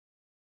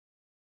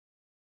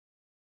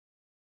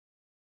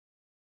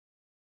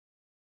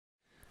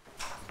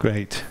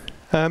Great.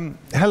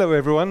 Hello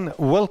everyone,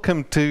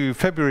 welcome to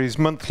February's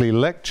monthly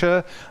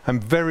lecture. I'm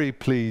very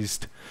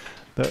pleased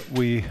that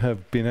we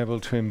have been able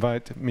to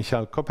invite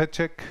Michal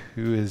Kopeček,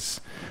 who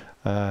is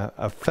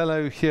a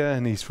fellow here,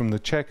 and he's from the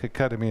Czech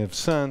Academy of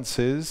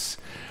Sciences.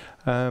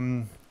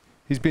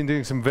 He's been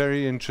doing some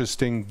very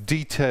interesting,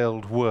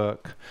 detailed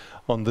work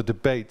on the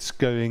debates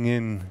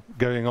going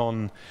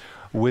on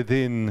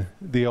within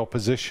the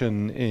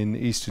opposition in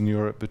Eastern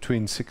Europe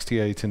between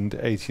 68 and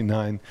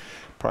 89,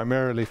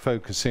 primarily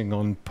focusing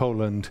on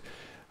Poland,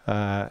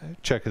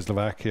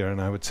 Czechoslovakia,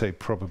 and I would say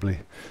probably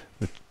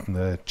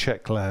the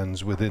Czech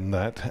lands within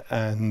that,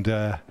 and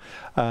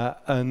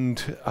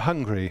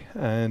Hungary.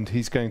 And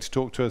he's going to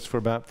talk to us for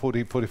about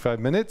 40-45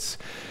 minutes.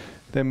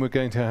 Then we're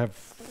going to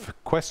have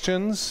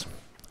questions,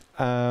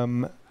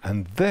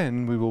 and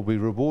then we will be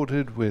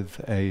rewarded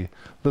with a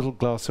little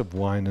glass of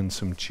wine and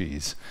some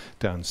cheese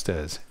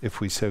downstairs, if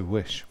we so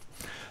wish.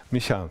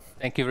 Michal.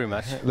 Thank you very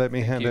much. Let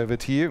me hand over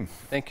to you.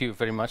 Thank you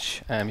very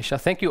much, Misha.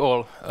 Thank you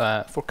all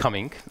for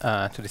coming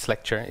to this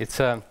lecture.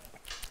 It's a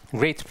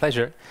great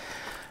pleasure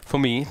for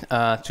me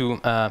to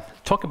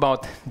talk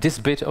about this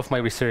bit of my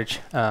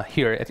research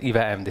here at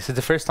IWM. This is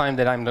the first time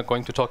that I'm not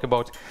going to talk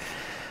about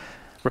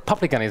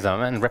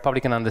republicanism and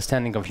Republican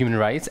understanding of human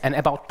rights, and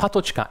about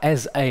Patočka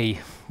as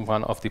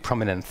one of the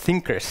prominent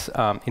thinkers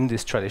in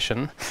this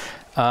tradition.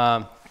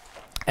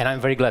 And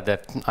I'm very glad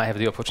that I have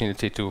the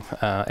opportunity to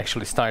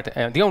actually start.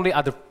 The only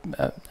other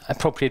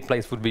appropriate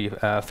place would be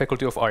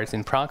Faculty of Arts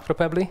in Prague,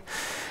 probably.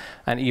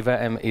 And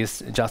IWM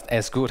is just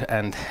as good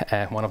and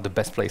one of the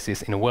best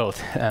places in the world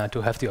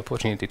to have the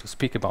opportunity to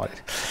speak about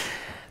it.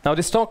 Now,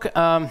 this talk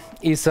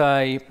is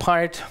a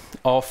part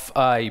of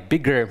a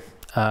bigger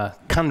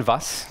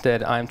canvas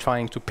that I'm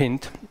trying to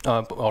paint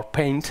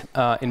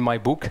in my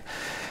book,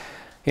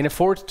 in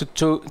effort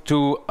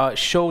to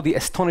show the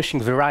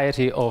astonishing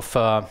variety of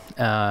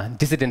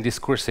dissident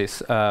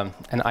discourses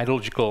and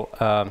ideological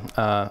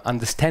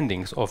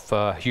understandings of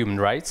human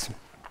rights,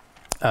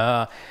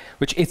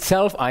 which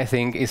itself, I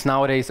think, is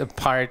nowadays a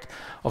part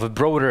of a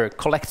broader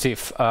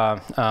collective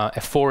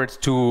effort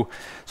to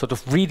sort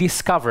of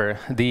rediscover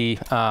the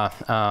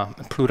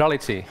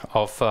plurality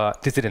of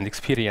dissident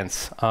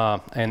experience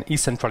in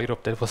East Central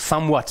Europe that was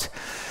somewhat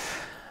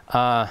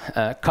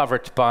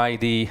covered by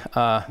the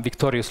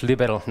victorious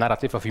liberal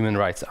narrative of human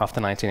rights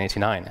after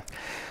 1989.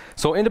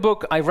 So in the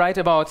book, I write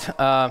about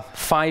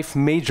 5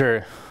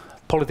 major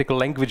political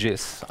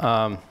languages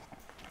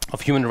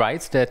of human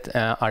rights that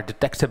are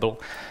detectable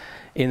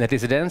in the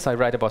dissidents. I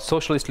write about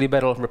socialist,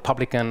 liberal,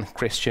 republican,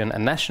 Christian,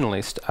 and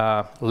nationalist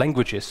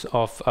languages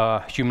of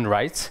human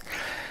rights,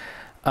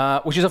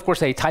 which is, of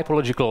course, a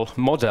typological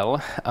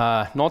model,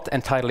 not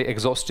entirely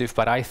exhaustive,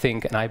 but I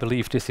think and I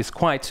believe this is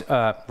quite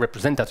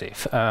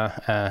representative.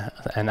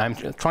 And I'm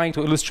trying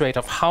to illustrate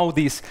of how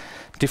these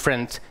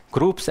different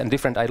groups and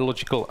different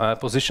ideological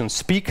positions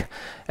speak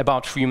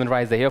about human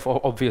rights. They have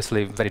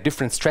obviously very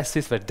different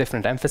stresses, very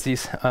different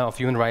emphases of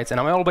human rights. And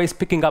I'm always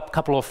picking up a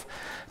couple of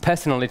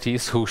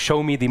personalities who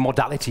show me the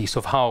modalities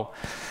of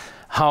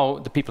how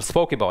the people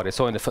spoke about it.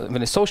 So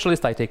when a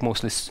socialist, I take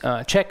mostly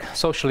Czech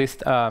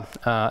socialist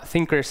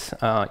thinkers,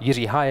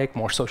 Jiří Hayek,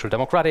 more social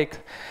democratic,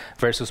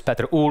 versus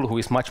Petr Uhl, who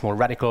is much more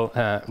radical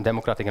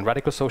democratic and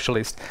radical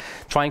socialist,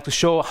 trying to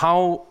show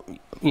how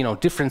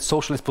different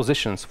socialist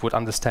positions would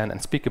understand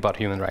and speak about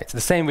human rights. The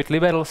same with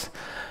liberals.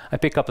 I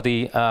pick up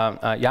the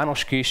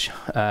János Kiss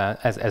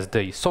as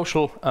the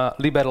social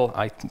liberal.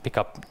 I pick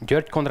up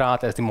György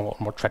Konrád as the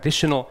more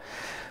traditional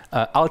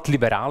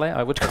Altliberale,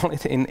 I would call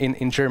it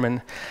in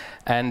German,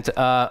 and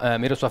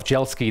Mirosław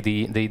Bielski,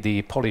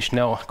 the Polish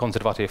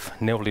conservative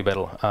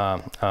neoliberal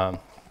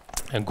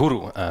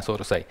guru, so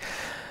to say.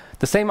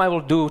 The same I will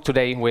do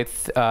today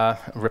with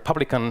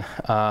Republican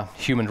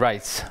human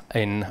rights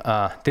in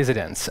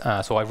dissidents.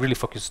 So I really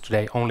focus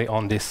today only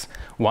on this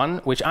one,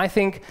 which I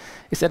think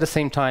is at the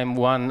same time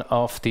one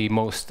of the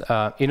most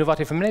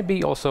innovative and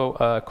maybe also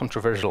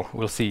controversial.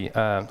 We'll see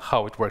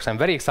how it works. I'm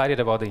very excited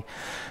about the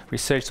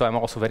research, so I'm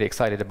also very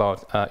excited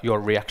about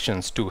your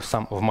reactions to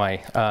some of my,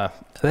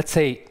 let's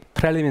say,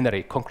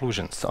 preliminary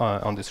conclusions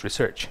on this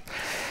research.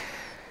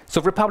 So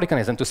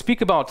republicanism, to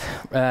speak about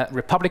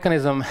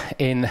republicanism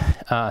in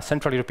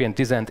Central European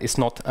Dissent is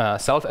not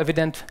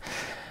self-evident.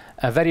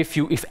 Very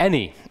few, if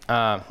any,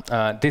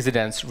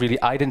 dissidents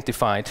really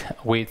identified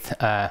with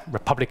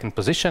Republican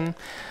position.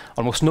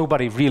 Almost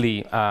nobody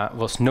really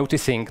was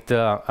noticing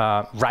the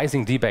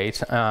rising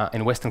debate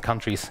in Western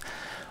countries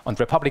on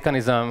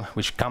republicanism,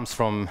 which comes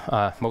from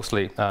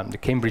mostly the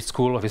Cambridge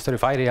School of History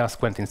of Ideas,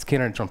 Quentin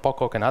Skinner, John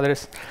Pocock, and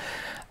others.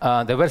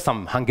 There were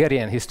some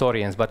Hungarian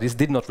historians, but this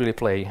did not really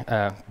play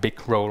a big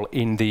role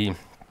in the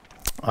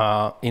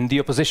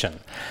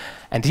opposition.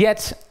 And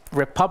yet,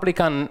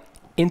 Republican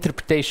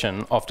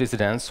interpretation of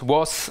dissidents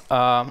was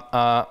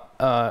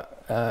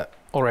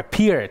or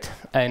appeared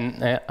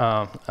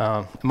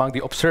among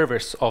the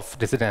observers of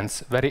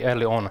dissidents very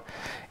early on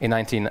in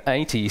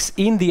 1980s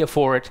in the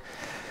effort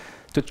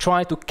to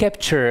try to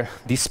capture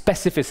the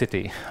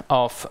specificity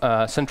of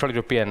Central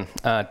European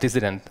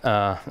dissident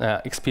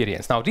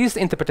experience. Now, these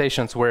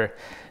interpretations were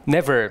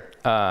never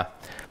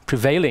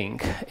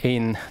prevailing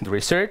in the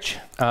research.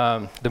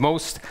 The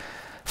most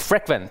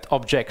frequent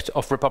object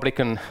of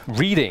Republican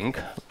reading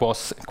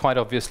was quite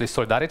obviously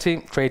Solidarity,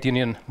 trade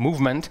union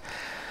movement,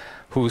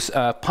 whose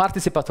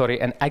participatory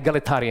and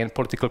egalitarian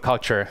political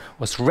culture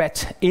was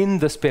read in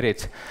the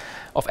spirit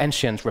of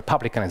ancient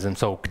republicanism.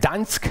 So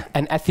Gdansk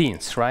and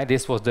Athens, right?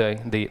 This was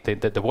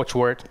the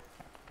watchword,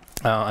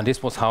 and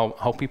this was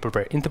how people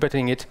were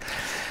interpreting it.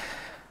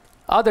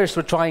 Others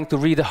were trying to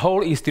read the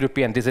whole East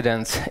European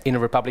dissidents in a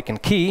Republican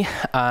key,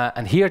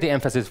 and here the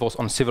emphasis was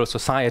on civil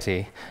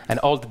society and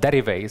all the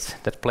derivatives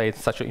that played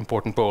such an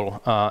important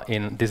role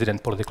in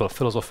dissident political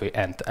philosophy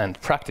and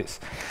practice.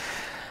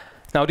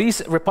 Now,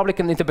 these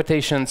Republican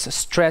interpretations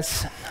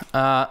stress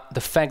the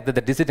fact that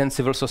the dissident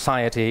civil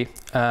society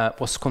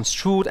was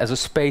construed as a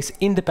space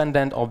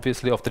independent,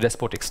 obviously, of the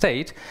despotic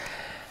state,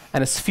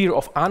 and a sphere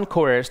of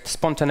uncoerced,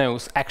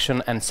 spontaneous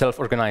action and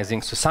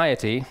self-organizing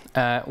society,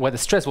 where the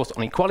stress was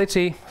on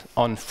equality,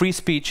 on free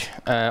speech,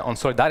 on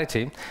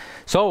solidarity.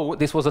 So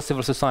this was a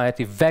civil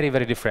society very,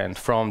 very different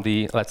from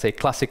the, let's say,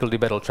 classical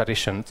liberal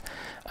traditions,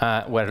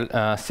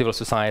 where civil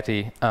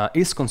society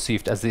is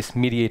conceived as this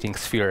mediating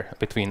sphere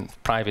between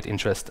private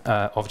interest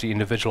of the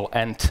individual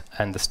and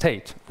the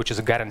state, which is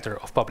a guarantor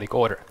of public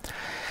order.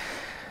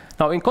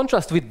 Now, in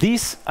contrast with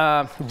these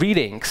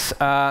readings,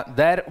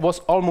 there was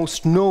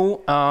almost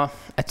no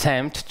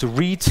attempt to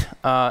read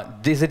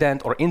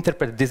dissident or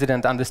interpret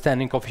dissident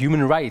understanding of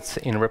human rights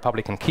in a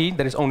Republican key.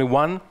 There is only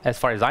one, as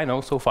far as I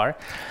know so far.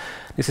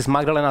 This is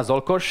Magdalena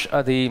Zolkosz,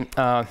 the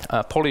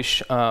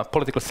Polish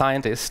political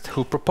scientist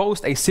who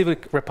proposed a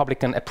civic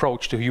republican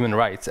approach to human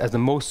rights as the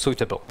most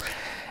suitable.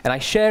 And I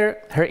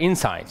share her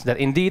insight that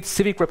indeed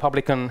civic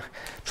republican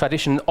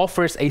tradition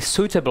offers a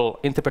suitable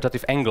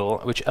interpretative angle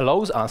which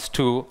allows us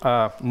to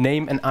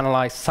name and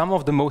analyze some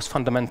of the most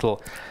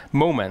fundamental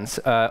moments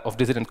of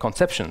dissident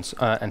conceptions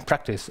and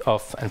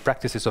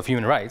practices of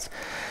human rights.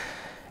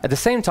 At the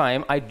same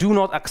time, I do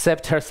not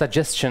accept her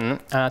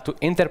suggestion to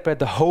interpret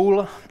the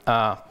whole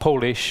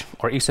Polish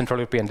or East Central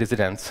European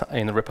dissidents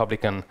in the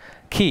Republican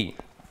key.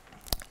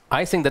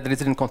 I think that the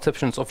dissident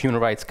conceptions of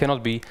human rights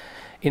cannot be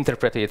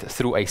interpreted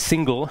through a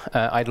single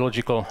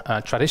ideological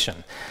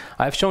tradition.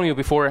 I've shown you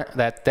before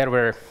that there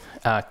were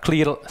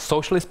clear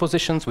socialist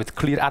positions with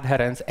clear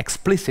adherence,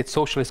 explicit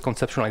socialist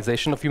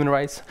conceptualization of human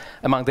rights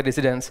among the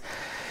dissidents.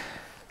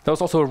 There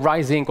was also a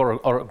rising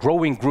or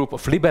growing group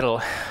of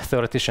liberal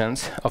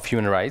theoreticians of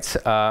human rights.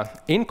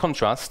 In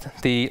contrast,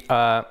 the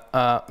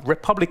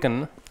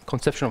Republican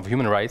conception of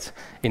human rights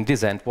in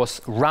dissent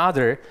was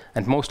rather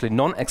and mostly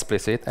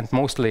non-explicit and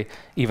mostly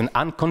even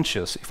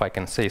unconscious, if I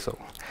can say so.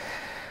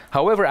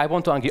 However, I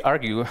want to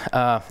argue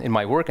in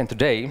my work and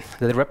today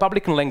that the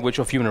Republican language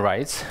of human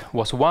rights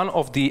was one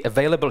of the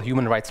available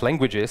human rights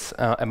languages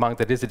among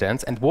the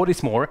dissidents, and what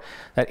is more,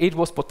 that it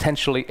was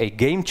potentially a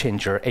game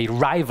changer, a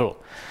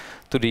rival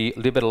to the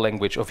liberal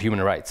language of human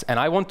rights. And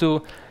I want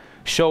to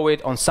show it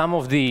on some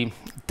of the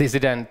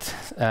dissident,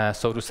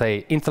 so to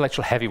say,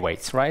 intellectual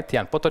heavyweights, right?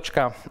 Jan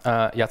Potočka,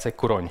 Jacek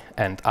Kuroň,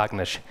 and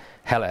Agnes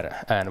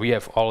Heller. And we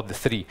have all the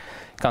three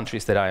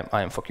countries that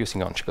I am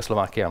focusing on,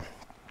 Czechoslovakia,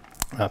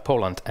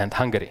 Poland, and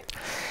Hungary.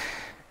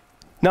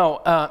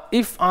 Now,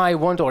 if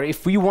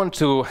we want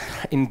to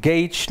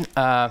engage,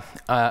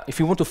 if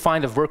we want to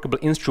find a workable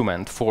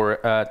instrument for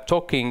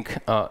talking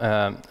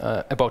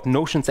about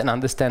notions and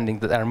understanding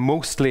that are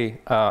mostly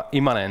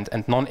immanent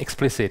and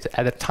non-explicit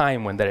at a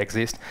time when they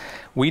exist,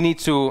 we need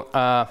to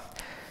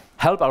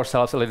help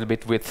ourselves a little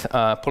bit with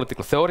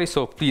political theory.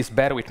 So please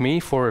bear with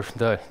me for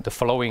the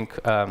following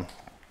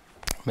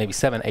maybe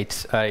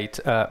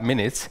 7-8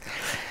 minutes.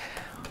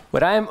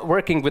 But I am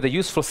working with a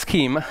useful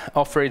scheme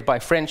offered by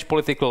French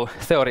political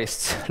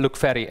theorists Luc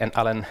Ferry and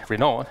Alain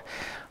Renaud,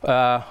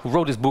 who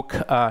wrote this book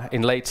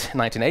in late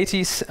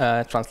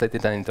 1980s,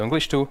 translated then into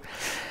English too.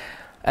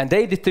 And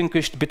they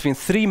distinguished between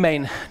three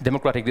main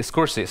democratic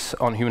discourses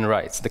on human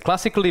rights: the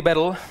classical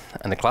liberal,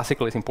 and the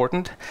classical is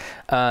important,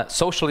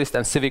 socialist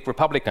and civic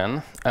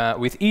republican,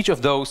 with each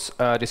of those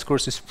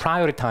discourses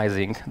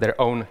prioritizing their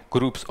own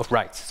groups of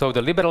rights. So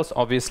the liberals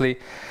obviously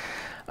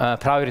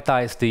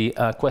prioritize the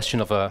question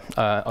of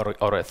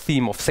or a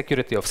theme of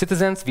security of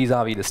citizens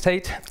vis-à-vis the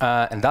state,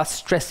 and thus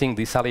stressing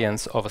the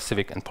salience of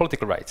civic and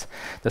political rights.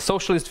 The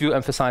socialist view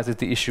emphasizes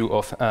the issue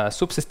of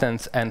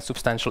subsistence and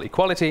substantial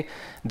equality,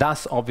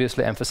 thus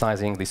obviously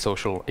emphasizing the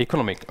social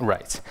economic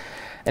rights.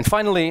 And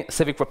finally,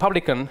 civic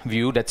republican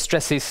view that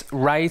stresses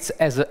rights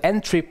as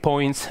entry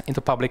points into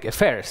public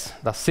affairs.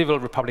 Thus civil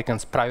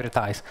republicans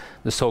prioritize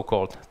the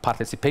so-called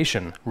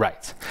participation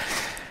rights.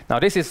 Now,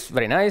 this is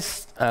very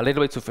nice, a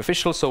little bit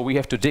superficial, so we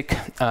have to dig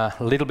a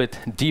little bit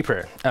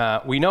deeper.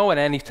 We know, and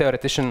any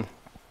theoretician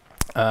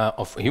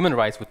of human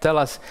rights would tell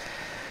us,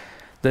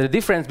 that the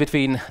difference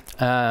between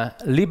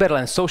liberal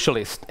and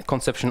socialist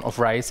conception of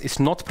rights is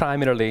not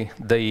primarily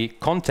the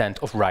content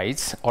of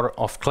rights or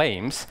of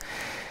claims,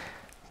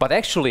 But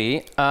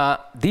actually,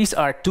 these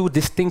are two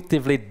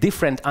distinctively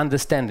different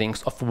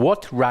understandings of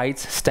what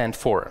rights stand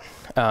for.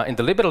 In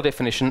the liberal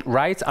definition,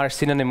 rights are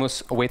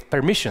synonymous with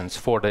permissions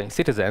for the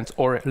citizens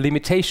or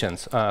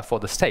limitations for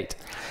the state.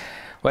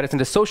 Whereas in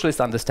the socialist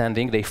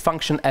understanding, they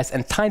function as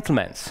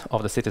entitlements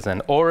of the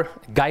citizen or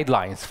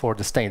guidelines for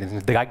the state,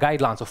 the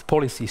guidelines of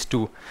policies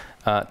to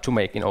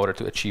make in order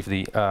to achieve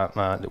the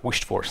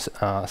wished for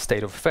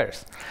state of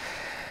affairs.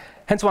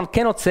 Hence, one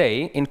cannot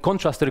say, in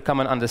contrast to the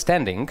common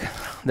understanding,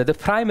 that the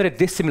primary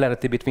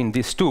dissimilarity between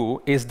these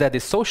two is that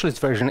the socialist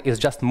version is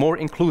just more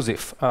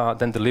inclusive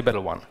than the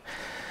liberal one.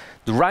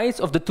 The rights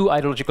of the two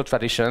ideological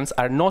traditions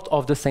are not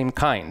of the same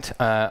kind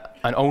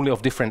and only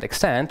of different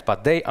extent,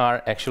 but they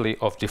are actually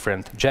of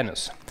different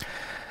genus.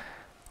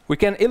 We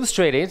can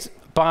illustrate it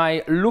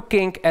by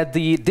looking at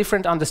the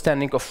different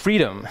understanding of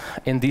freedom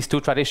in these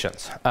two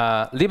traditions.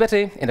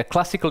 Liberty, in the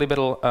classical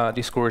liberal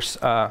discourse,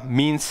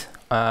 means,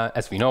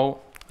 as we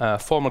know,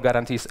 formal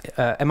guarantees,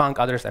 among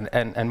others,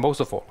 and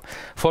most of all,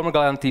 formal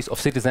guarantees of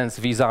citizens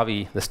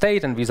vis-à-vis the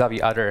state and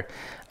vis-à-vis other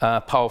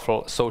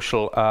powerful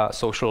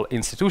social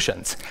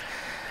institutions.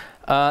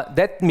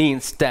 That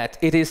means that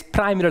it is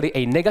primarily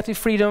a negative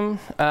freedom,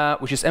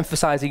 which is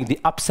emphasizing the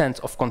absence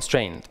of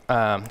constraint.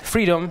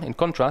 Freedom, in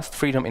contrast,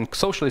 freedom in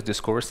socialist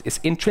discourse is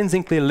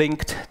intrinsically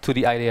linked to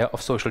the idea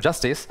of social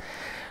justice,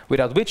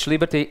 without which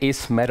liberty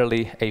is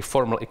merely a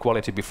formal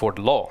equality before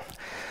the law.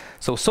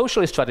 So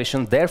socialist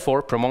tradition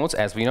therefore promotes,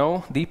 as we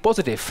know, the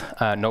positive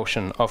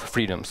notion of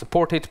freedom,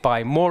 supported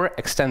by more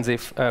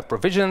extensive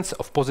provisions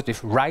of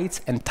positive rights,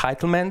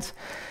 entitlements,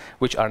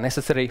 which are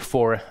necessary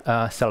for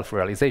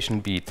self-realization,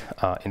 be it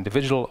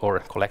individual or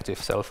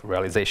collective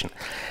self-realization.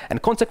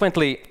 And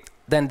consequently,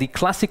 then the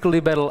classical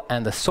liberal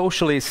and the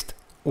socialist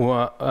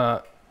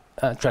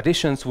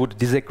traditions would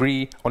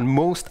disagree on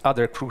most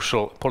other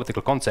crucial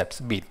political concepts,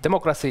 be it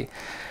democracy,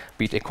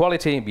 be it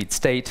equality, be it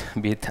state,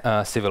 be it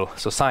civil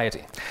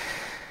society.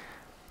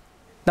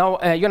 Now,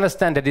 you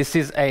understand that this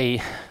is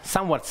a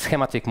somewhat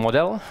schematic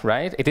model,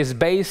 right? It is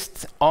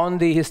based on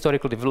the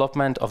historical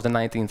development of the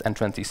 19th and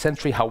 20th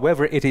century.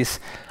 However, it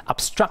is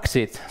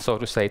abstracted, so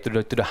to say,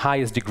 to the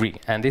highest degree.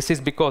 And this is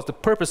because the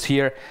purpose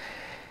here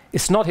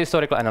is not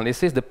historical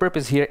analysis. The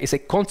purpose here is a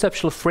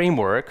conceptual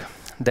framework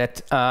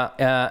that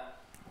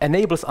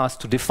enables us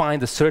to define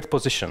the third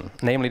position,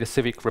 namely the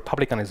civic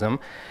republicanism,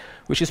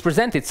 which is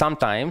presented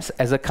sometimes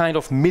as a kind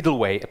of middle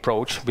way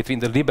approach between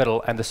the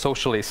liberal and the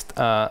socialist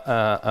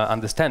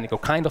understanding, or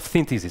kind of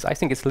synthesis. I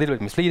think it's a little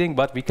bit misleading,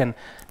 but we can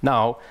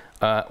now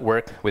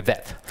work with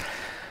that.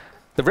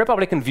 The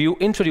Republican view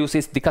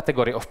introduces the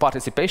category of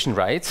participation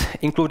rights,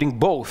 including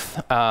both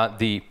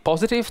the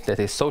positive, that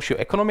is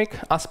socio-economic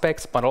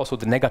aspects, but also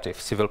the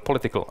negative, civil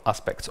political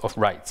aspects of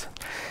rights.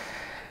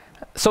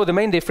 So the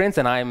main difference,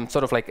 and I'm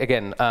sort of like,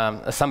 again,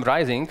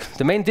 summarizing,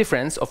 the main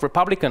difference of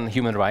Republican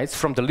human rights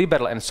from the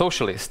liberal and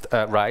socialist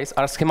rights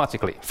are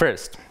schematically.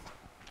 First,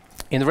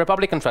 in the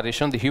Republican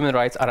tradition, the human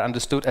rights are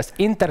understood as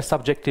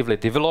intersubjectively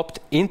developed,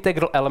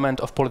 integral element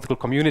of political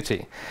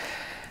community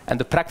and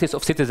the practice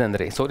of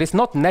citizenry. So it is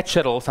not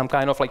natural, some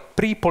kind of like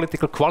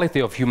pre-political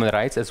quality of human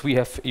rights, as we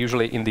have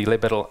usually in the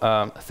liberal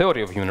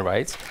theory of human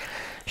rights.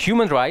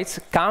 Human rights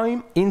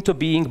come into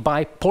being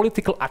by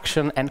political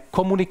action and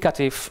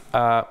communicative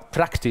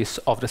practice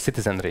of the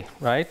citizenry,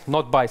 right?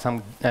 Not by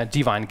some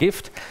divine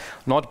gift,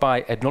 not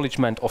by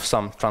acknowledgement of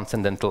some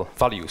transcendental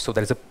value. So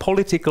there is a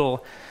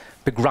political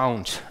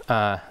background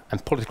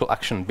and political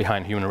action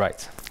behind human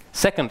rights.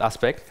 Second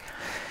aspect,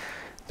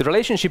 the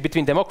relationship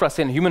between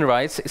democracy and human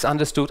rights is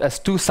understood as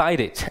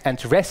two-sided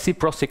and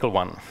reciprocal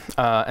one.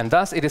 And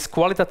thus it is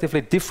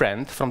qualitatively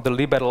different from the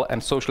liberal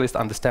and socialist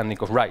understanding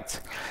of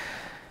rights.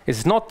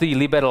 It's not the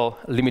liberal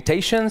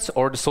limitations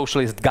or the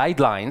socialist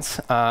guidelines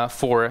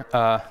for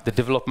the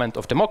development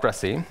of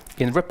democracy.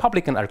 In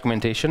Republican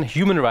argumentation,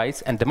 human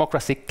rights and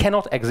democracy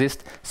cannot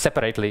exist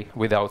separately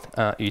without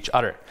each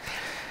other.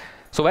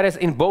 So whereas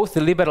in both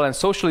the liberal and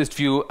socialist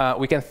view,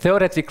 we can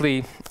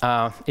theoretically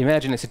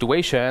imagine a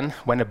situation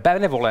when a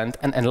benevolent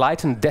and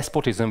enlightened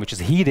despotism, which is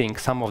heeding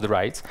some of the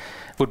rights,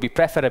 would be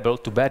preferable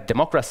to bad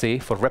democracy.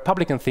 For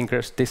Republican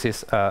thinkers, this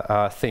is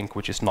a thing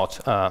which is not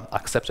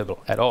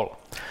acceptable at all.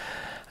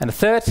 And the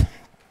third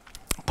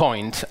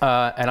point,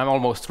 and I'm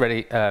almost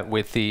ready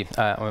with the,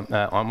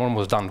 I'm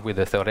almost done with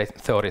the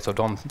theory, so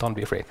don't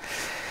be afraid.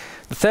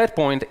 The third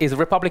point is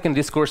Republican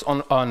discourse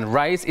on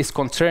rights is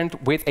concerned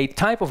with a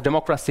type of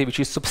democracy which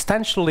is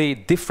substantially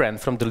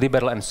different from the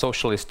liberal and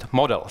socialist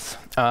models.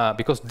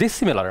 Because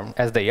dissimilar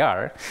as they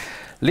are,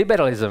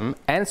 liberalism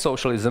and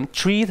socialism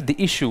treat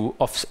the issue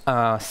of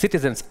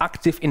citizens'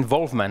 active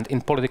involvement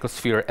in political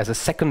sphere as a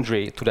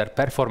secondary to their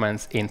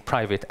performance in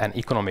private and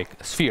economic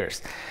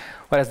spheres.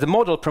 Whereas the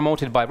model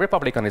promoted by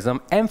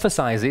republicanism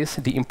emphasizes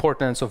the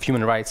importance of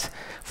human rights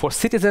for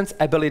citizens'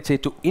 ability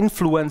to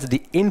influence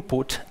the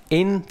input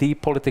in the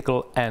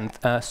political and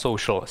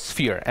social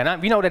sphere.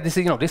 And we know that this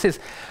is, this is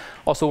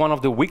also one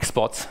of the weak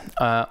spots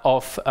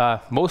of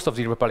most of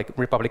the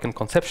Republican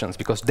conceptions,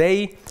 because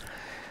they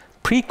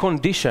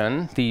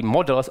the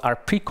models are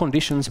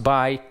preconditioned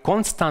by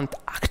constant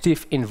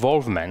active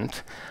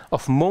involvement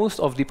of most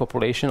of the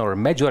population or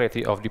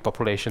majority of the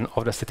population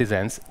of the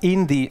citizens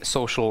in the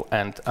social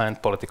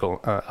and political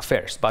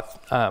affairs. But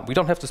we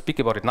don't have to speak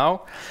about it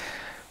now.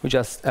 We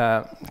just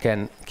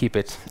can keep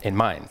it in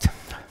mind.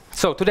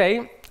 So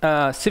today,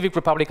 civic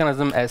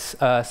republicanism, as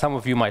some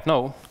of you might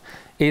know,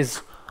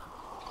 is,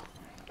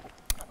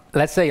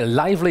 let's say, a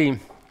lively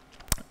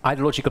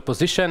ideological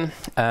position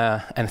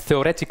and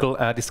theoretical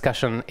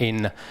discussion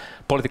in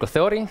political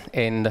theory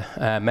in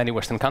many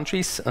Western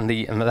countries. And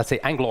the, let's say,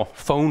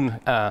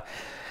 Anglophone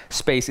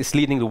space is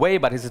leading the way,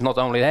 but it is not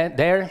only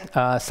there.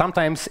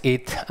 Sometimes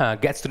it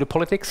gets to the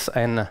politics,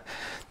 and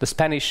the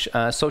Spanish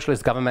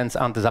socialist governments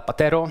under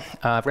Zapatero,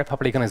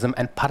 republicanism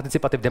and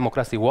participative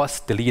democracy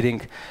was the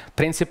leading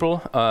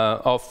principle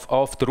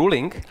of the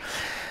ruling.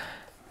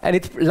 And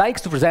it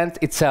likes to present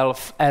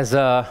itself as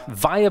a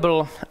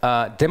viable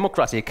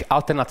democratic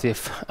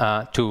alternative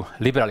to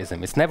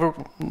liberalism. It's never,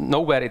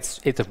 nowhere it's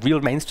a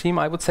real mainstream,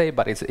 I would say,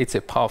 but it's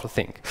a powerful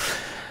thing.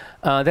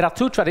 There are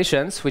two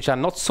traditions which are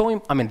not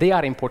so, I mean, they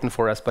are important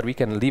for us, but we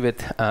can leave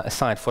it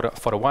aside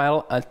for a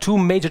while. Two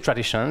major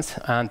traditions,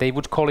 and they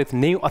would call it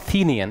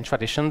Neo-Athenian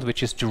traditions,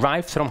 which is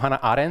derived from Hannah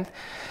Arendt.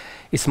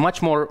 It's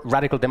much more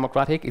radical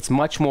democratic. It's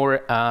much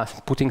more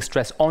putting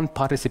stress on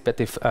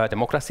participative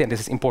democracy, and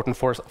this is important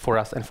for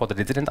us and for the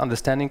dissident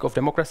understanding of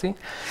democracy.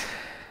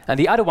 And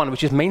the other one,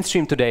 which is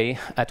mainstream today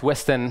at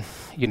Western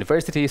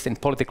universities in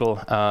political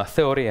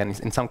theory and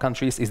in some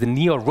countries, is the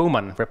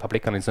neo-Roman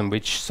republicanism,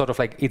 which sort of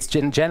like its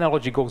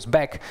genealogy goes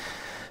back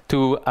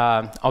to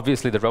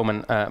obviously the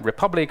Roman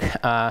Republic,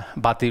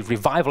 but the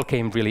revival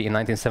came really in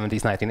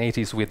 1970s,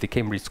 1980s with the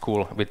Cambridge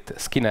School, with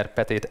Skinner,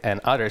 Pettit, and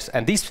others.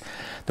 And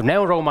the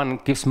neo-Roman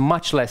gives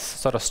much less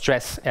sort of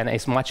stress and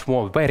is much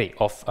more wary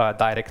of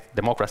direct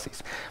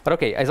democracies. But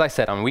okay, as I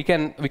said, we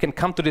can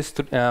come to this.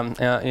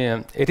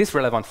 It is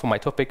relevant for my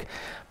topic,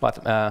 but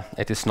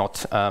it is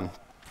not.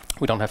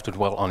 We don't have to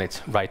dwell on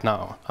it right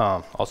now,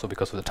 also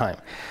because of the time.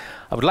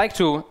 I would like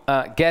to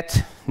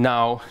get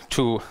now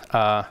to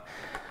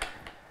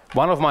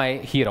one of my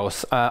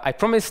heroes. I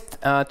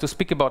promised to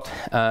speak about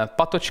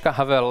Patočka,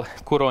 Havel,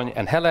 Kuroň,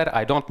 and Heller.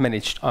 I don't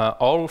manage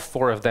all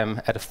four of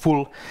them at a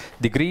full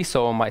degree,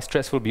 so my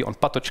stress will be on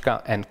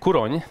Patočka and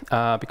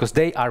Kuroň, because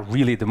they are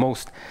really the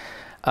most,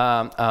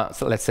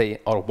 so let's say,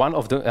 or one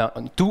of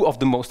the, two of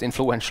the most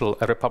influential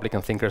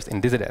Republican thinkers in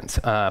dissidents.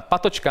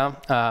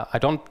 Patočka, I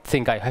don't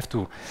think I have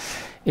to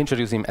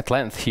introduce him at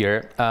length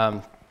here.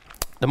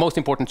 The most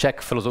important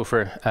Czech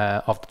philosopher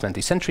of the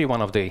 20th century,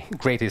 one of the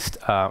greatest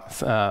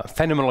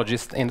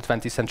phenomenologists in the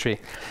 20th century,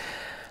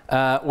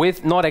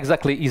 with not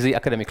exactly easy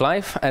academic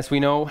life. As we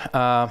know,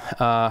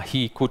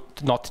 he could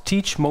not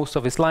teach most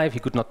of his life. He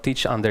could not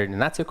teach under the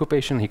Nazi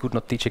occupation. He could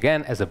not teach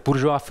again as a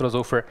bourgeois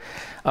philosopher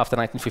after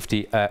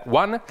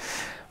 1951.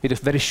 With a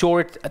very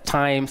short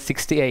time,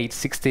 68,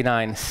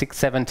 69,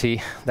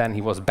 70, then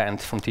he was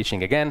banned from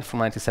teaching again from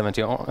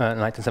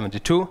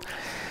 1972.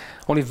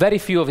 Only very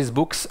few of his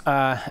books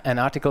and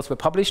articles were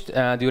published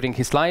during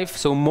his life,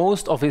 so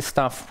most of his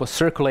stuff was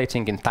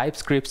circulating in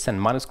typescripts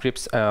and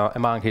manuscripts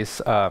among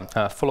his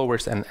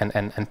followers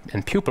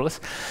and pupils.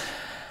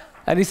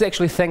 And this is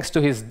actually thanks to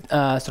his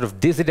sort of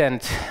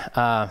dissident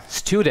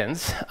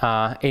students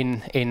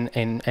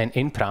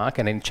in Prague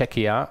and in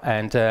Czechia,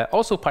 and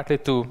also partly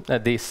to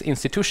this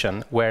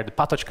institution where the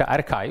Patočka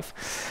archive,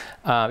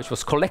 which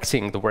was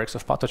collecting the works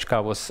of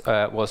Patočka,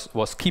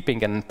 was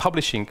keeping and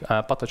publishing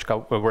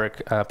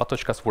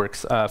Patočka's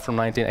works from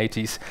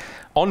 1980s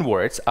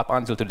onwards up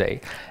until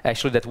today.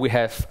 Actually, that we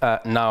have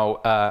now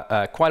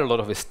quite a lot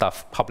of his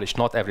stuff published,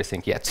 not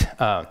everything yet.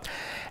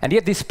 And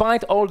yet,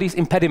 despite all these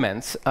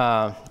impediments,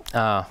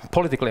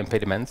 political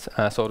impediments,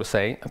 so to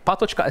say,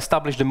 Patočka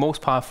established the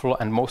most powerful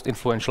and most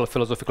influential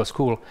philosophical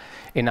school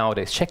in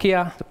nowadays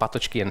Czechia, the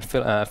Patočkian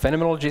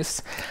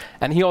phenomenologists,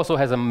 and he also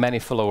has many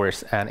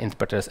followers and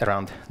interpreters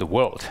around the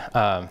world.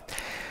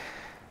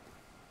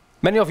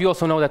 Many of you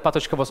also know that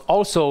Patočka was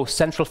also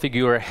central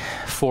figure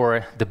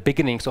for the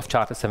beginnings of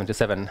Charter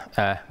 77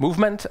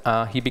 movement.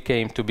 He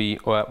became to be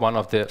one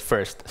of the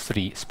first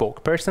three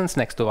spokespersons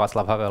next to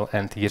Václav Havel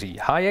and Jiří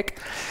Hájek.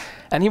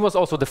 And he was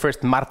also the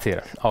first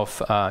martyr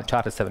of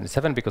Charter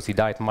 77 because he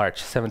died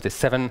March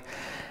 77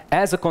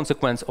 as a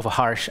consequence of a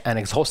harsh and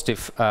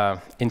exhaustive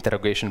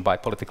interrogation by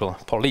political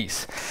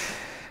police.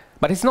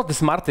 But it's not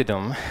this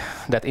martyrdom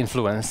that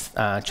influenced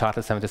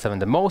Charter 77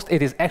 the most.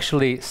 It is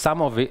actually some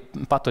of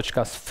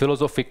Patočka's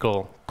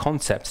philosophical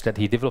concepts that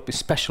he developed,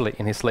 especially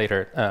in his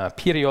later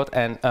period,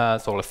 and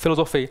sort of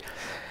philosophy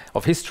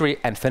of history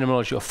and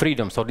phenomenology of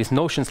freedom. So these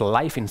notions,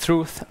 life in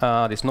truth,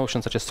 these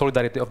notions such as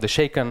solidarity of the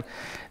shaken,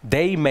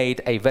 they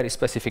made a very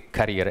specific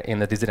career in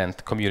the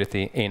dissident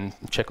community in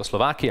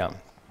Czechoslovakia.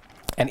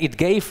 And it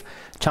gave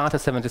Charter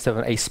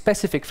 77 a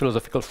specific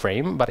philosophical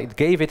frame, but it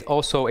gave it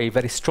also a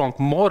very strong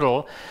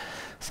moral,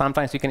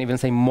 sometimes we can even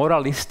say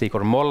moralistic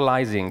or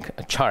moralizing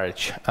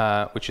charge,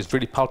 which is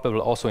really palpable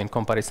also in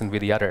comparison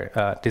with the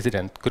other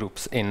dissident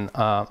groups in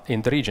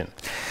the region.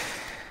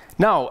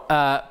 Now,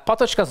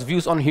 Patočka's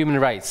views on human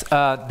rights.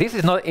 This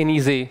is not an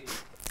easy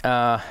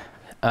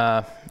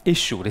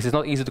issue. This is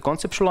not easy to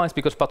conceptualize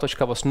because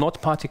Patočka was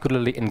not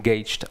particularly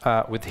engaged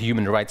with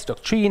human rights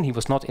doctrine. He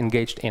was not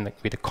engaged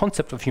with the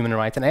concept of human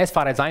rights. And as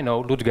far as I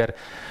know, Ludger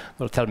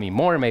will tell me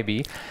more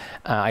maybe.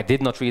 I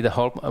did not read the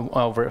whole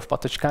over of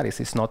Patočka. This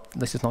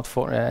is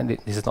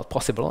not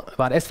possible.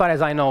 But as far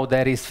as I know,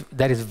 there is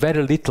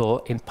very little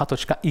in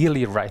Patočka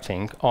early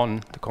writing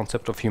on the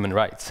concept of human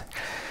rights.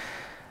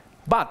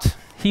 But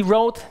he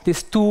wrote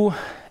these two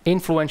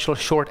influential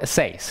short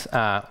essays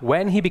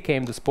when he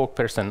became the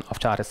spokesperson of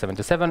Charter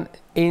 77,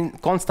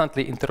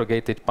 constantly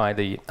interrogated by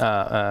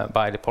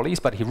the police.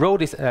 But he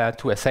wrote these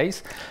two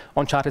essays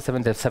on Charter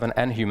 77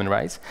 and human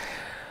rights,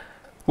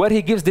 where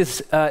he gives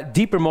this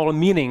deeper moral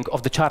meaning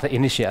of the Charter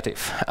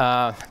initiative.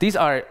 These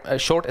are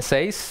short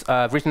essays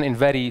written in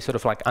very sort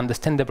of like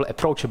understandable,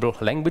 approachable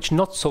language,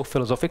 not so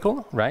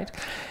philosophical, right?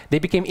 They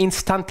became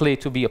instantly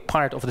to be a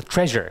part of the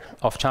treasure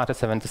of Charter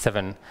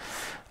 77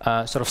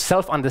 sort of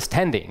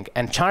self-understanding.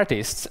 And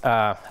Chartists,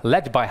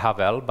 led by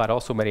Havel, but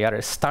also many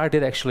others,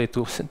 started actually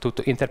to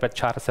interpret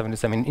Charter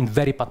 77 in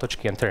very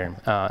Patočkian terms,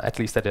 at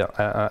least at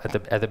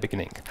the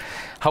beginning.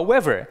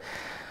 However,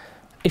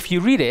 if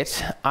you read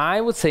it, I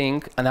would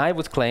think, and I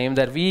would claim,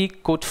 that we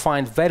could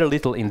find very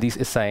little in these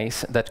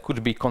essays that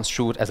could be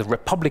construed as a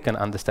Republican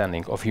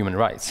understanding of human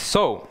rights.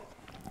 So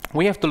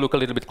we have to look a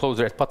little bit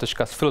closer at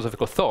Patočka's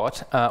philosophical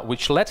thought,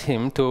 which led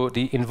him to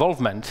the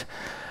involvement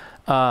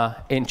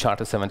in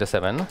Charter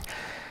 77.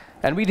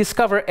 And we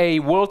discover a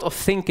world of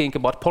thinking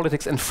about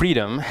politics and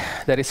freedom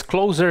that is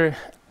closer,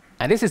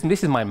 and this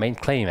is my main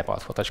claim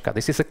about Patočka,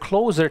 this is a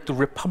closer to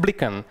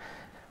Republican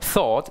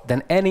thought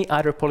than any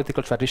other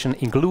political tradition,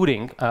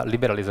 including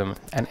liberalism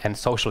and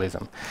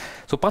socialism.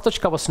 So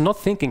Patočka was not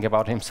thinking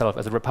about himself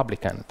as a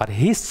Republican, but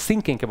his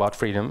thinking about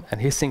freedom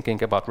and his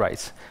thinking about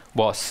rights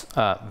was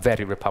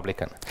very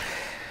Republican.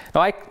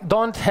 Now, I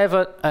don't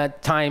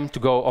have time to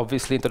go,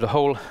 obviously, into the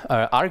whole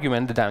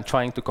argument that I'm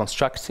trying to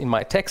construct in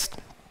my text.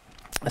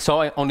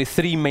 So only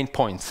three main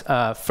points.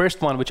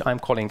 First one, which I'm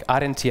calling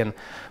Arendtian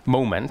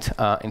moment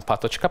in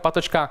Patočka.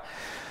 Patočka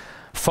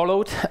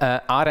followed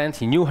Arendt,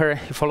 he knew her,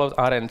 he followed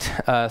Arendt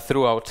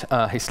throughout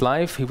his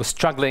life. He was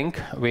struggling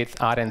with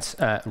Arendt's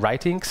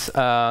writings,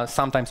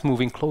 sometimes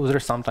moving closer,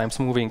 sometimes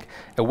moving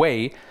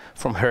away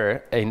from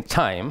her in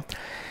time.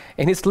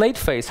 In his late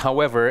phase,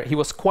 however, he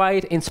was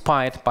quite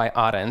inspired by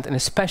Arendt, and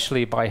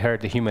especially by her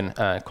The Human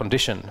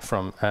Condition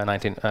from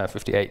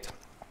 1958.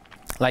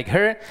 Like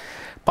her,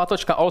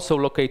 Patočka also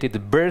located the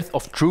birth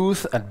of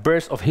truth and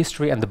birth of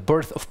history and the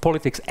birth of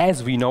politics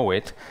as we know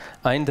it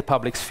in the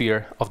public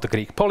sphere of the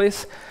Greek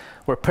polis,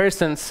 where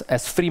persons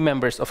as free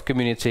members of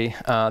community,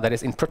 that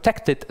is in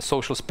protected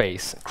social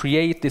space,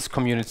 create this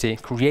community,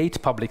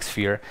 create public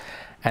sphere,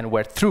 and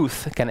where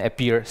truth can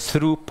appear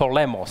through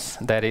polemos,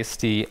 that is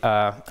the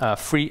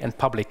free and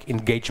public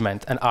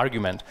engagement and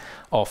argument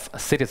of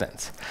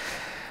citizens.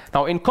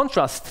 Now, in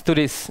contrast to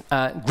this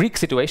Greek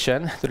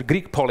situation, to the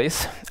Greek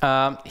polis,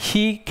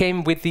 he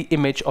came with the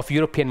image of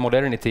European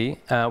modernity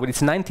with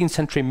its 19th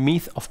century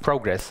myth of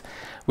progress,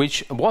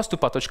 which was to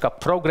Patočka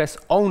progress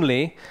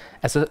only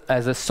as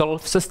a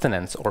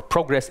self-sustenance or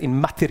progress in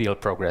material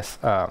progress.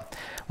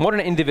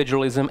 Modern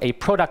individualism, a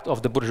product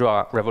of the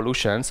bourgeois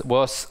revolutions,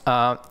 was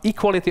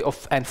equality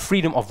of and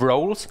freedom of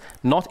roles,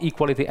 not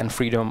equality and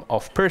freedom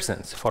of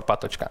persons for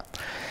Patočka.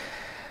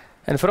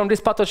 And from this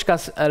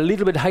Patočka's a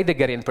little bit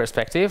Heideggerian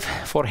perspective,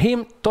 for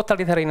him,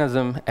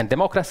 totalitarianism and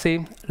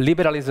democracy,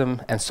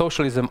 liberalism and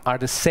socialism are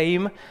the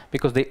same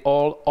because they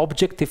all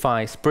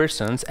objectify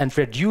persons and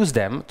reduce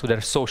them to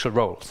their social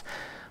roles.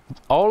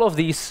 All of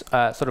these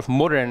sort of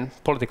modern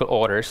political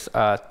orders,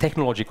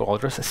 technological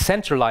orders,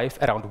 center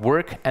life around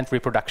work and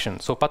reproduction.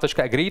 So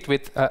Patočka agreed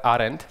with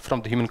Arendt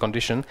from The Human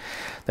Condition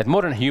that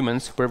modern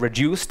humans were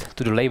reduced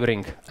to the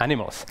laboring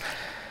animals.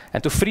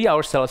 And to free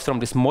ourselves from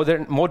this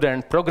modern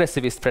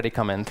progressivist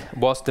predicament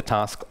was the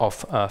task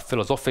of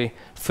philosophy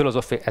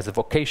as a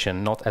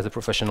vocation, not as a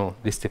professional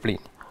discipline.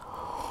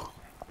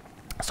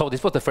 So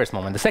this was the first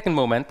moment. The second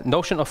moment,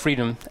 notion of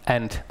freedom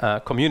and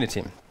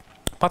community.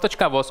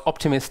 Patočka was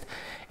optimist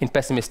in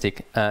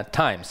pessimistic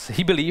times.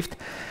 He believed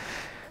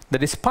that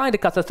despite the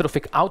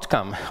catastrophic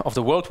outcome of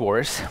the world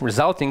wars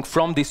resulting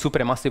from the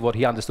supremacy, what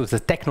he understood as a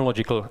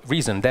technological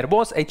reason, there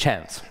was a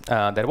chance.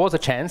 But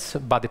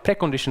the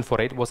precondition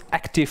for it was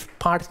active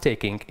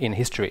part-taking in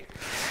history.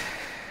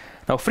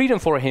 Now, freedom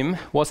for him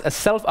was a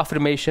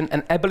self-affirmation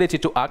and ability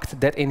to act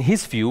that, in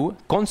his view,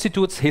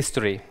 constitutes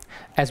history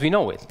as we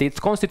know it. It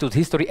constitutes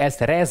history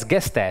as res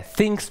geste,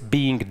 things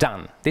being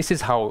done. This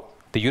is how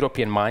the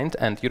European mind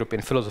and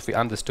European philosophy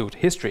understood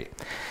history.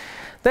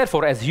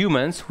 Therefore, as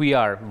humans, we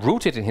are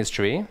rooted in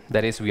history,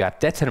 that is, we are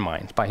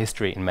determined by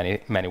history in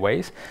many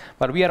ways,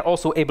 but we are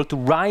also able to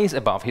rise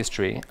above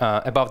history,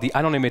 above the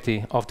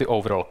anonymity of the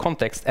overall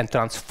context, and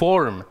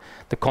transform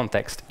the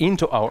context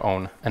into our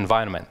own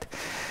environment.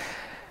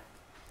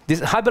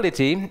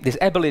 This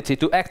ability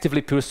to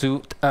actively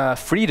pursue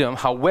freedom,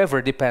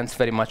 however, depends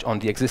very much on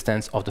the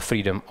existence of the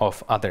freedom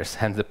of others.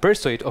 Hence, the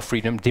pursuit of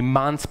freedom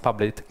demands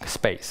public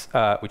space,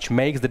 which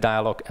makes the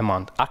dialogue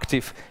among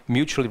active,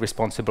 mutually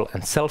responsible,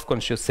 and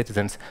self-conscious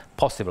citizens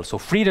possible. So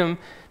freedom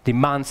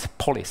demands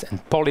polis,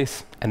 and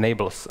polis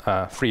enables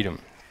freedom.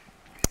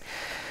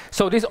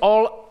 So this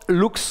all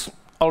looks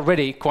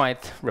already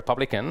quite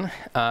Republican,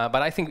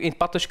 but I think in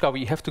Patočka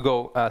we have to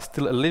go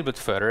still a little bit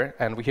further,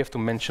 and we have to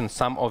mention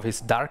some of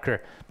his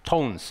darker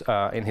tones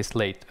in his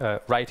late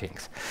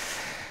writings.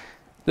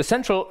 The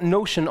central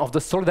notion of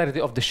the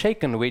solidarity of the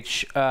shaken,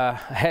 which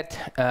had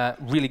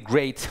really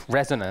great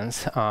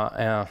resonance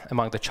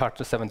among the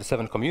Charter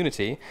 77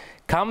 community,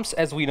 comes,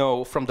 as we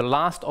know, from the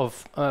last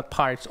of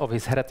parts of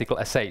his heretical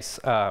essays,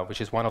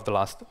 which is one of the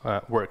last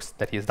works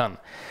that he has done.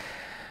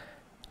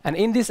 And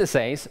in these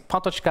essays,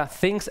 Patočka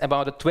thinks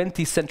about the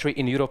 20th century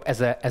in Europe as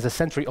a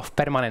century of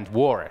permanent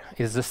war.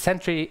 It is a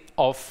century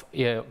of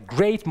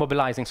great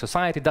mobilizing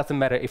society. It doesn't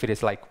matter if it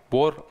is like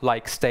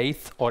war-like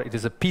state or it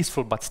is a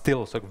peaceful but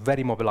still so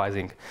very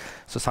mobilizing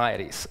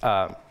societies.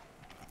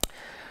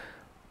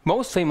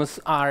 Most famous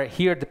are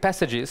here the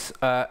passages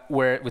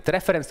where, with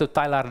reference to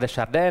Teilhard de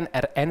Chardin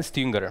and Ernst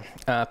Jünger,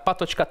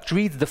 Patočka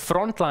treats the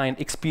frontline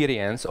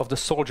experience of the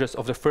soldiers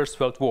of the First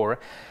World War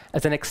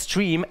as an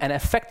extreme and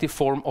effective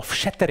form of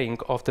shattering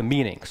of the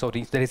meaning. So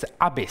there is an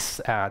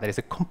abyss, there is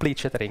a complete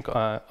shattering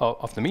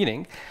of the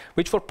meaning,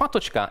 which for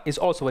Patočka is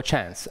also a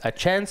chance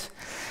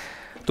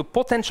to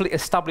potentially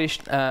establish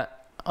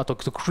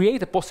to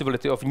create a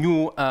possibility of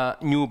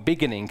new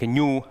beginning, a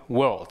new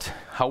world.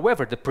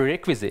 However, the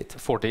prerequisite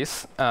for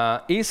this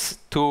is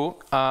to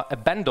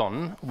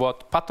abandon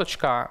what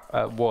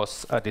Patočka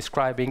was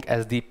describing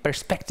as the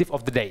perspective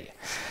of the day.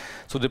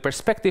 So the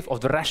perspective of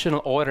the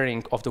rational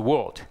ordering of the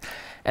world,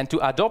 and to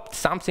adopt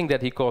something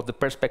that he called the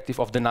perspective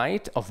of the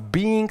night,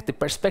 the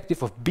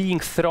perspective of being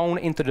thrown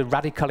into the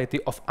radicality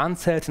of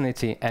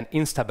uncertainty and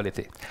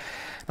instability.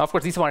 Now, of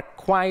course, these are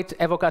quite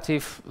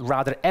evocative,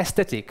 rather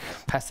aesthetic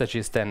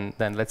passages than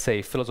let's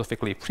say,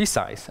 philosophically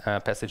precise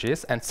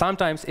passages. And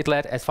sometimes it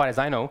led, as far as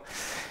I know,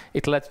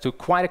 it led to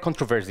quite a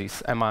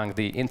controversies among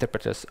the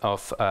interpreters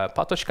of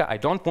Patočka. I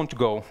don't want to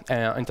go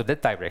into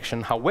that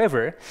direction.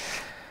 However,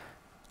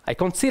 I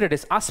consider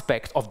this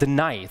aspect of the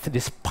night,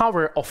 this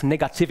power of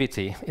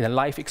negativity in a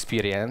life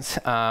experience,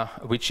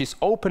 which is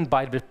opened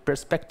by the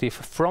perspective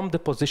from the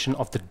position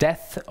of the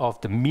death, of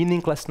the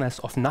meaninglessness,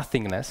 of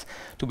nothingness,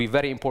 to be a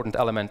very important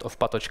element of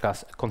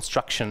Patočka's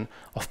construction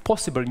of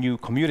possible new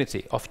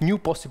community, of new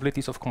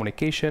possibilities of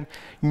communication,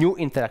 new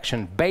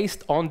interaction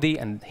based on the,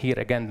 and here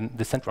again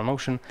the central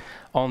notion,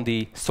 on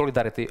the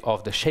solidarity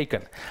of the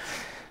shaken.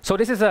 So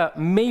this is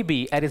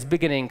maybe at its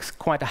beginnings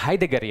quite a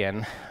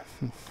Heideggerian,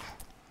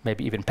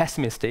 maybe even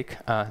pessimistic,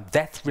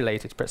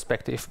 death-related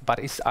perspective, but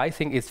I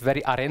think it's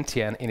very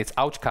Arendtian in its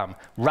outcome,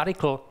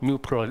 radical new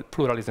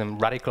pluralism,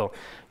 radical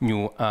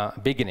new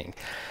beginning.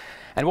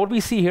 And what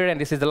we see here,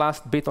 and this is the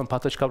last bit on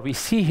Patočka, what we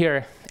see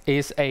here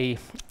is a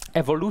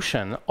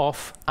evolution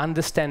of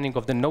understanding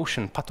of the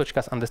notion,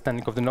 Patočka's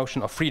understanding of the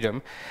notion of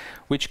freedom,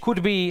 which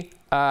could be,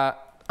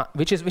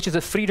 which is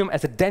a freedom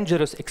as a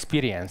dangerous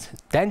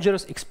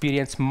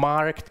experience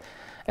marked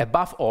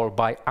above all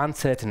by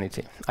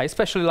uncertainty. I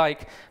especially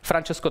like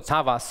Francesco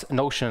Zava's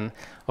notion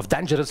of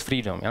dangerous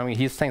freedom. I mean,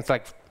 he thinks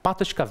like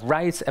Patočka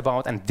writes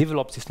about and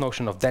develops this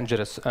notion of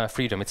dangerous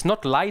freedom. It's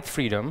not light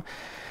freedom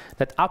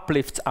that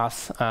uplifts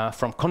us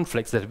from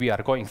conflicts that we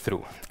are going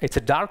through. It's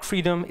a dark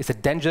freedom, it's a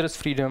dangerous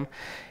freedom,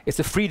 it's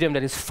a freedom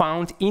that is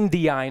found in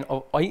the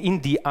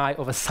eye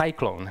of a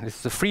cyclone. This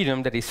is a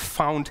freedom that is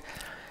found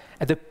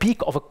at the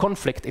peak of a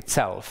conflict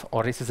itself,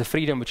 or this is a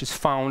freedom which is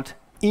found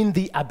in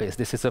the abyss.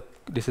 This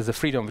is a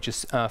freedom which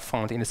is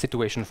found in a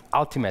situation of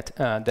ultimate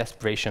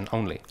desperation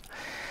only.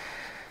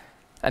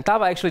 And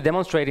Tava actually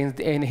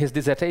demonstrated in his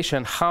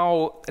dissertation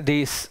how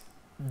this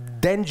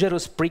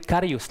dangerous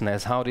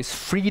precariousness, how this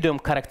freedom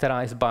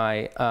characterized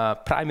by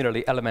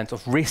primarily elements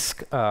of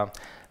risk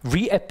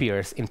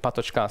reappears in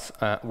Patočka's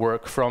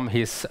work from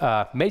his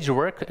major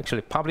work,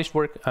 actually published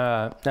work,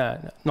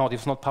 no, it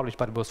was not published,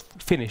 but it was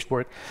finished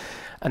work,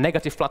 a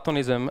Negative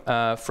Platonism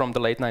from the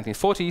late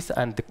 1940s,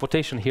 and the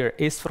quotation here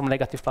is from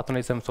Negative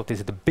Platonism, so this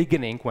is the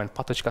beginning when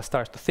Patočka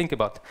starts to think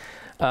about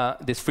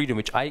this freedom,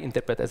 which I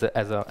interpret as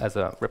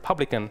a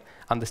Republican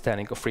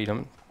understanding of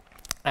freedom.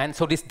 And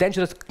so this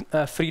dangerous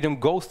freedom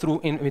goes through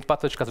with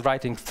Patočka's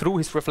writing through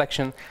his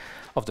reflection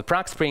of the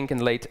Prague Spring in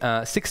the late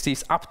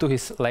 60s up to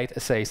his late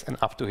essays and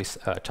up to his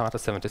Charter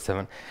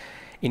 77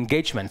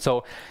 engagement.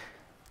 So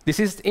this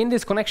is in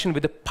this connection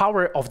with the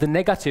power of the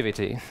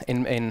negativity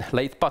in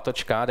late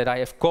Patočka that I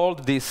have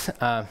called this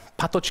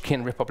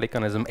Patočkin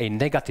republicanism a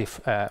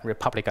negative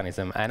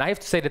republicanism. And I have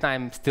to say that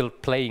I'm still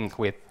playing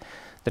with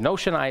the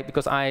notion,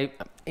 because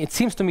it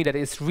seems to me that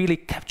it's really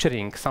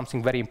capturing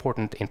something very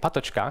important in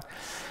Patočka.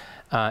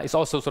 It's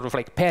also sort of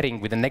like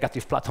pairing with the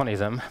negative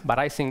Platonism, but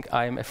I think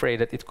I'm afraid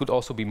that it could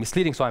also be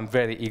misleading, so I'm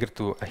very eager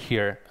to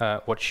hear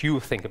what you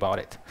think about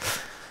it.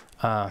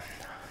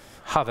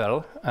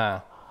 Havel.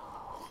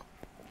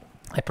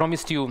 I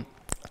promised you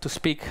to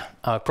speak,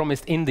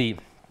 promised in the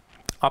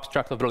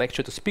abstract of the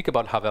lecture to speak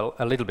about Havel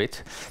a little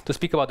bit, to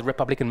speak about the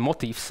Republican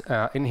motives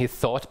in his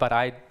thought, but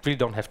I really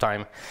don't have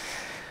time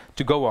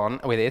to go on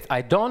with it.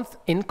 I don't,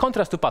 in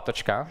contrast to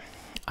Patočka,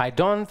 I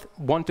don't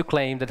want to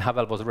claim that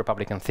Havel was a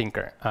Republican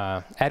thinker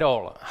at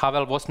all.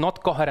 Havel was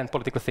not coherent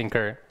political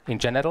thinker in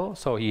general,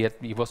 so he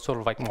was sort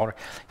of like more,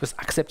 he was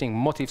accepting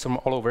motives from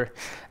all over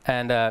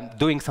and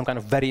doing some kind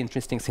of very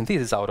interesting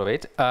synthesis out of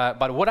it.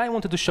 But what I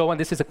wanted to show, and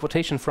this is a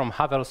quotation from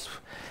Havel's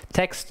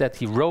text that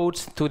he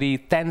wrote to the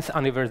 10th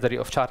anniversary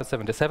of Charter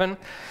 77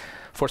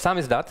 for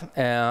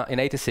Samizdat in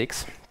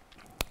 '86.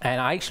 And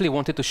I actually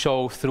wanted to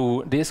show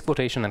through this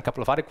quotation and a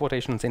couple of other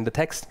quotations in the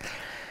text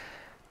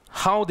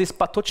how these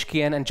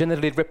Patočkian and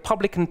generally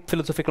Republican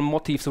philosophical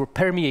motifs were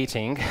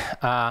permeating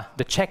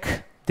the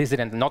Czech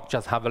dissident, not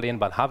just Havelian,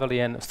 but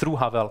Havelian, through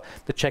Havel,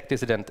 the Czech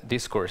dissident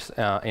discourse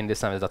in this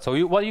Samizdat.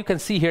 So what you can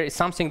see here is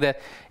something that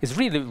is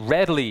really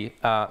rarely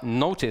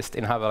noticed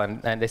in Havel,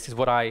 and this is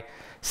what I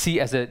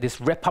see as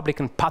this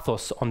Republican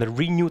pathos on the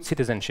renewed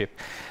citizenship,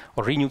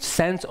 or renewed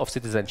sense of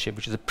citizenship,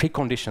 which is a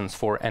preconditions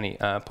for any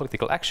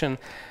political action,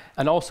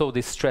 and also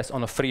this stress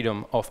on a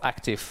freedom of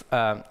active,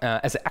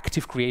 as an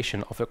active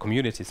creation of a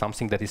community,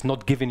 something that is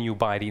not given you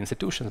by the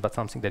institutions, but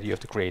something that you have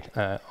to create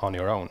on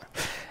your own.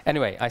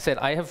 Anyway, I said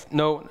I have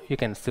no, you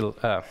can still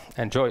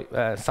enjoy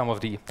some of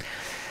the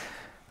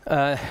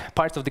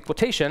parts of the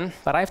quotation,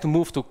 but I have to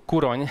move to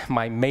Kuroň,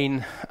 my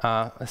main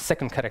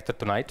second character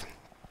tonight.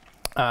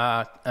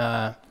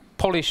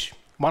 Polish,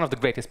 one of the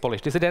greatest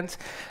Polish dissidents.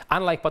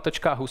 Unlike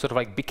Patočka, who sort of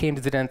like became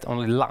dissident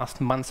only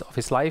last months of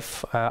his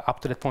life, up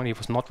to that point he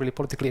was not really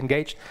politically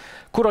engaged.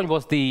 Kuroň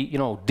was the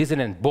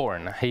dissident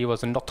born. He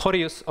was a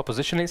notorious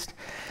oppositionist.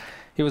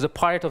 He was a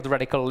part of the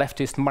radical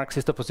leftist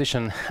Marxist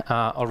opposition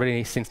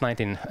already since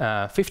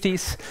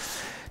 1950s.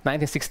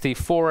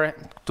 1964,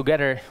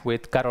 together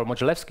with Karol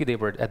Modzelewski, they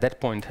were at that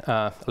point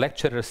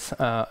lecturers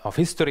of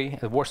history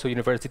at Warsaw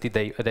University.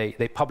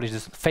 They published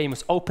this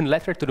famous open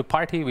letter to the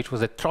party, which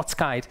was a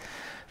Trotskyite,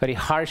 very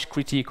harsh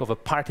critique of a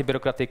party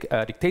bureaucratic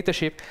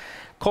dictatorship,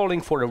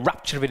 calling for a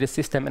rupture with the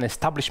system and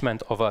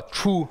establishment of a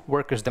true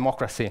workers'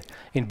 democracy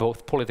in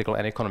both political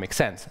and economic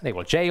sense. They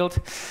were jailed.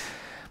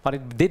 But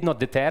it did not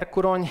deter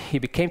Kuroň. He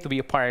became to be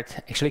a part,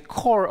 actually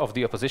core of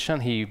the opposition.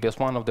 He was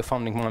one of the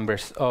founding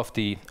members of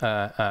the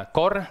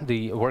KOR,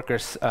 the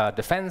Workers'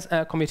 Defense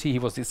Committee. He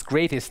was his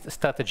greatest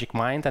strategic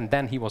mind, and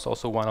then he was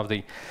also one of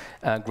the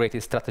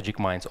greatest strategic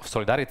minds of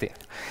Solidarity.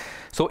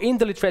 So in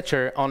the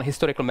literature on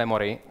historical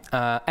memory,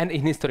 and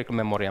in historical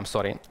memory,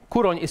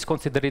 Kuroň is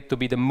considered to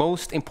be the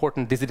most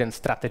important dissident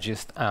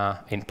strategist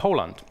in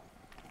Poland.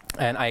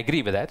 And I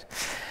agree with that.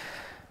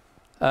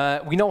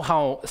 We know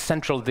how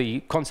central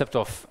the concept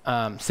of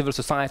civil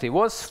society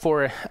was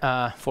for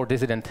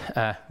dissident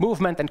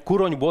movement, and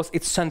Kuroň was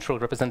its central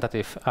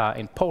representative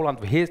in Poland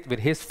with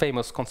his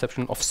famous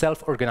conception of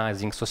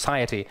self-organizing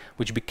society,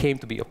 which became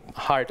to be a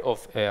heart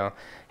of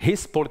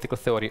his political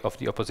theory of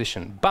the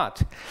opposition.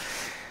 But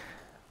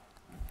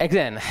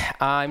again,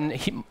 I'm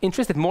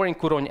interested more in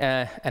Kuroň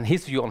and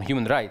his view on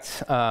human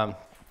rights. Now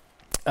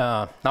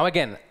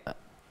again,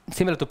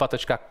 similar to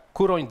Patočka,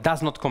 Kuroň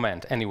does not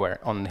comment anywhere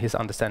on his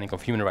understanding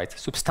of human rights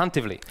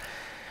substantively.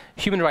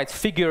 Human rights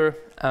figure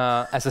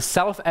as a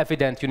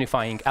self-evident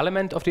unifying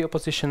element of the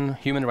opposition.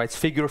 Human rights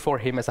figure for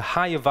him as a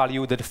higher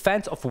value, the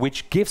defense of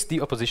which gives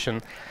the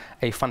opposition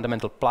a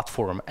fundamental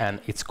platform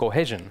and its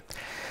cohesion.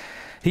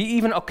 He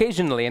even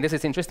occasionally, and this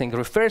is interesting,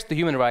 refers to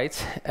human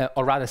rights,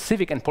 or rather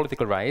civic and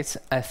political rights,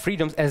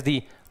 freedoms as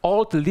the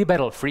old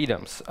liberal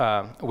freedoms,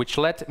 which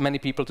led many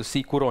people to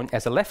see Kuroň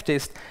as a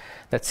leftist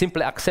that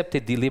simply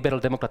accepted the liberal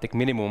democratic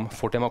minimum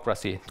for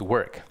democracy to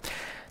work.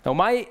 Now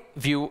my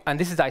view, and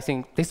this is, I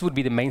think, this would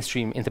be the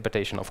mainstream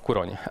interpretation of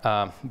Kuroň,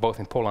 both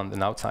in Poland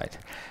and outside.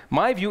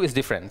 My view is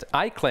different.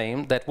 I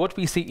claim that what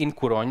we see in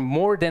Kuroň,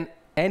 more than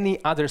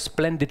any other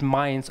splendid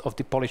minds of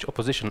the Polish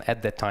opposition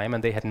at that time,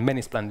 and they had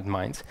many splendid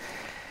minds,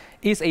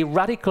 is a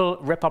radical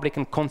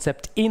Republican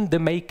concept in the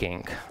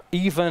making,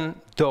 even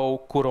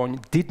though Kuroň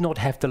did not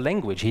have the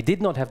language. He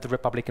did not have the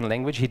Republican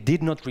language. He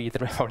did not read the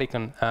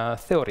Republican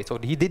theory. So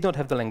he did not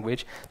have the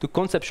language to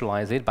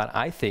conceptualize it, but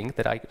I think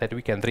that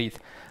we can read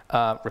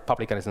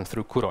Republicanism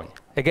through Kuroň.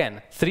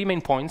 Again, three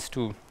main points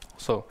to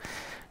also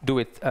do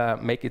it,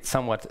 make it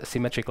somewhat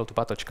symmetrical to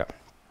Patočka.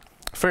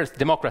 First,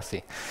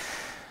 democracy.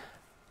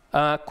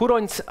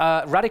 Kuroň's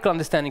radical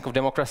understanding of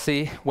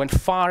democracy went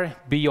far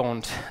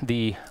beyond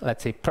the,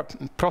 let's say,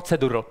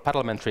 procedural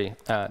parliamentary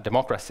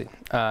democracy.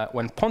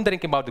 When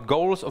pondering about the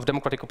goals of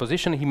democratic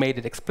opposition, he made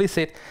it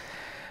explicit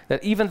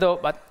that even though,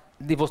 but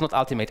it was not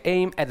ultimate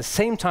aim, at the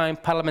same time,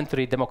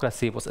 parliamentary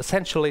democracy was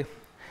essentially,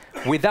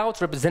 without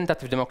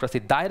representative democracy,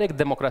 direct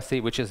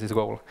democracy, which is his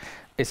goal,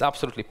 is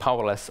absolutely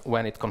powerless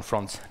when it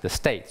confronts the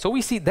state. So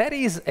we see that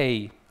is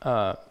a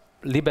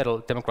liberal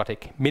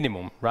democratic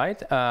minimum,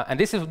 right? And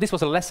this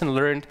was a lesson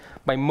learned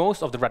by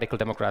most of the radical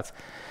Democrats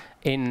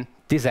in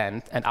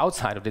dissent and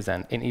outside of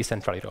dissent in East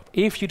Central Europe.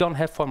 If you don't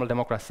have formal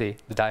democracy,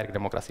 the direct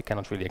democracy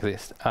cannot really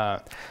exist.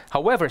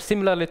 However,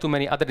 similarly to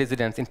many other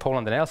dissidents in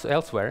Poland and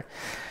elsewhere,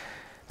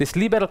 this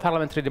liberal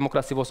parliamentary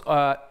democracy was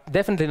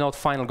definitely not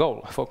final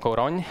goal for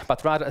Koroń,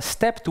 but rather a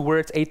step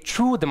towards a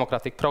true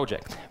democratic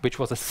project, which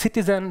was a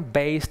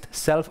citizen-based,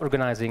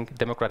 self-organizing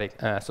democratic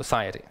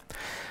society.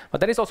 But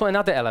there is also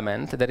another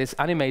element that is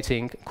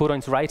animating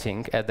Koroņ's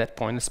writing at that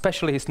point,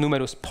 especially his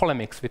numerous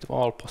polemics with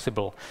all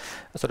possible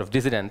sort of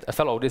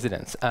fellow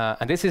dissidents.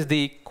 And this is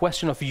the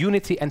question of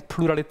unity and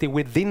plurality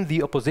within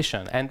the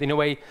opposition, and in a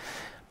way,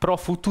 pro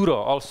futuro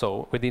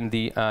also within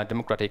the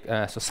democratic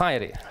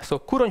society. So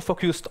Koroń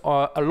focused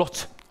a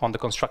lot on the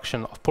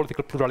construction of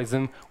political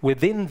pluralism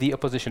within the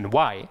opposition.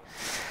 Why?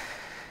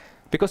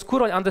 Because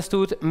Koroń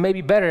understood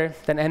maybe better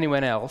than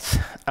anyone else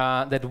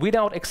that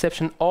without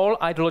exception all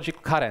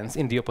ideological currents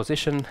in the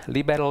opposition,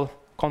 liberal,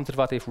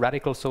 conservative,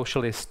 radical,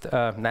 socialist,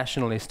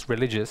 nationalist,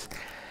 religious,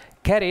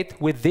 carried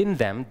within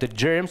them the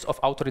germs of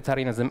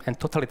authoritarianism and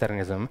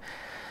totalitarianism.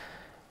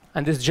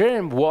 And this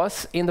germ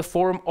was in the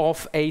form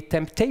of a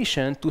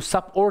temptation to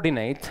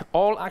subordinate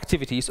all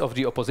activities of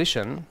the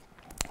opposition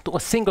to a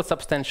single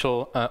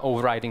substantial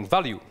overriding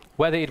value,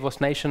 whether it was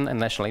nation and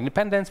national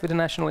independence with the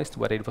nationalists,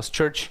 whether it was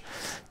church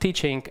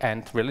teaching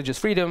and religious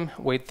freedom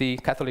with the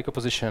Catholic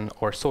opposition,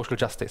 or social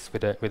justice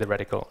with the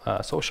radical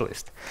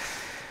socialist.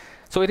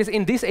 So it is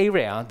in this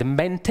area, the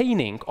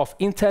maintaining of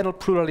internal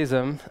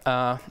pluralism,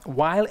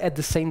 while at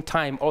the same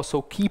time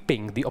also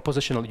keeping the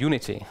oppositional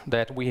unity,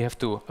 that we have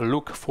to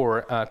look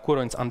for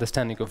Koroņ's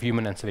understanding of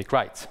human and civic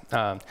rights,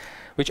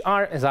 which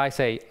are, as I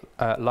say,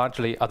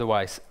 largely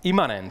otherwise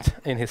immanent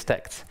in his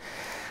texts.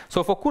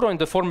 So for Koroń,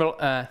 the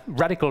former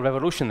radical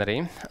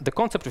revolutionary, the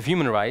concept of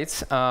human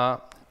rights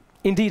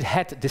indeed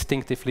had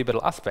distinctive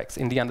liberal aspects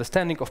in the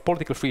understanding of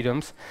political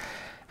freedoms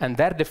and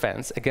their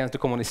defense against the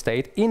communist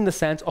state in the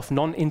sense of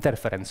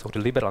non-interference, of the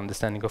liberal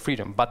understanding of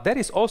freedom. But there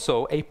is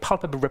also a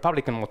palpable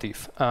Republican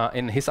motive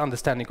in his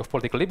understanding of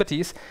political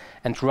liberties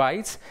and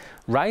rights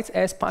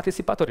as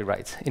participatory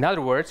rights. In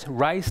other words,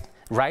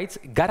 rights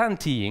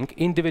guaranteeing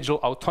individual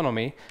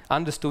autonomy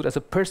understood as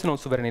a personal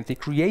sovereignty,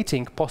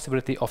 creating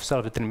possibility of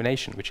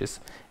self-determination, which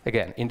is,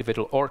 again,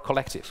 individual or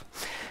collective.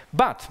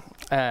 But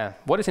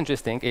what is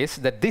interesting is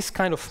that this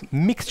kind of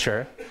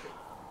mixture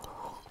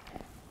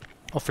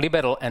of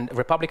liberal and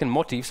Republican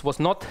motifs was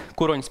not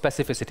Koroņ's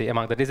specificity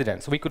among the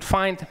dissidents. We could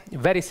find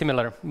very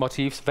similar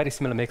motifs, very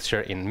similar mixture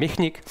in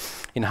Michnik,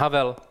 in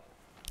Havel,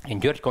 in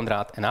György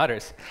Konrád, and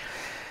others.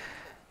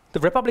 The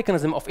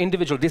republicanism of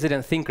individual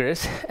dissident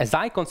thinkers, as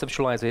I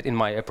conceptualize it in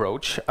my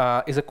approach,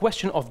 is a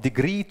question of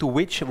degree to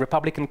which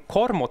Republican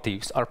core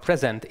motifs are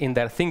present in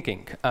their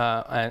thinking,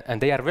 and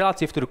they are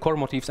relative to the core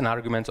motifs and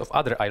arguments of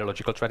other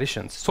ideological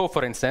traditions. So,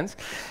 for instance,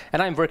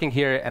 and I'm working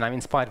here, and I'm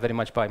inspired very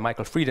much by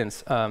Michael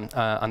Frieden's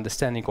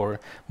understanding or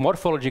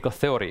morphological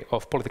theory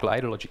of political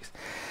ideologies.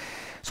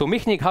 So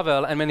Michnik,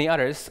 Havel, and many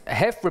others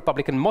have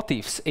Republican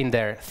motifs in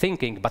their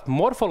thinking, but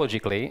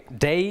morphologically,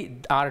 they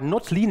are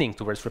not leaning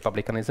towards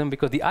Republicanism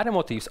because the other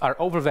motifs are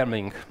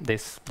overwhelming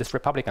this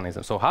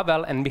Republicanism. So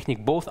Havel and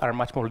Michnik both are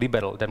much more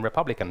liberal than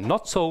Republican.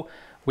 Not so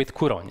with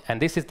Koroň.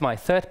 And this is my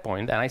third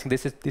point, and I think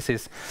this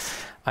is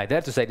I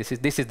dare to say this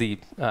is the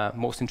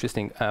most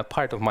interesting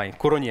part of my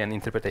Koroņian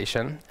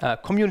interpretation,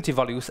 community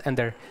values and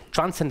their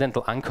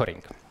transcendental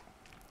anchoring.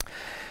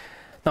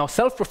 Now,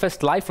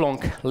 self-professed lifelong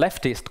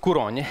leftist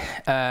Koroň,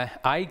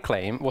 I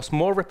claim, was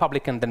more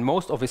Republican than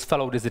most of his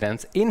fellow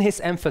dissidents in his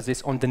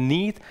emphasis on the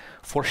need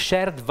for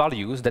shared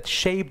values that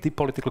shape the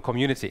political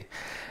community,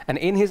 and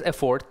in his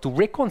effort to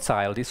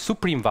reconcile these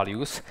supreme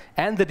values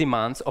and the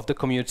demands of the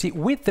community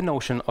with the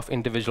notion of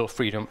individual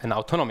freedom and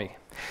autonomy.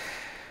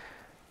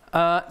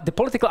 The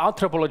political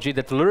anthropology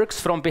that lurks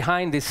from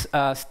behind these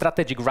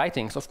strategic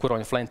writings of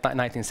Koroň of the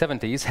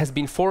 1970s has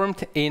been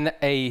formed in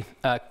a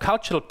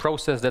cultural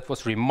process that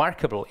was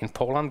remarkable in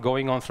Poland,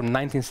 going on from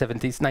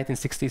 1970s,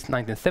 1960s,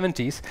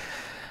 1970s,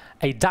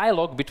 a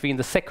dialogue between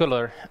the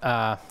secular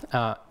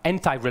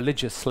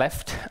anti-religious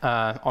left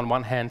on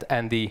one hand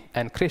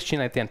and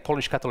Christianity and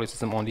Polish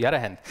Catholicism on the other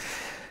hand.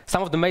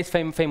 Some of the most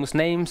famous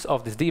names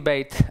of this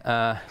debate,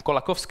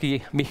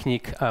 Kolakowski,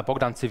 Michnik,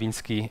 Bogdan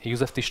Cywiński,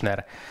 Józef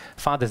Tischner,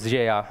 Father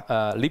Zieja,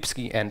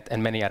 Lipski,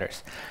 and many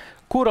others.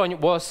 Koroń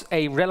was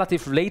a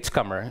relative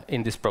latecomer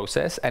in this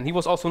process, and he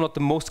was also not the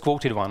most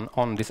quoted one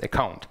on this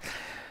account.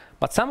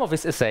 But some of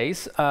his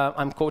essays,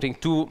 I'm quoting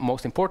two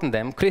most important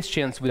them,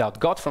 Christians Without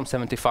God from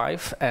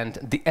 75 and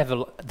The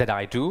Evil That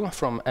I Do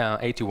from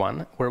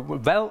 81,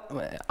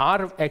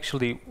 are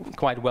actually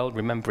quite well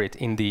remembered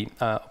in the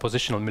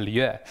oppositional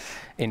milieu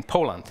in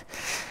Poland.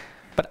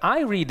 But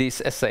I read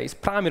these essays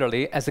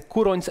primarily as a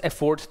Koroņ's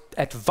effort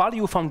at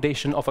value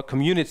foundation of a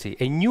community,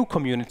 a new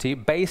community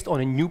based on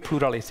a new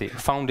plurality,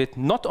 founded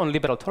not on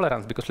liberal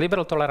tolerance, because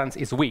liberal tolerance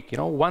is weak. You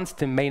know, once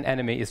the main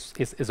enemy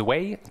is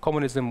away,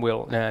 communism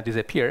will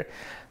disappear,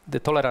 the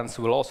tolerance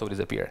will also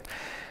disappear.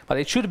 But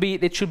it should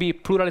be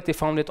plurality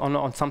founded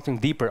on something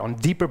deeper, on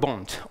deeper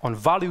bond, on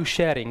value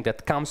sharing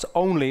that comes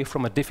only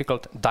from a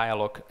difficult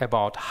dialogue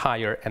about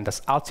higher and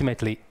thus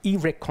ultimately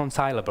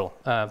irreconcilable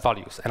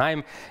values.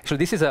 And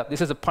this is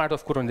a part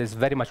of Kuron that is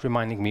very much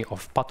reminding me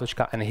of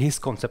Patočka and his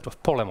concept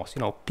of polemos.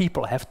 You know,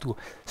 people have to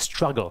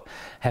struggle,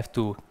 have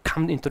to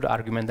come into the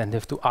argument and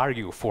have to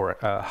argue for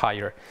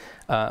higher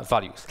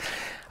values.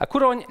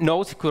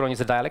 Kuron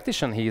is a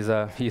dialectician.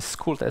 He is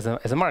schooled as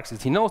a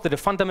Marxist. He knows that the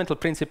fundamental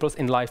principles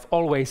in life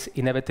always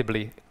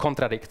inevitably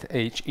contradict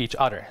each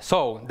other.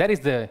 So that is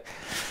the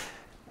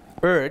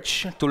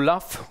urge to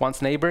love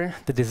one's neighbor,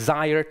 the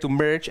desire to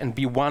merge and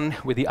be one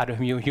with the other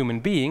human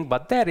being,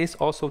 but there is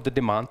also the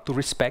demand to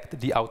respect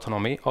the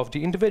autonomy of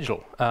the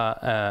individual.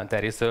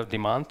 There is a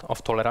demand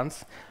of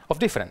tolerance of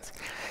difference.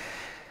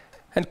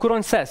 And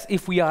Kuron says,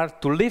 if we are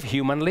to live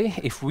humanly,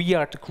 if we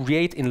are to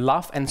create in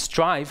love and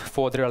strive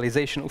for the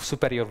realization of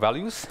superior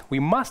values, we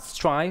must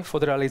strive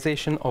for the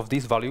realization of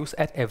these values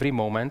at every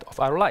moment of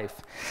our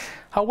life.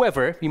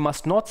 However, we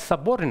must not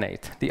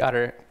subordinate the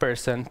other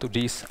person to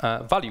these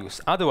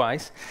values.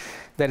 Otherwise,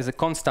 there is a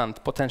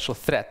constant potential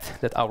threat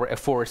that our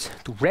efforts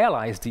to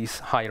realize these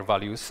higher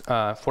values,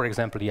 for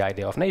example, the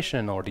idea of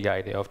nation or the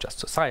idea of just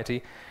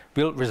society,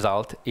 will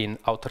result in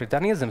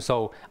authoritarianism.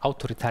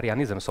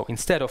 So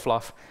instead of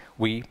love,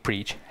 we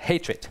preach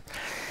hatred.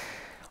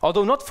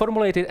 Although not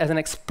formulated as an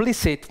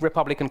explicit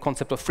Republican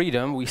concept of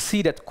freedom, we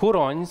see that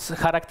Kuron's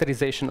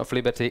characterization of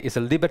liberty is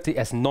a liberty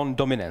as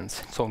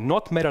non-dominance, so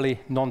not merely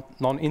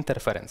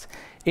non-interference.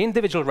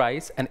 Individual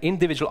rights and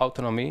individual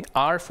autonomy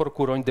are for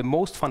Kuron the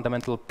most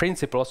fundamental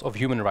principles of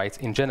human rights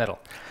in general.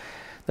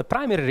 The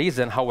primary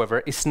reason,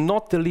 however, is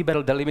not the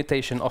liberal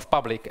delimitation of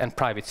public and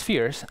private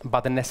spheres,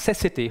 but the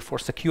necessity for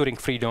securing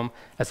freedom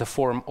as a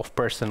form of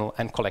personal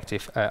and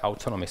collective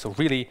autonomy. So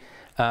really,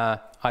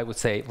 I would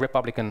say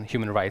Republican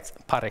human rights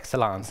par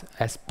excellence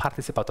as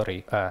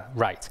participatory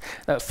rights.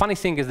 Funny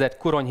thing is that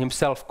Kuron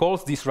himself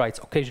calls these rights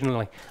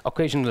occasionally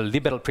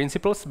liberal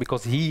principles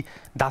because he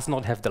does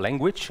not have the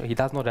language, he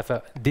does not have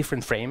a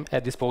different frame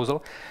at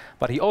disposal,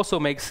 but he also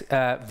makes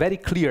very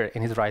clear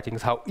in his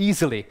writings how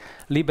easily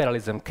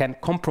liberalism can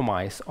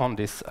compromise on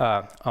this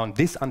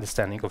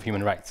understanding of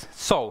human rights.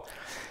 So,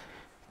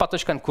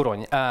 Patočka and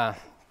Kuron.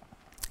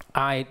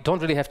 I don't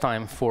really have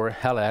time for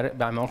Heller,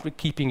 but I'm only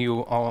keeping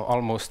you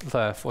almost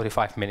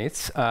 45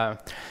 minutes. Heller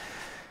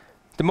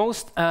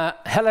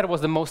was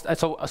the most,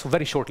 so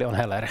very shortly on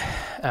Heller.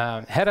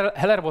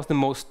 Heller was the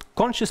most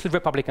consciously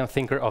Republican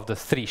thinker of the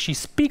three. She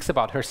speaks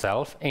about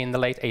herself in the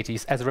late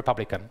 80s as a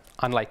Republican,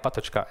 unlike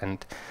Patočka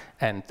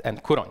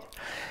and Kuron.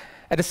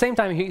 At the same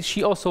time,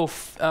 she also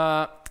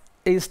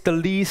is the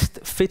least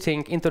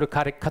fitting into the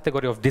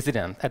category of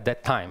dissident at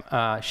that time.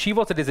 She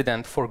was a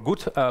dissident for a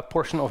good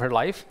portion of her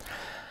life,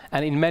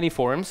 and in many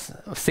forms,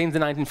 since the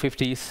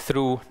 1950s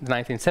through the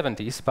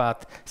 1970s,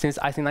 but since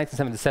I think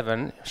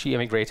 1977, she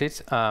emigrated.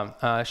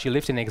 She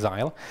lived in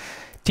exile,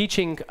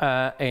 teaching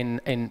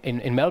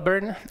in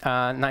Melbourne,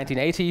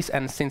 1980s,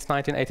 and since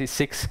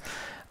 1986,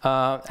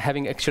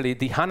 having actually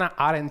the Hannah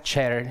Arendt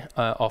Chair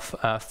of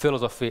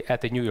Philosophy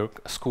at the New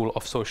York School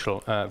of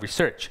Social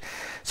Research.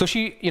 So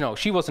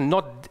she was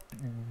not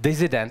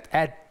dissident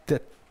at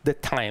the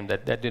time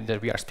that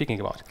we are speaking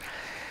about.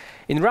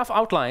 In rough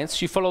outlines,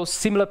 she follows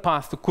similar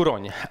path to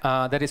Kuron,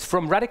 that is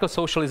from radical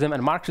socialism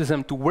and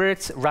Marxism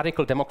towards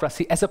radical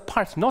democracy as a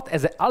part, not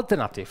as an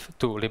alternative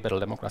to liberal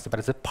democracy, but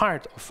as a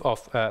part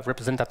of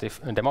representative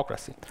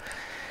democracy.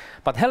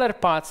 But Heller's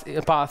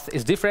path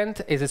is different.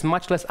 It is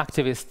much less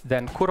activist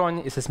than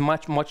Kuron. It is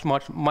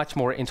much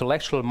more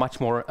intellectual, much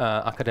more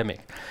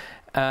academic.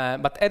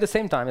 But at the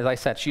same time, as I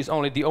said, she's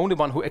the only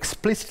one who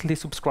explicitly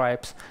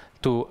subscribes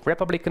to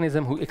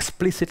republicanism, who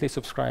explicitly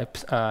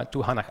subscribes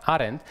to Hannah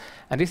Arendt.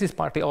 And this is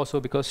partly also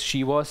because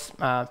she was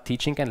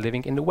teaching and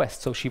living in the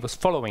West. So she was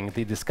following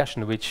the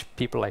discussion which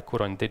people like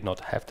Kuron did not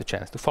have the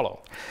chance to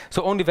follow.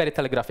 So only very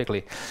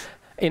telegraphically.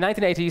 In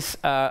 1980s,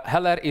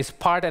 Heller is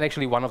part and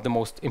actually one of the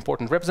most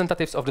important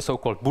representatives of the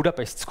so-called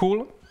Budapest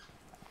School,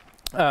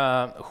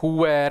 who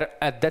were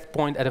at that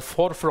point at the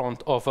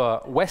forefront of a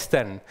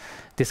Western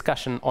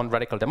discussion on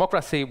radical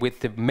democracy, with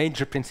the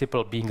major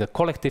principle being a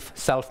collective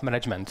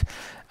self-management.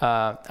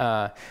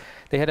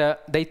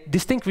 They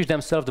distinguished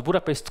themselves, the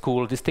Budapest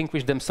School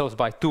distinguished themselves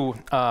by two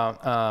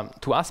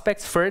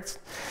aspects. First,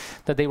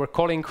 that they were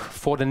calling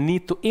for the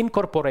need to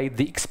incorporate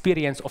the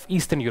experience of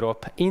Eastern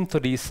Europe into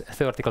these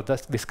theoretical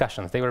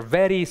discussions. They were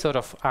very sort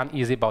of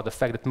uneasy about the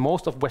fact that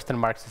most of Western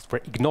Marxists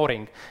were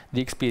ignoring the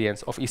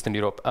experience of Eastern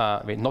Europe,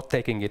 not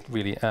taking it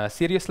really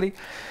seriously.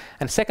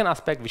 And second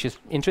aspect, which is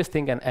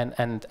interesting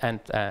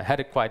and had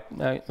a quite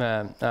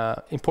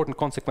important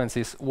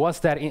consequences, was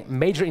their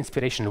major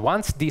inspiration.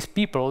 Once these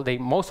people,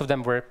 most of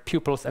them were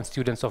pupils and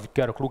students of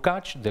Georg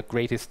Lukács, the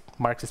greatest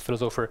Marxist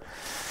philosopher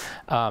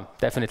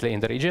definitely in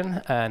the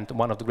region, and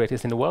one of the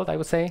greatest in the world, I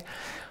would say.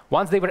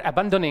 Once they were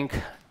abandoning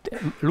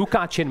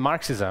Lukácsian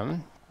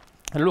Marxism,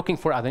 And looking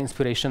for other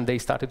inspiration, they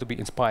started to be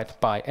inspired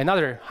by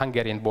another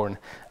Hungarian-born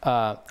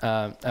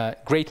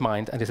great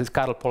mind, and this is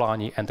Karl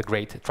Polanyi and the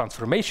Great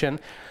Transformation,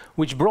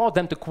 which brought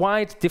them to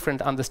quite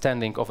different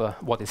understanding of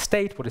what is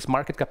state, what is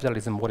market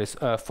capitalism, what is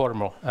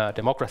formal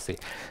democracy.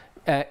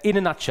 In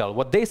a nutshell,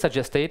 what they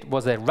suggested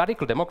was a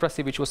radical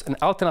democracy which was an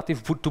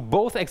alternative to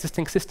both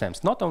existing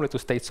systems, not only to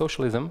state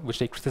socialism, which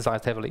they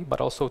criticized heavily,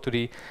 but also to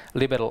the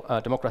liberal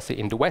democracy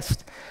in the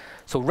West.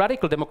 So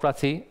radical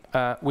democracy,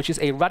 which is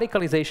a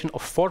radicalization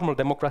of formal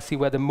democracy,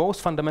 where the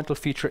most fundamental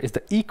feature is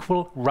the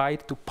equal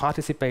right to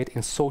participate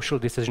in social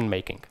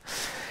decision-making.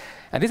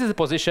 And this is a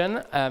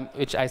position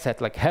which I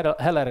said, like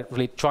Heller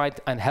really tried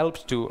and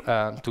helped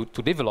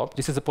to develop.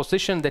 This is a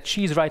position that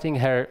she's writing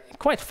her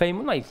quite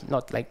famous,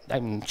 I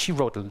mean, she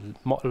wrote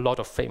a lot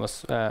of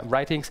famous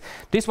writings.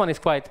 This one is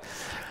quite,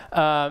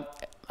 I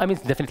mean,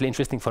 it's definitely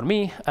interesting for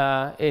me.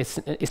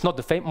 It's not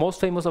the most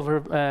famous of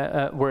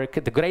her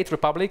work. The Great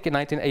Republic in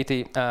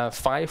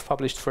 1985,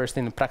 published first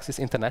in Praxis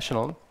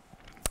International,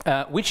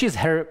 which is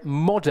her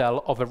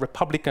model of a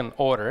republican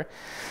order,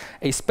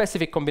 a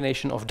specific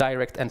combination of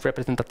direct and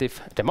representative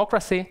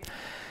democracy.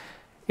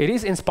 It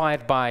is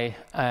inspired by,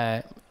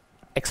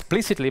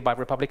 explicitly by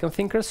Republican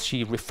thinkers.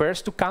 She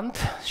refers to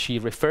Kant, she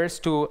refers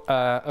to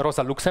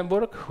Rosa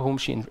Luxemburg, whom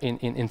she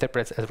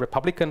interprets as a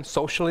Republican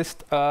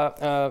socialist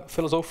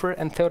philosopher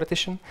and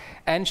theoretician,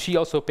 and she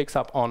also picks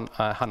up on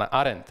Hannah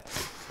Arendt.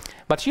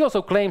 But she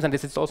also claims, and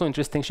this is also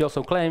interesting, she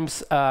also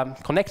claims,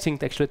 connecting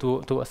actually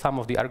to some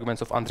of the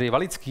arguments of Andrzej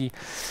Walicki,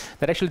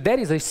 that actually there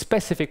is a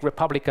specific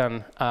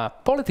Republican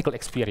political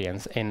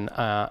experience in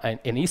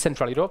East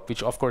Central Europe,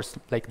 which of course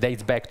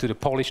dates back to the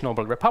Polish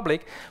Noble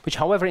Republic, which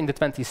however in the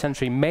 20th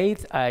century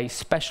made a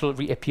special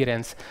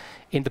reappearance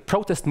in the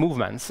protest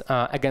movements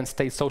against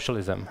state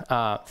socialism.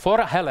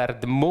 For Heller,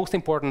 the most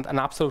important and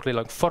absolutely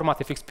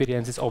formative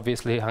experience is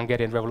obviously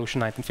Hungarian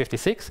Revolution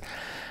 1956.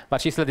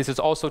 But she said this is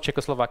also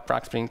Czechoslovak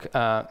Prague Spring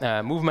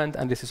movement,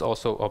 and this is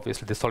also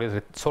obviously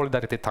the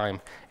solidarity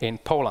time in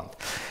Poland.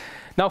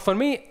 Now, for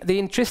me, the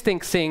interesting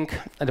thing,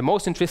 and the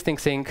most interesting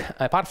thing,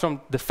 apart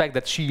from the fact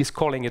that she is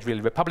calling it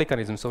really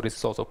republicanism, so this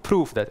is also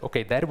proof that,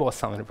 okay, there was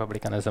some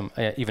republicanism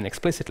even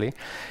explicitly,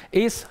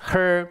 is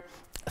her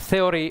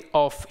theory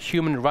of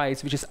human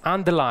rights, which is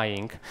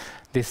underlying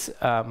this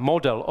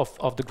model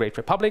of the Great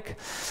Republic,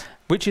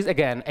 which is,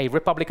 again, a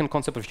Republican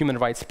concept of human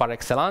rights par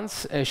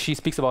excellence. She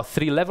speaks about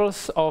 3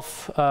 levels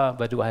of,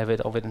 where do I have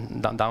it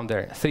down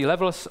there? 3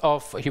 levels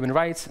of human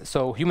rights.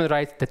 So human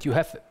rights that you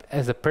have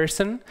as a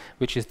person,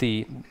 which is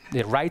the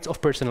rights of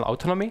personal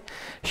autonomy.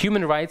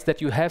 Human rights that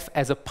you have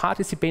as a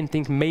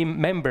participating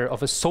member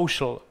of a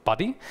social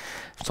body.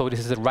 So this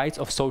is the rights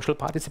of social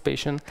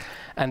participation.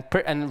 And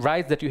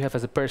rights that you have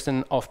as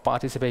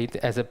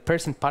a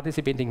person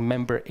participating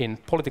member in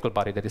political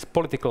body, that is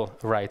political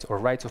rights or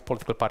rights of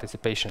political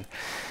participation.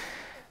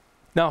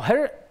 Now,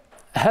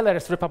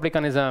 Heller's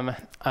republicanism,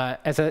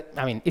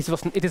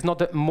 it is not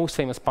the most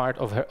famous part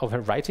of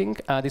her writing.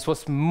 This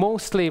was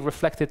mostly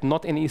reflected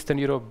not in Eastern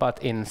Europe,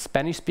 but in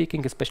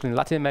Spanish-speaking, especially in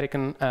Latin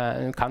American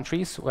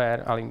countries,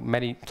 where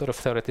many sort of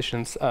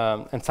theoreticians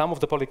and some of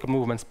the political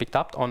movements picked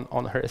up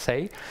on her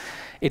essay.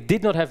 It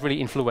did not have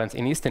really influence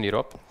in Eastern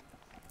Europe,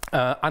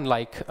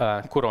 unlike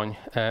Kuroň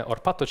or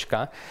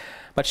Patočka.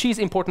 But she's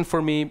important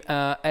for me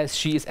as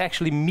she is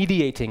actually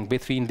mediating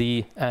between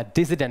the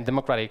dissident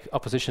democratic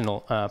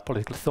oppositional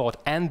political thought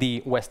and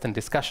the Western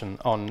discussion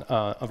on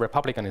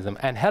republicanism.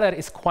 And Heller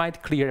is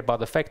quite clear about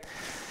the fact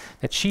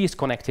that she is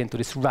connecting to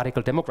this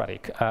radical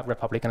democratic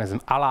republicanism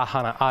a la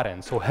Hannah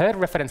Arendt. So her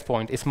reference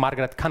point is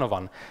Margaret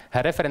Canavan.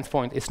 Her reference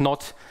point is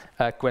not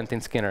Quentin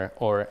Skinner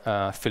or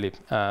Philippe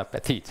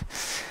Petit.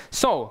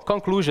 So,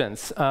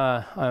 conclusions.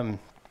 I'm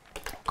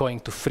going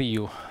to free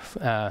you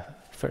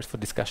first for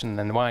discussion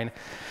and wine.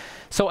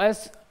 So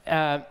as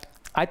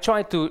I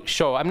tried to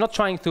show, I'm not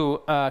trying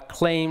to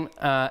claim,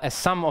 as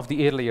some of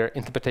the earlier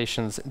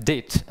interpretations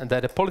did,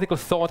 that the political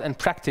thought and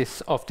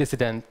practice of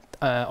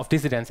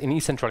dissidents in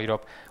East Central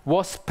Europe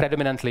was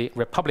predominantly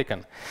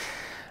Republican.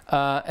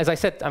 As I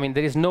said,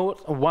 there is no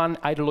one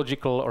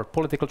ideological or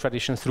political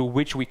tradition through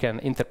which we can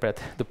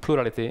interpret the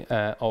plurality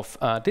of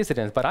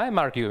dissidents, but I am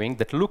arguing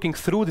that looking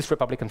through this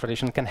Republican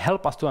tradition can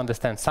help us to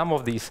understand some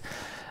of these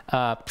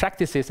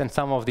practices and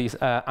some of these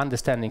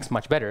understandings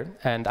much better,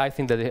 and I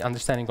think that the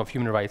understanding of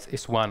human rights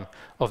is one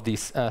of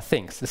these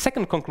things. The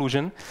second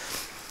conclusion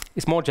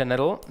is more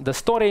general. The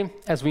story,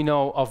 as we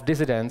know, of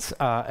dissidents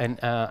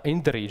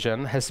in the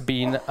region has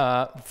been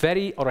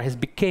has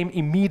become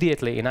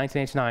immediately in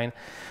 1989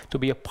 to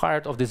be a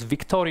part of this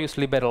victorious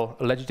liberal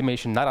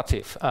legitimation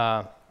narrative,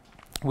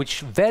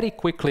 which very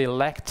quickly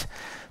led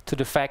to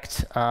the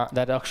fact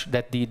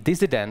that the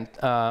dissident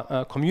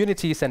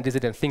communities and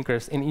dissident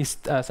thinkers in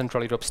East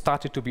Central Europe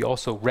started to be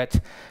also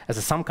read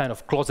as some kind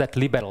of closet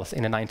liberals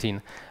in the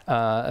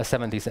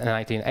 1970s and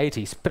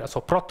 1980s. So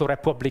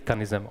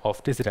proto-republicanism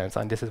of dissidents,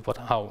 and this is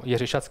how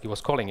Jerzy Szacki was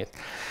calling it.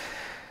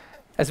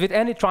 As with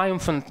any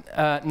triumphant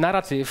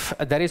narrative,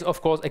 there is,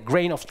 of course, a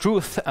grain of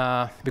truth,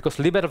 because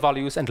liberal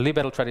values and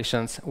liberal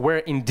traditions were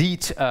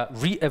indeed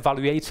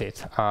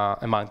re-evaluated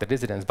among the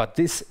dissidents. But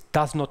this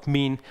does not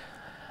mean,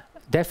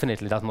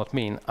 definitely does not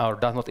mean, or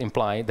does not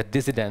imply that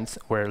dissidents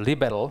were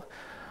liberal,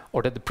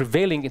 or that the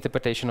prevailing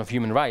interpretation of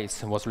human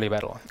rights was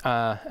liberal.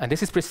 And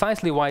this is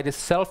precisely why this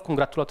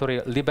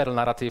self-congratulatory liberal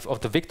narrative of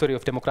the victory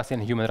of democracy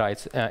and human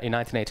rights in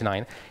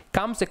 1989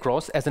 comes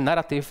across as a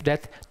narrative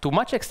that, to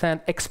much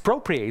extent,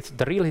 expropriates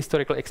the real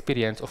historical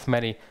experience of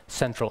many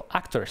central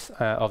actors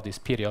of this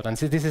period. And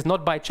this is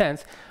not by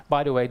chance,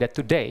 by the way, that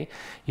today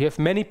you have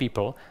many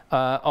people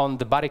on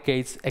the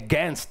barricades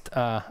against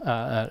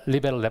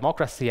liberal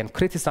democracy and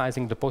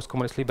criticizing the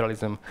post-communist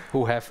liberalism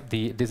who have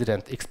the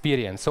dissident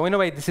experience. So in a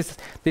way,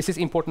 this is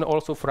important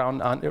also for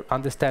our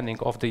understanding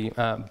of the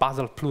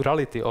Basel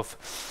plurality of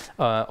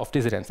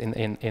dissidents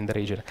in the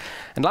region.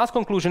 And last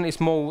conclusion is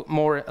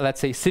more,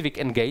 let's say, civic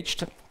engaged.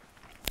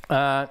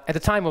 At the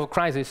time of a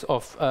crisis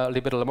of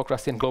liberal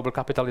democracy and global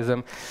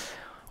capitalism,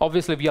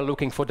 obviously we are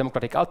looking for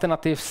democratic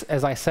alternatives.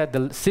 As I said,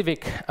 the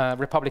civic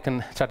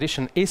republican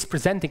tradition is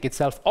presenting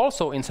itself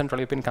also in Central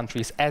European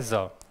countries as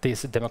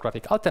this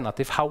democratic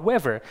alternative.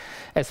 However,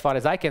 as far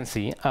as I can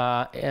see,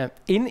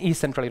 in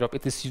East Central Europe,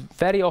 it is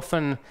very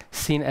often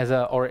seen as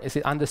or is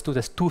it understood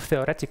as too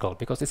theoretical,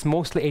 because it's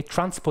mostly a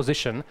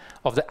transposition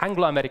of the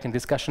Anglo-American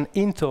discussion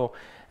into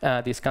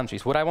these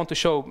countries. What I want to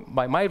show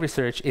by my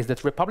research is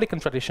that Republican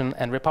tradition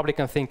and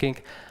Republican thinking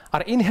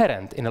are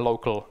inherent in a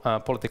local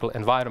political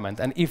environment.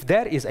 And if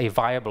there is a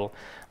viable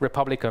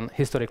Republican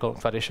historical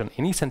tradition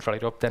in East Central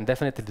Europe, then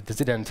definitely the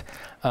dissident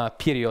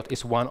period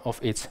is one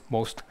of its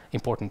most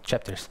important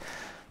chapters.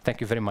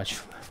 Thank you very much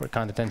for your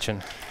kind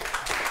attention.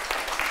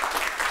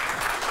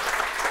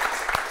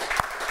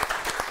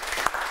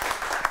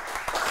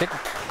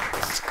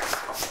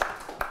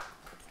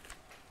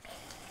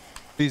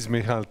 Please,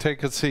 Michal,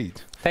 take a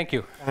seat. Thank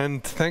you.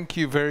 And thank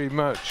you very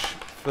much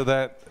for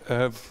that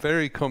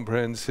very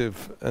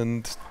comprehensive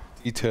and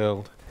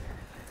detailed,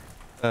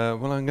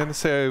 well, I'm going to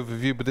say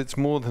overview, but it's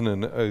more than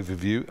an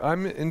overview.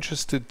 I'm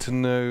interested to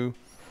know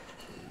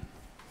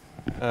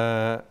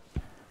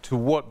to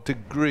what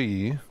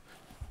degree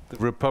the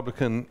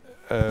Republican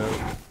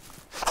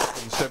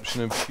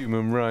conception of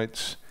human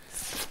rights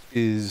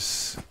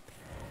is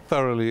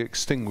thoroughly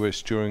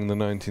extinguished during the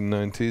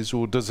 1990s,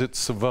 or does it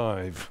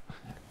survive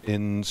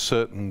in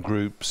certain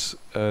groups?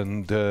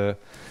 And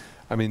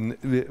I mean,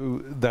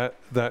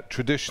 that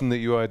tradition that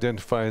you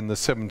identify in the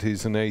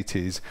 70s and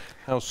 80s,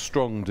 how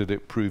strong did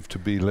it prove to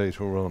be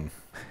later on?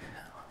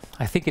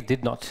 I think it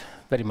did not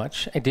very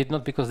much. It did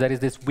not, because there is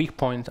this weak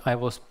point I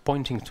was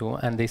pointing to,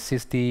 and this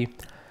is the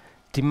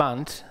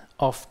demand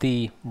of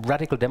the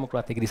radical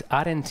democratic, this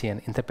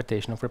Arendtian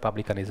interpretation of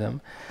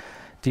republicanism,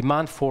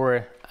 demand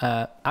for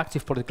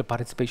active political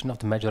participation of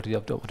the majority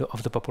of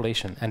the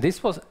population. And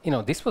this was,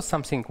 this was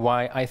something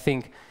why I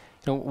think,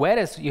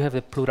 whereas you have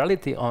a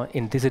plurality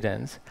in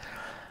dissidents,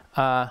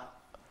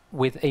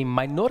 with a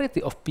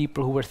minority of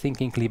people who were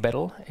thinking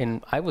liberal,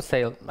 I would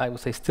say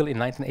still in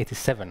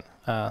 1987,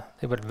 there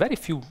were very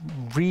few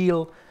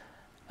real,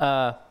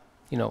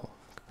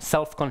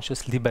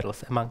 self-conscious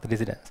liberals among the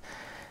dissidents.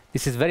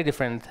 This is very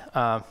different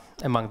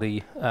among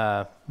the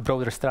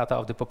broader strata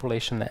of the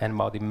population and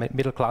among the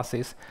middle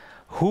classes,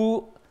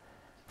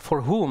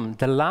 for whom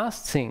the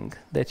last thing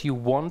that you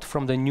want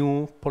from the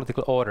new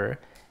political order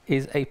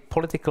is a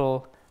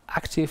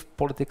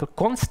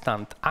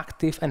constant,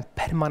 active and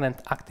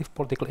permanent active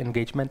political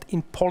engagement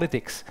in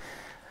politics,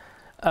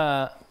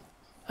 and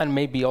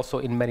maybe also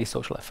in many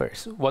social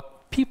affairs.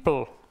 What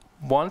people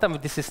want, I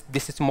mean, this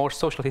is more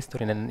social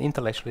history than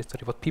intellectual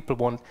history. What people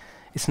want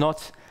is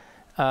not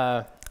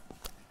a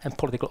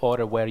political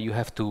order where you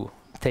have to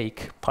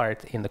take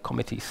part in the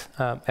committees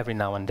every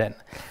now and then.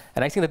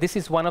 And I think that this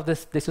is one of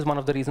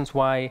the reasons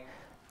why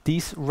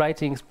these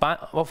writings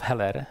of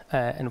Heller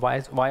and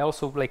why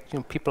also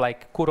people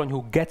like Kuron,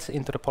 who gets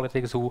into the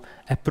politics, who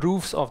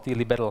approves of the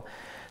liberal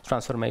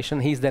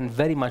transformation, he's then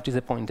very much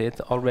disappointed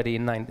already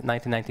in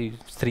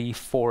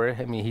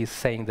 1993-4. I mean, he's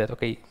saying that,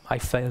 okay, I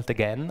failed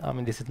again. I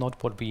mean, this is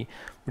not what we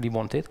really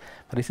wanted,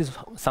 but this is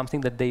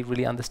something that they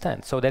really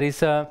understand. So there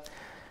is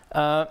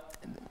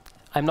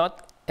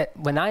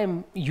when I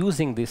am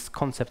using this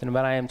concept and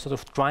when I am sort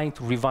of trying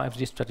to revive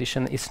this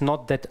tradition, it's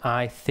not that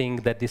I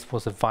think that this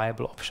was a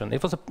viable option.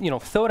 It was,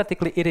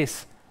 theoretically, it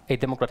is a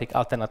democratic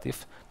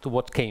alternative to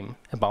what came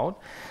about.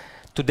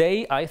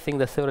 Today, I think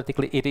that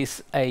theoretically it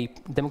is a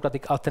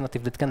democratic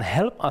alternative that can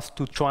help us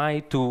to try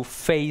to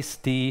face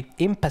the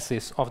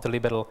impasses of the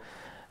liberal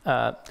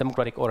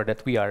democratic order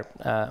that we are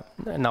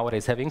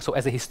nowadays having. So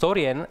as a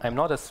historian, I'm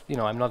not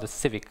a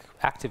civic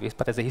activist,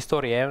 but as a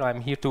historian, I'm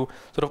here to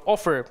sort of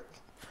offer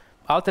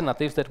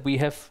alternatives that we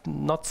have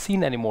not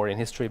seen anymore in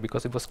history,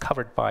 because it was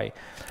covered by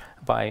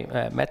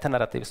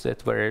meta-narratives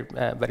that were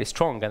very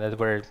strong and that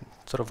were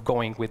sort of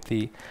going with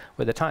the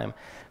time.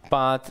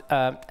 But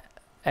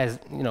as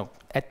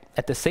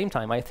at the same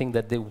time, I think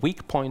that the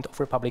weak point of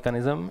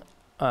republicanism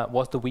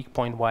was the weak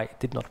point why it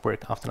did not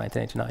work after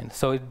 1989.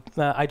 So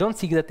I don't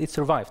see that it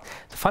survived.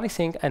 The funny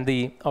thing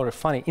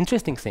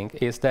interesting thing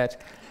is that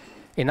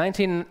in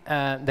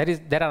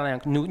there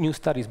are new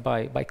studies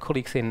by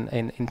colleagues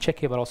in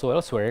Czechia but also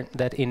elsewhere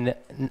that in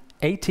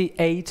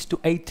 88 to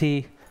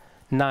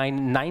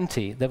 89,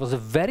 90 there was a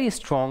very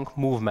strong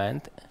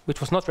movement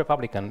which was not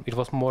Republican. It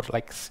was more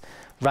like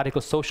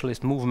radical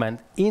socialist movement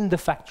in the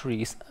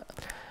factories.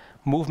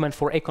 Movement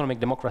for economic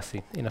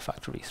democracy in the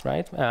factories,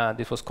 right?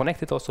 This was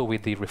connected also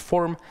with the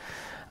reform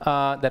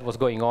that was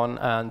going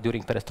on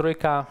during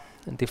perestroika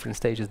in different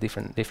stages,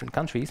 different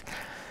countries.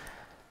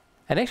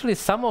 And actually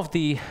some of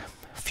the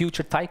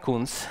future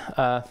tycoons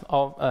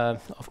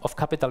of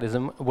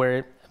capitalism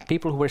were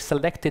people who were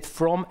selected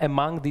from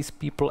among these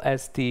people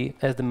as the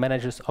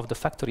managers of the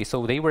factory.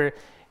 So they were,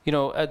 you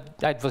know,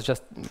 I was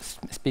just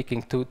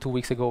speaking 2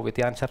 weeks ago with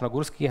Jan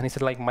Czarnogórski, and he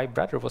said, like, my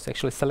brother was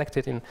actually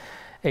selected in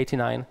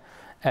 '89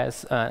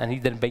 as, and he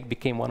then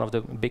became one of the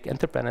big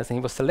entrepreneurs, and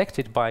he was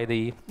selected by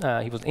the,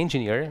 he was an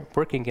engineer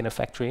working in a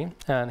factory,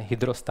 and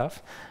hydro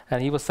stuff,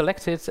 and he was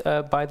selected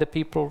by the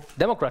people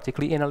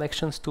democratically in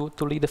elections to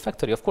lead the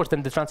factory. Of course,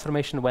 then the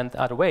transformation went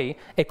other way.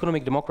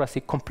 Economic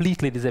democracy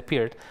completely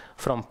disappeared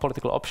from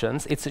political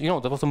options. It's, you know,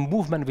 there was a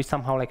movement which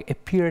somehow like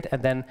appeared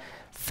and then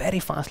very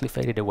fastly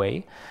faded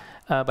away.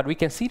 But we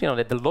can see, you know,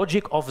 that the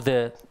logic of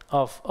the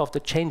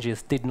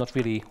changes did not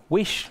really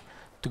wish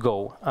to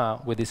go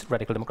with this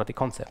radical democratic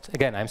concept.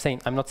 Again,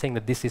 I'm not saying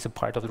that this is a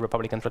part of the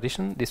Republican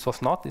tradition. This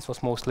was not. This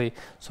was mostly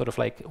sort of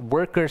like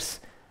workers'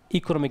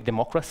 economic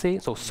democracy,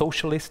 so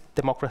socialist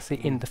democracy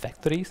in the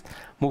factories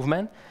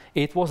movement.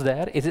 It was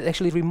there. It is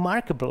actually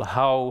remarkable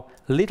how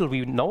little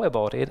we know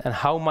about it and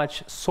how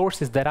much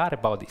sources there are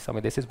about this. I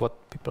mean, this is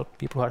what people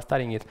who are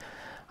studying it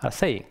are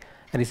saying.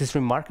 And this is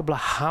remarkable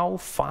how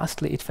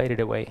fastly it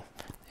faded away.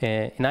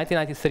 In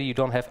 1993, you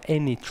don't have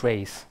any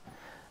trace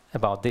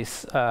about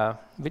this,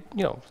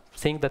 you know,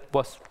 thing that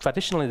was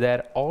traditionally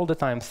there all the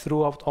time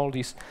throughout all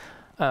these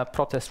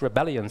protest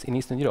rebellions in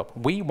Eastern Europe.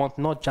 We want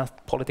not just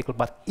political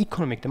but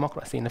economic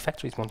democracy in the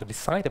factories. We want to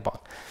decide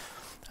about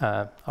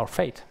our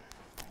fate.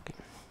 Okay.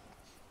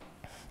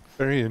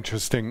 Very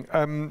interesting.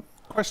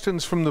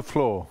 Questions from the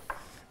floor.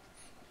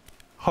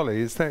 Holly,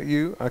 is that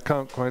you? I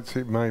can't quite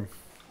see my...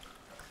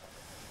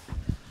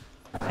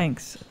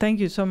 Thanks.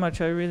 Thank you so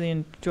much. I really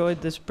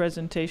enjoyed this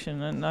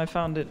presentation, and I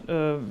found it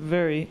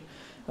very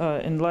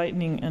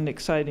enlightening and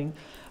exciting.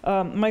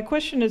 My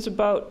question is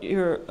about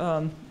your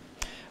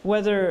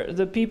whether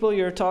the people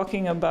you're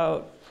talking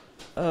about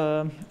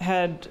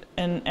had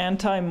an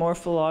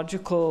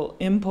anti-morphological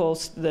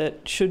impulse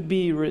that should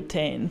be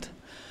retained.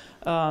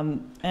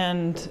 Here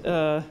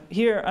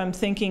I'm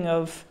thinking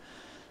of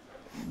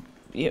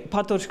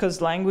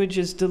Patočka's language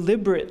is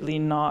deliberately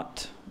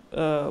not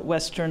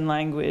Western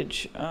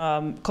language.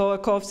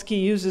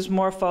 Kolakowski uses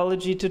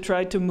morphology to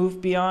try to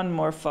move beyond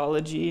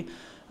morphology.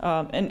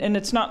 And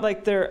it's not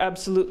like they're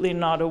absolutely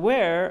not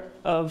aware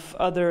of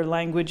other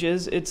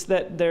languages. It's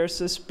that they're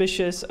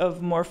suspicious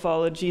of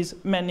morphologies,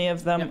 many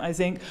of them, I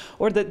think,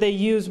 or that they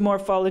use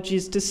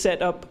morphologies to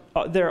set up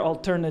their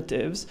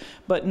alternatives,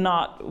 but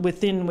not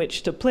within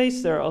which to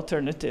place their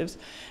alternatives.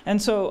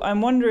 And so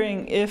I'm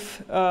wondering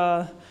if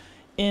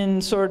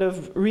in sort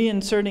of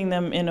reinserting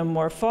them in a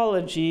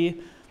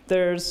morphology,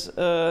 there's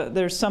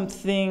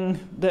something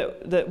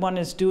that one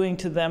is doing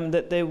to them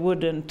that they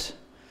wouldn't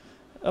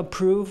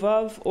approve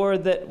of, or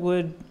that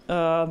would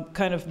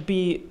kind of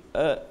be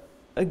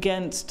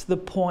against the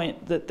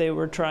point that they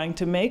were trying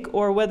to make,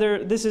 or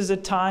whether this is a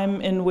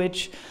time in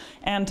which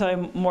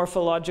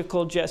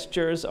anti-morphological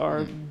gestures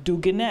are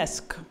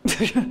Duginesque.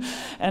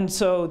 And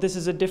so this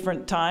is a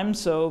different time,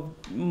 so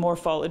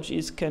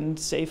morphologies can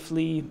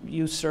safely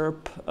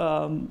usurp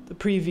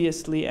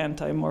previously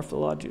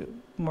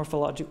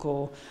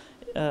anti-morphological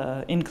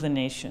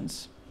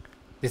inclinations.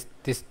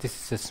 This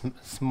is a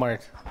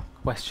smart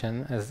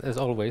question, as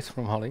always,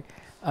 from Holly.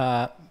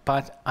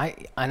 But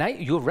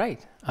you're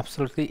right,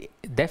 absolutely,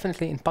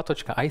 definitely in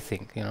Patočka, I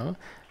think, you know,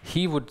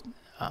 he was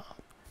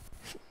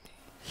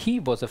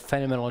a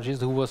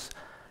phenomenologist who was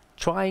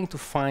trying to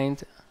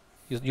find,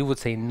 you would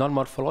say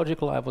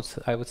non-morphological, I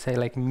would say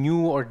like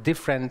new or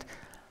different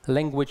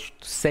language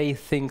to say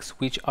things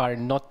which are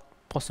not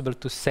possible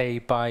to say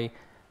by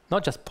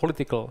not just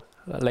political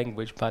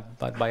language, but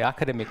by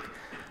academic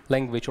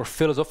language or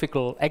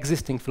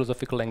existing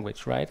philosophical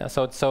language, right?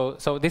 So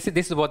this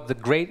is what the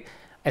great,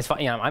 as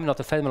far, yeah, I'm not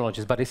a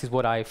phenomenologist, but this is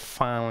what I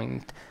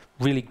found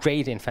really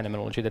great in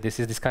phenomenology, that this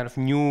is this kind of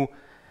new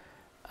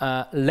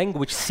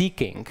language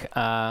seeking,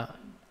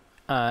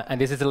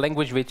 and this is a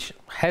language which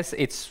has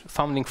its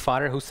founding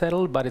father who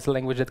settled, but it's a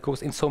language that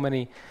goes in so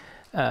many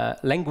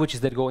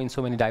languages that go in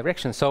so many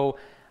directions. So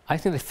I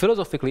think that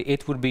philosophically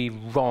it would be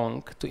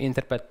wrong to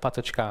interpret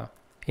Patočka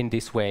in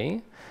this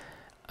way.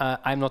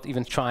 I'm not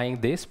even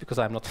trying this because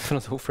I'm not a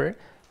philosopher,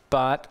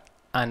 but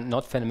I'm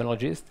not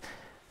phenomenologist.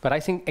 But I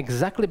think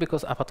exactly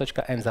because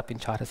Patočka ends up in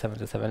Charter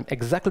 77,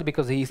 exactly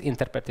because he is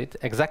interpreted,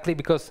 exactly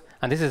because,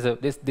 and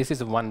this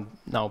is one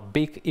now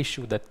big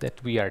issue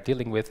that we are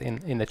dealing with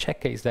in the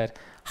Czech case, that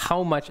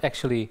how much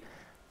actually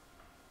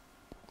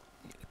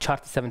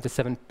Charter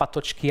 77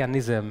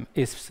 Patočkianism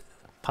is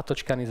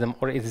Patočkanism,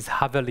 or is his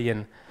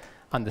Havelian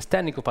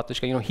understanding of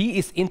Patočka. You know, he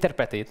is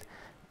interpreted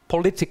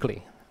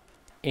politically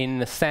in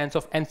the sense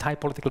of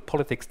anti-political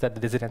politics that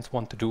the dissidents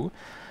want to do.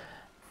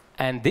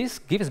 And this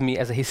gives me,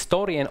 as a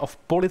historian of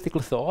political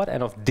thought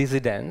and of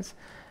dissidents,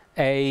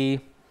 a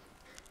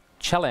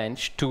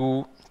challenge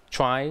to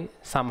try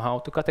somehow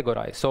to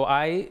categorize. So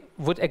I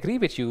would agree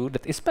with you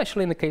that,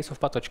 especially in the case of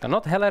Patočka,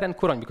 not Heller and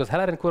Kuroň, because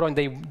Heller and Kuroň,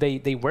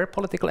 they were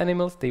political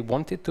animals. They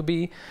wanted to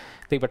be.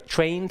 They were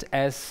trained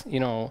as, you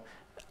know,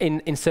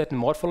 in certain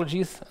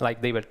morphologies.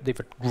 Like they were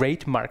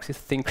great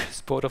Marxist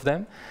thinkers, both of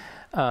them.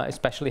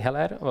 Especially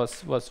Heller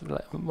was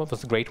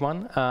a great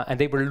one, and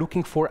they were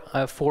looking for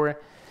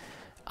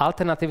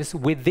alternatives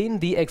within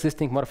the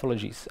existing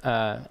morphologies,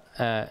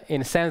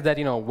 in a sense that,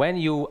 you know, when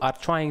you are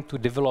trying to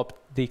develop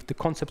the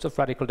concepts of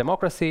radical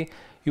democracy,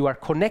 you are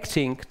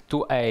connecting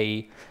to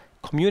a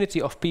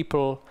community of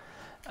people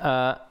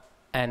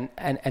and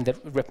the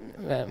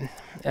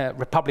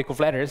Republic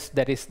of Letters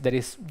that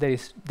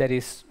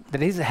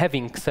is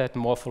having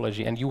certain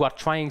morphology, and you are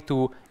trying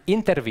to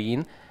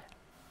intervene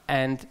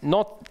and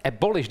not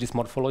abolish this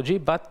morphology,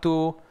 but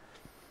to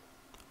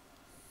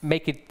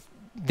make it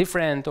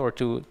different, or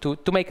to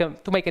make an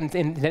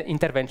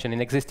intervention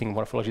in existing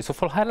morphology. So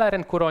for Heller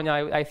and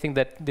Kuroň, I think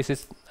that this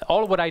is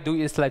all what I do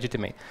is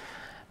legitimate.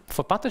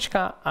 For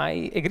Patočka,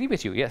 I agree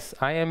with you. Yes,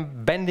 I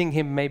am bending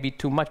him maybe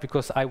too much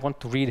because I want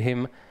to read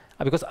him.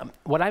 Because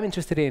what I'm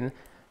interested in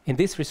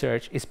this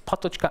research is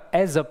Patočka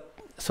as a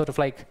sort of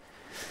like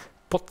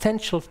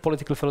potential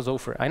political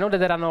philosopher. I know that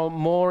there are now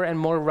more and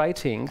more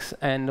writings,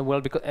 and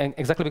well,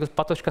 exactly because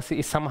Patočka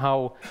is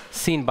somehow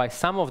seen by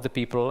some of the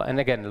people, and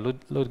again,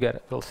 Ludger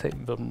will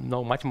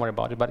know much more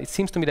about it, but it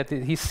seems to me that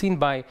he's seen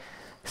by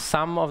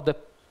some of the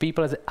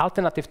people as an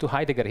alternative to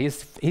Heidegger.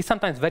 He's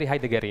sometimes very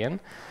Heideggerian,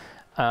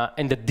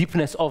 and the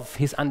deepness of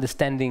his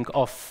understanding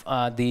of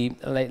the,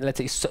 let's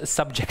say,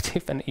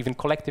 subjective and even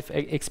collective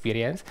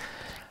experience.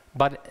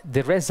 But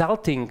the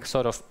resulting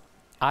sort of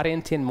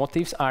Arendtian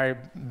motives are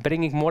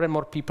bringing more and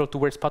more people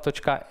towards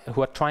Patočka,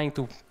 who are trying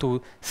to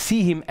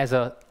see him as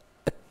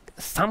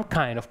some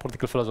kind of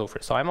political philosopher.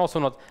 So I'm also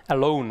not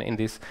alone in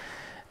this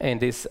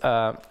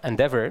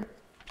endeavor.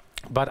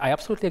 But I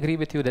absolutely agree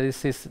with you that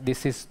this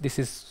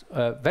is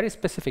a very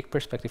specific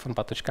perspective on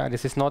Patočka.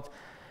 This is not.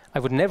 I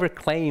would never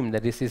claim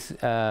that this is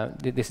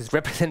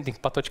representing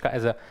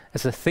Patočka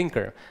as a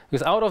thinker,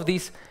 because out of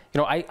these, you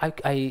know, I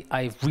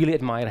really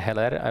admire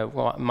Heller.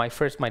 My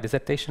first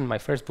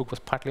book was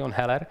partly on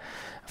Heller,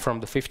 from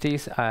the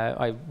 50s.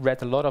 I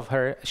read a lot of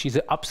her. She's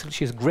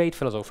a great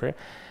philosopher,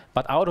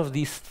 but out of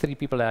these three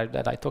people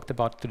that I talked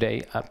about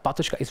today,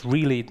 Patočka is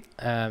really.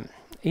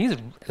 He's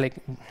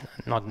like,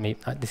 not me.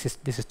 This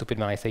is stupid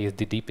when I say he's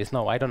the deepest.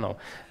 No, I don't know.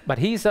 But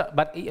he's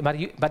but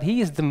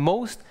he is the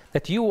most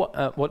that you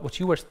what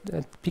you were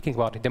speaking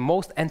about. The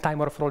most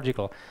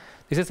anti-morphological.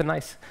 This is a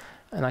nice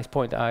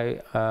point. I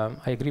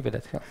agree with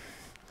that. Yeah.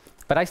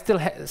 But I still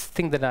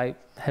think that I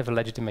have a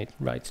legitimate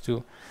right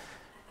to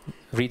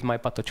read my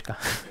Patočka.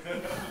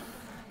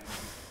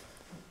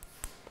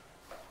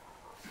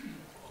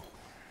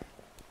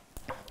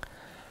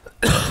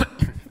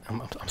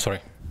 I'm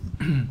sorry.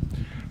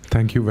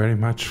 Thank you very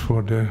much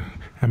for the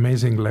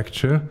amazing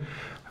lecture.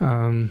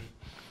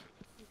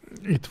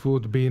 It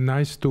would be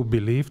nice to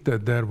believe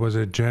that there was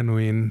a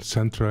genuine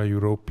Central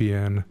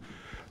European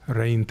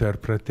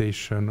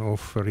reinterpretation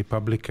of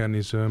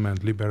republicanism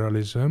and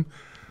liberalism.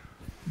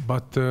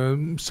 But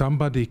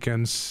somebody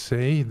can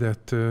say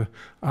that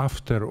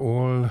after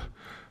all,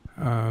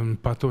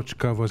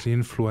 Patočka was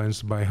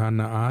influenced by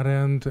Hannah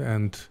Arendt,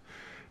 and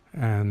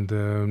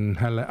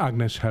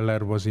Agnes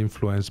Heller was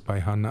influenced by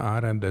Hannah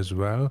Arendt as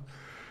well.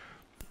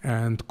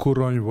 And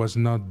Kuroň was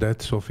not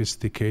that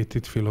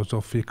sophisticated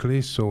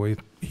philosophically, so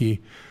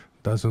he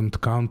doesn't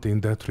count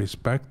in that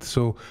respect.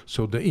 So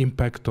the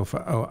impact of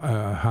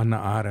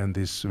Hannah Arendt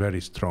is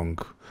very strong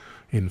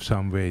in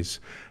some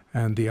ways.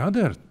 And the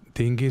other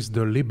thing is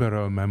the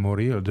liberal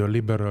memory, or the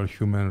liberal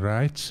human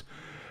rights.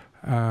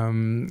 I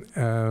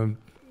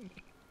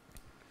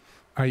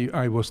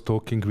was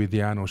talking with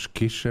János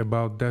Kiss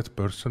about that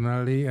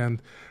personally,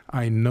 and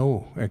I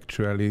know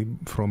actually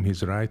from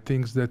his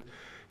writings that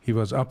he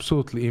was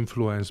absolutely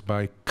influenced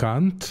by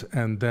Kant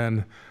and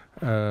then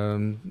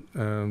John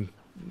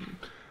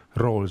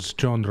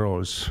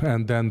Rawls,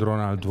 and then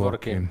Ronald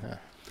Dworkin. Yeah.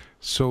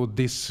 So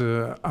this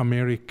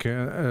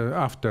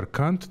after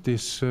Kant,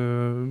 this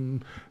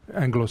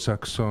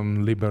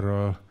Anglo-Saxon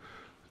liberal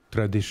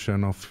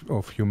tradition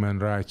of human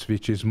rights,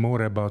 which is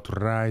more about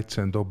rights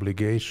and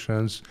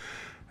obligations.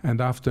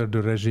 And after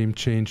the regime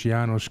change,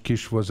 János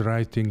Kiss was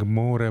writing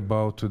more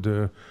about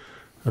the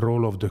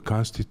role of the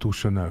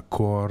constitutional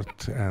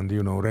court and,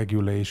 you know,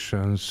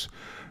 regulations,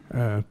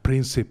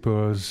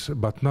 principles,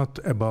 but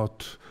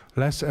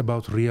less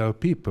about real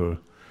people,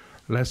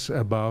 less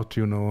about,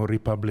 you know,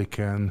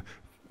 Republican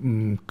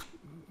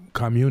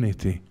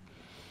community.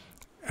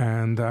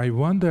 And I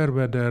wonder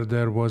whether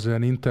there was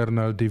an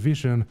internal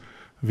division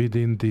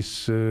within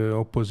this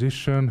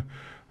opposition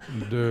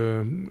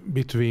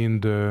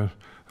between the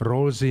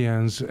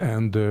Rawlsians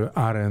and the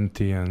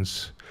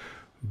Arendtians,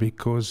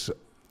 because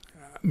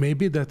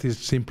maybe that is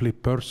simply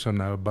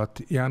personal, but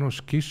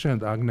János Kiss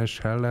and Agnes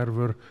Heller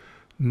were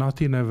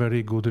not in a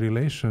very good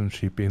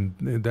relationship in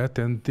that,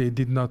 and they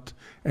did not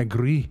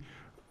agree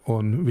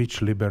on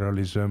which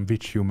liberalism,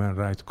 which human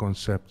rights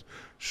concept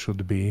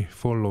should be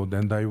followed.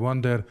 And I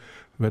wonder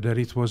whether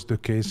it was the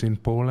case in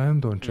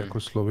Poland or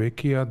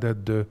Czechoslovakia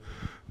that the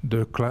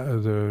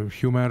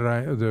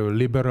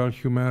liberal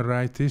human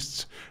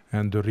rightists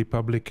and the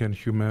Republican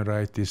human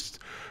rightists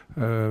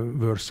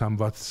were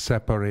somewhat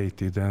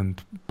separated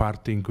and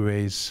parting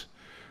ways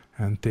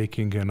and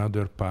taking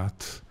another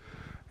path.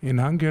 In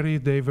Hungary,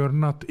 they were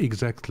not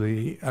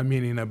exactly, I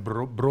mean, in a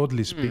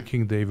broadly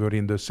speaking, they were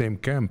in the same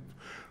camp,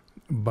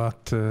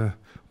 but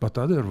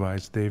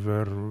otherwise they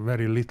were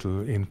very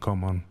little in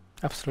common.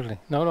 Absolutely.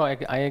 No, I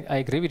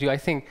agree with you. I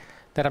think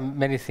there are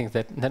many things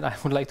that I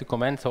would like to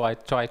comment, so I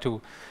try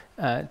to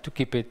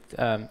keep it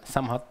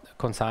somewhat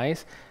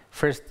concise.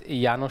 First,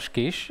 János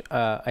Kiss.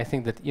 I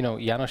think that, you know,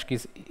 János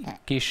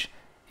Kiss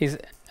is,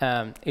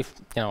 if,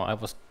 you know, I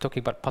was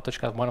talking about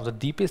Patočka, one of the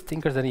deepest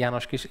thinkers, and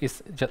János Kiss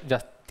is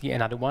just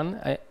another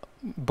one,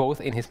 both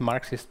in his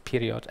Marxist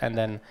period and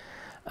then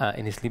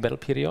in his liberal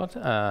period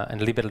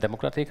and liberal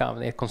democratic.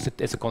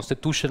 As a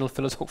constitutional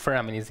philosopher,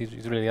 I mean,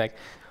 he's really like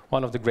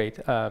one of the great.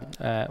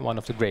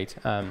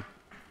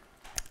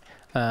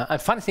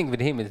 And funny thing with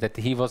him is that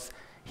he's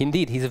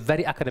a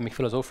very academic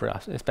philosopher,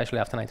 especially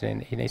after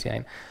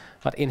 1989.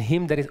 But in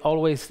him, there is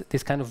always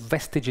this kind of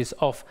vestiges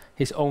of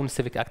his own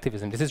civic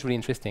activism. This is really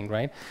interesting,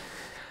 right?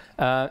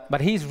 But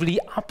he's really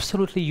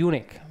absolutely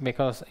unique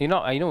because, you know,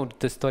 I know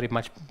the story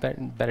much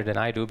better than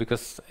I do,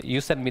 because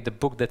you sent me the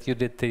book that you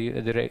did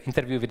the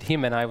interview with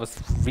him, and I was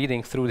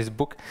reading through this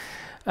book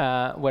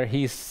where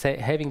he's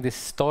having this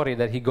story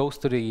that he goes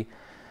to the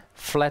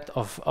flat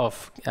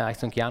of I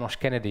think János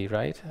Kennedy,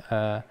 right?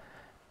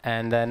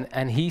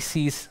 And he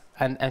sees,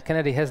 and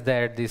Kennedy has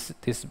there this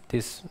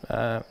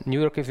New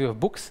York Review of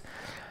Books,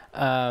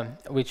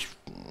 which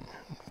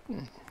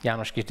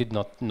János Kiss did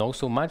not know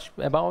so much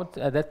about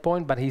at that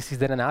point, but he sees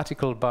there an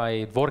article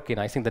by Dworkin.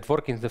 I think that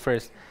Dworkin is the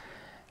first,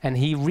 and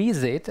he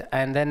reads it,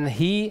 and then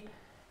he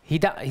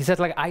said,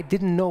 like, I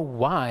didn't know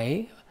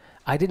why,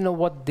 I didn't know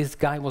what this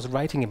guy was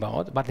writing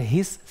about, but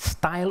his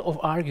style of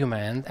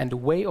argument and the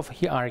way of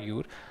he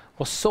argued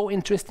was so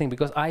interesting,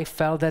 because I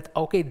felt that,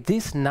 okay,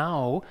 this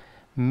now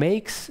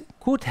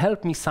could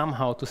help me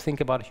somehow to think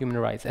about human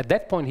rights. At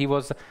that point,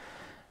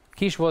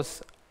 Kiss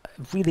was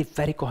really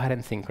very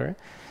coherent thinker,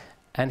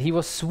 and he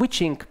was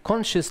switching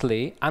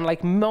consciously,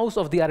 unlike most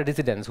of the other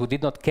dissidents who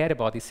did not care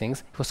about these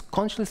things, he was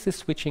consciously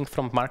switching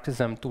from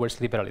Marxism towards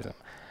liberalism.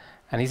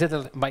 And he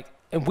said,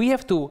 we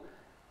have to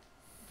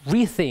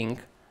rethink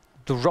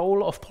the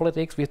role of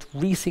politics, we have to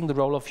rethink the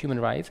role of human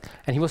rights,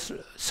 and he was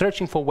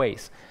searching for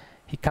ways.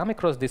 He came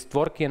across this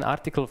Dworkin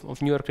article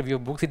of New York Review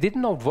of Books. He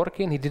didn't know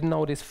Dworkin, he didn't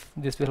know this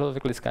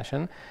philosophical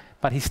discussion,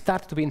 but he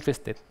started to be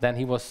interested. Then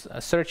he was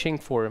searching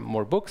for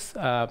more books.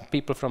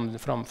 People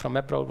from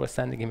abroad were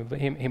sending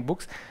him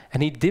books,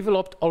 and he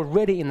developed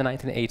already in the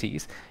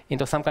 1980s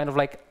into some kind of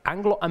like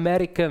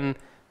Anglo-American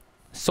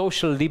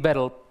social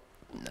liberal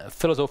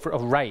philosopher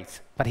of rights.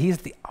 But he's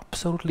the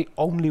absolutely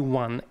only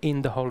one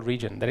in the whole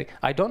region.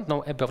 I don't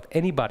know about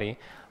anybody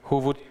who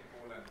would.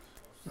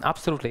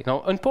 Absolutely.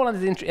 No, in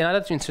Poland,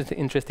 another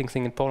interesting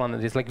thing in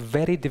Poland is like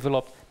very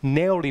developed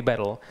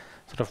neoliberal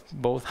sort of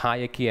both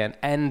Hayekian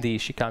and the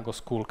Chicago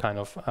school kind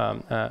of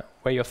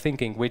way of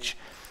thinking, which,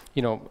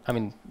 you know, I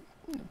mean,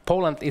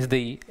 Poland is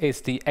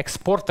the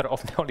exporter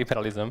of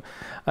neoliberalism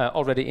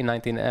already in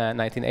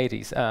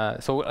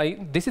 1980s. So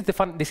this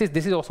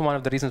is also one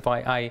of the reasons why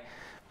I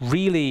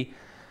really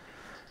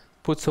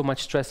put so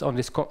much stress on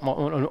this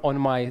on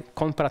my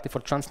comparative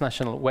or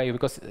transnational way,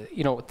 because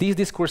you know these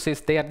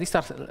discourses these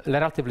are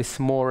relatively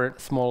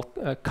small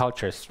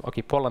cultures.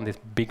 Okay, Poland is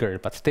bigger,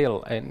 but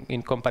still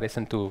in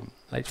comparison to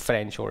like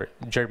French or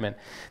German,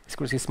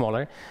 discourse is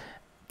smaller.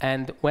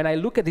 And when I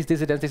look at these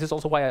dissidents, this is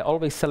also why I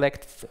always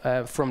select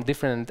from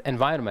different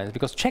environments,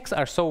 because Czechs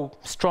are so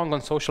strong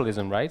on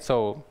socialism, right?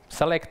 So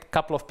select a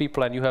couple of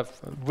people and you have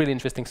really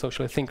interesting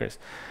social thinkers.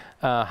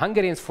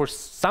 Hungarians, for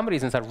some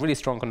reasons, are really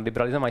strong on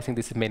liberalism. I think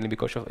this is mainly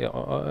because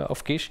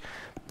of Kiss.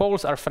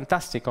 Poles are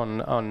fantastic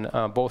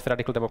on both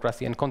radical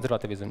democracy and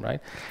conservatism, right?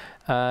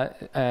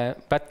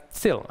 But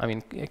still, I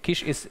mean,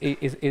 Kiss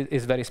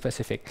is very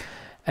specific.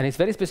 And it's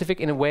very specific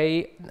in a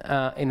way,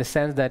 in the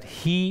sense that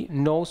he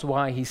knows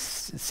why he's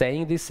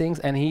saying these things,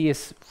 and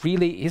he's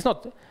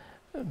not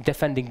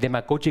defending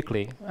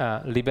demagogically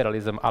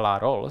liberalism a la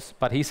Rawls,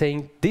 but he's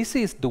saying this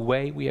is the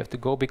way we have to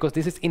go, because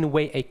this is in a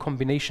way a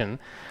combination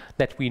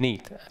that we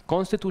need.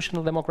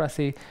 Constitutional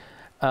democracy,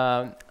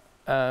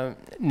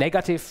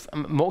 negative,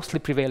 mostly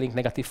prevailing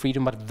negative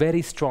freedom, but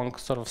very strong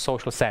sort of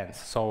social sense.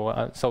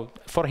 So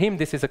for him,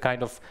 this is a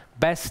kind of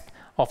best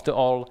of the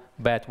all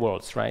bad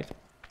worlds, right?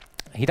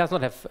 He does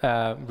not have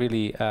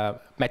really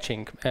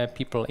matching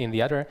people in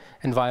the other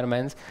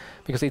environments,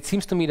 because it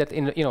seems to me that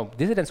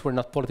dissidents were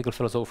not political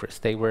philosophers.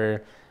 They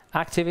were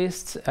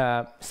activists.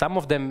 Some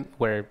of them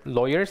were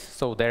lawyers,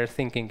 so their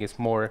thinking is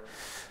more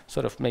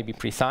sort of maybe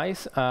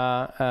precise.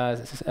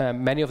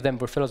 Many of them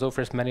were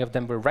philosophers, many of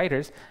them were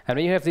writers. And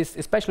when you have this,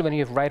 especially when you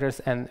have writers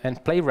and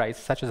playwrights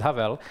such as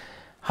Havel,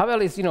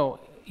 Havel is,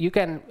 you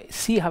can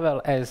see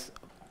Havel as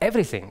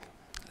everything.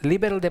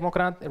 Liberal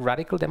Democrat,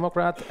 radical,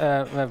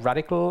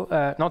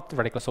 not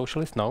radical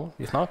socialist, no,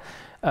 he's not.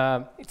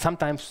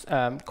 Sometimes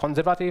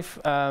conservative,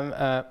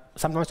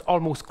 sometimes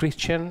almost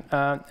Christian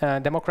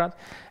Democrat,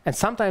 and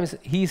sometimes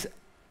he's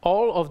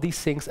all of these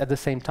things at the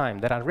same time.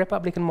 There are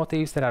Republican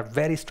motives, there are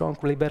very strong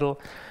liberal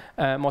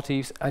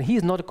motives, and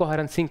he's not a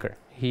coherent thinker.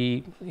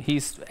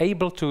 He's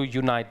able to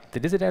unite the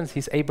dissidents,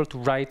 he's able to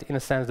write in a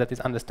sense that is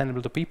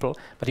understandable to people,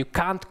 but you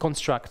can't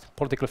construct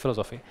political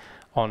philosophy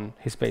on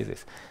his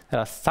basis. There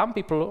are some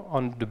people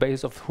on the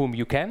basis of whom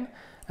you can,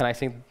 and I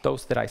think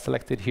those that I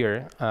selected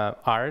here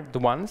are the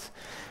ones.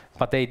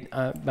 But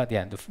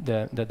yeah,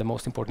 the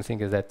most important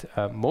thing is that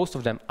most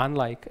of them,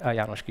 unlike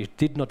János Kiss,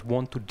 did not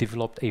want to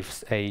develop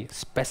a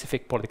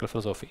specific political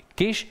philosophy.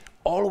 Kiss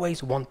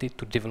always wanted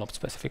to develop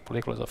specific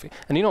political philosophy.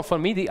 And for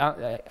me,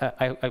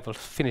 I will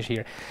finish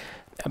here,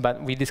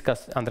 but we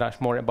discussed,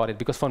 András, more about it,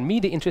 because for me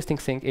the interesting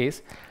thing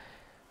is,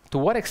 to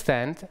what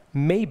extent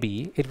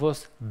maybe it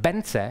was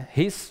Bence,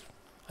 his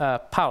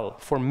pal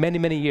for many,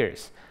 many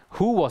years,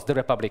 who was the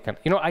Republican.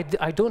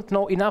 I don't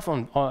know enough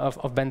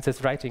of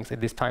Bence's writings at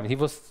this time. He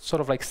was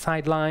sort of like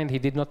sidelined. He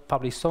did not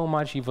publish so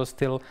much. He was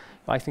still,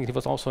 I think he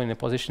was also in a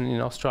position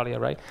in Australia,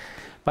 right?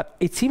 But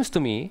it seems to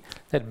me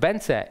that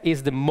Bence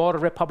is the more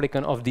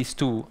Republican of these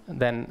two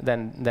than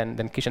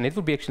Kiss. And it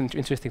would be actually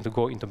interesting to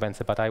go into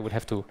Bence, but I would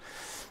have to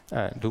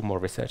do more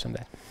research on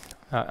that.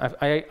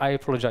 I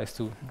apologize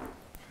to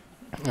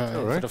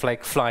sort of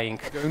like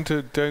flying.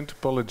 Don't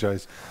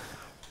apologize.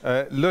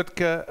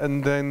 Ludger,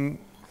 and then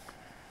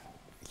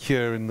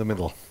here in the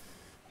middle.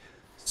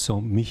 So,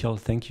 Michal,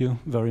 thank you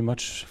very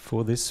much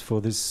for this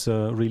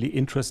really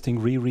interesting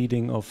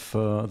rereading of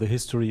the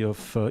history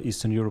of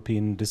Eastern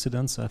European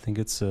dissidents. I think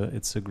it's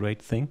a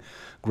great thing,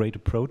 great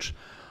approach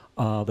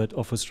that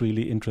offers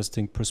really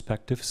interesting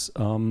perspectives.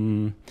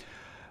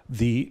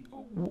 The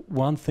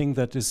one thing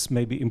that is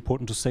maybe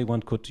important to say,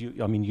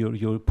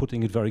 you're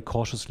putting it very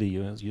cautiously.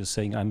 You're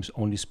saying I'm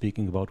only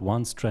speaking about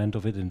one strand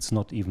of it, and it's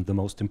not even the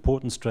most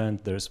important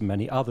strand. There's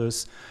many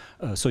others.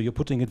 So you're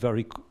putting it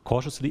very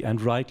cautiously, and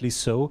rightly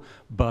so.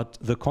 But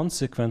the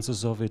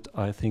consequences of it,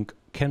 I think,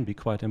 can be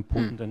quite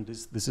important. And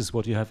this is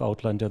what you have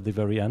outlined at the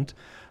very end,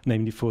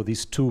 namely for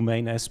these two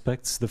main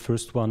aspects. The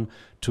first one,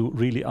 to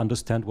really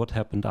understand what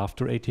happened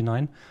after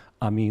 '89.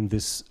 I mean,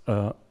 this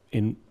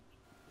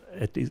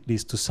at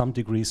least to some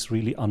degrees,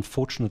 really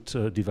unfortunate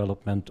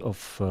development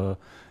of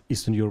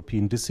Eastern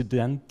European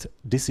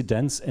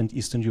dissidents and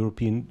Eastern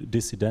European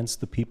dissidents,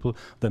 the people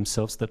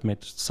themselves, that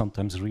made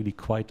sometimes really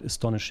quite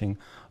astonishing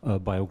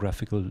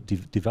biographical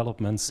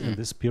developments in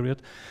this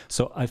period.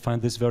 So I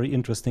find this very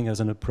interesting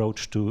as an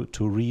approach to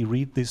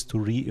reread this, to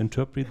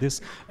reinterpret this.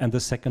 And the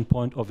second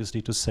point,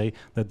 obviously, to say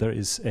that there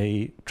is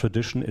a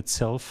tradition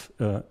itself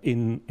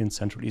in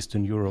Central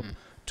Eastern Europe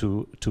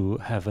to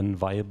have a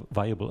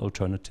viable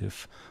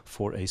alternative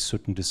for a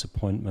certain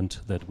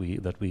disappointment that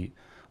we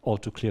all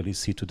too clearly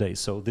see today.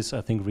 So this, I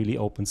think, really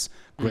opens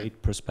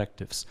great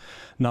perspectives.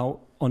 Now,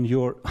 on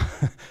your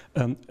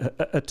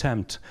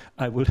attempt,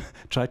 I will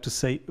try to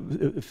say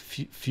a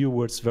few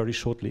words very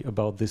shortly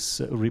about this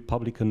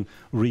Republican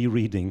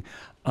rereading.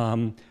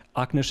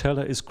 Agnes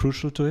Heller is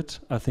crucial to it.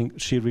 I think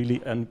she really,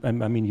 and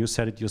I mean, you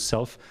said it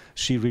yourself,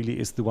 she really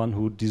is the one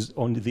who,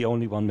 the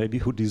only one maybe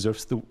who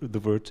deserves the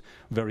word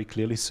very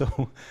clearly.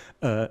 So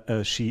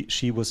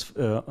she was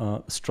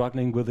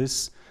struggling with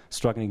this,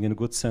 struggling in a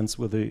good sense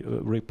with the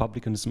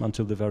republicanism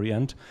until the very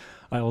end.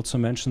 I also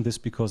mentioned this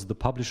because the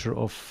publisher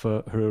of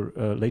her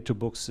later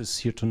books is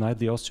here tonight,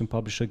 the Austrian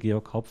publisher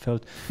Georg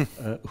Hauptfeld,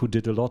 who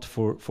did a lot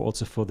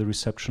for the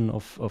reception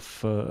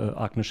of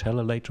Agnes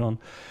Heller later on.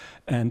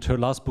 And her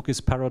last book is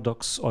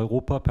Paradox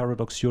Europa,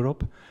 Paradox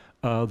Europe.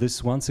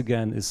 This, once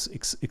again, is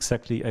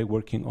exactly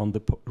working on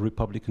the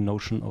Republican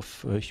notion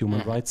of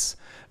human rights,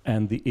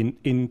 and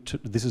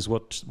this is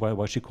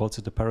why she calls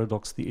it a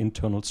paradox, the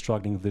internal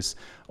struggling of this.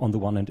 On the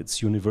one hand,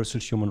 it's universal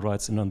human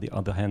rights, and on the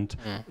other hand,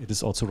 it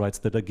is also rights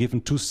that are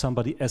given to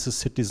somebody as a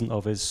citizen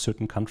of a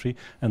certain country,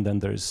 and then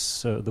there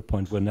is the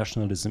point where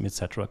nationalism,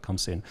 etc.,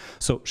 comes in.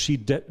 So she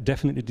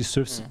definitely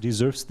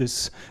deserves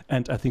this,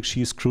 and I think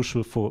she is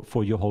crucial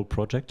for your whole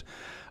project.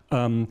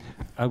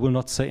 I will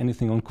not say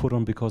anything on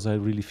Kuron because I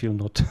really feel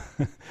not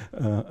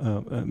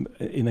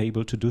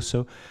enabled to do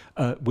so.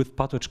 With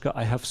Patočka,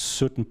 I have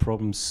certain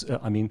problems.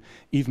 I mean,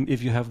 even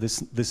if you have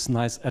this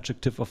nice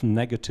adjective of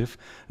negative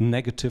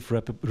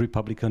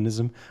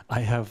republicanism,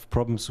 I have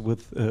problems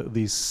with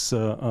this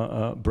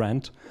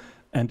brand.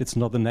 And it's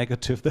not the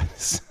negative that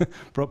is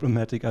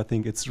problematic. I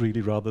think it's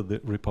really rather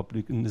the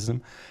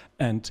republicanism.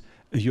 And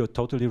you're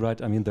totally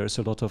right. I mean, there's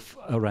a lot of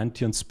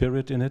Arendtian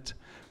spirit in it.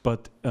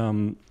 But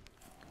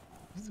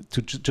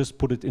to just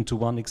put it into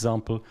one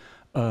example,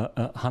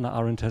 Hannah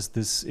Arendt has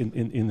this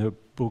in her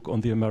book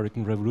on the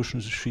American Revolution.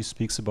 She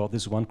speaks about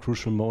this one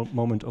crucial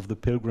moment of the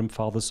Pilgrim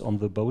Fathers on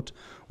the boat,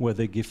 where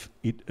they give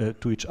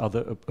to each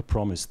other a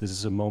promise. This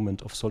is a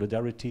moment of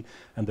solidarity,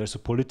 and there's a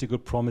political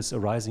promise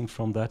arising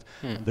from that.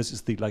 This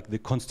is the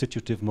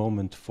constitutive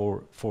moment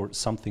for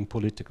something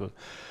political.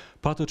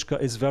 Patočka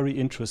is very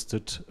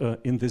interested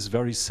in this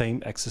very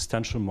same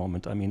existential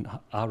moment. I mean,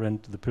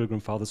 Arendt, the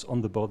Pilgrim Fathers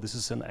on the boat, this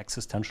is an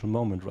existential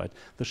moment, right?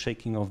 The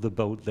shaking of the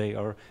boat, they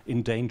are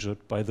endangered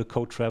by the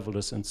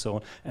co-travelers and so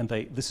on. And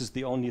this is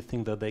the only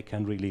thing that they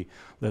can really,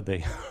 that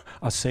they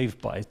are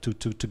saved by,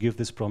 to give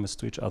this promise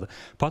to each other.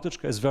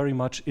 Patočka is very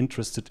much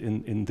interested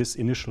in this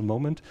initial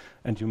moment,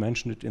 and you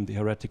mentioned it in the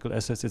Heretical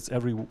Essays, it's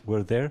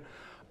everywhere there.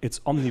 It's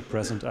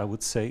omnipresent, I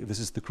would say. This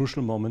is the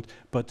crucial moment,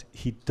 but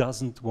he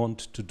doesn't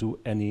want to do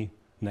any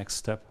next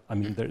step. I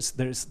mean,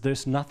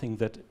 there's nothing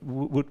that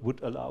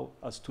would allow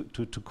us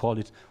to call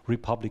it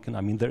Republican.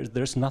 I mean,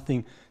 there's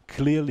nothing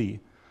clearly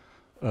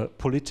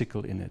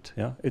political in it.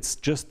 Yeah, it's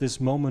just this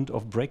moment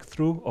of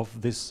breakthrough,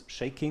 of this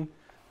shaking.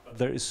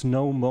 There is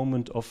no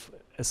moment of,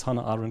 as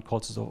Hannah Arendt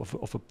calls it,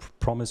 of a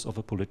promise, of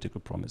a political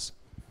promise.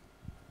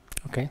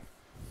 Okay.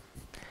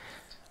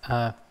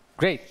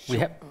 Great.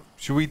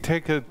 Should we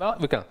take a? Well,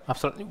 we can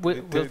absolutely.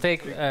 We'll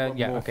take.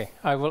 Yeah. Okay.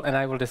 I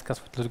will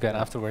discuss with Ludger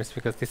afterwards,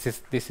 because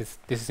this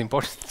is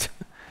important.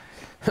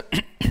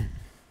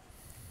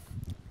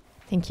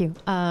 Thank you.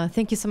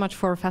 Thank you so much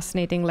for a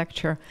fascinating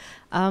lecture.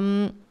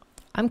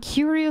 I'm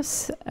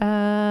curious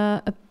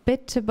a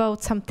bit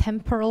about some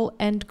temporal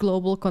and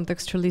global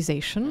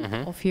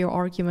contextualization of your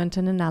argument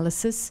and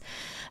analysis.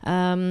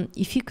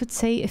 If you could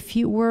say a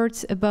few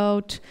words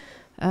about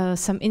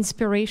some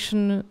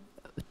inspiration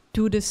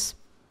to this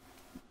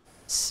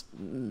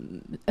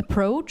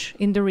approach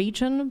in the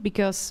region,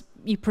 because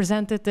you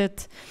presented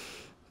it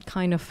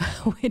kind of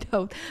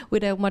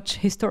without much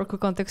historical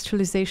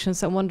contextualization.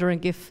 So I'm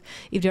wondering if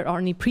there are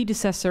any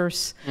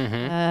predecessors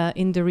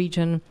in the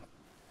region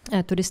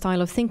to this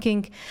style of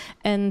thinking.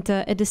 And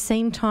at the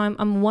same time,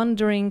 I'm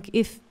wondering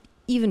if,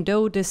 even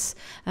though this,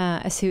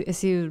 as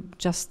you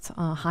just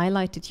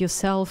highlighted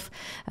yourself,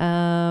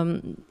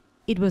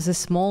 it was a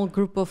small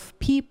group of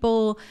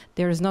people,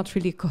 there is not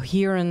really a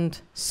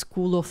coherent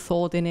school of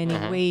thought in any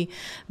way,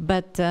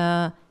 but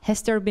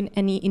has there been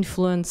any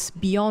influence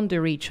beyond the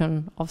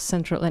region of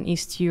Central and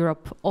East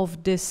Europe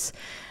of this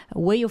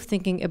way of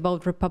thinking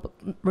about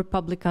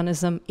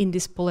republicanism in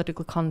this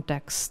political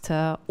context,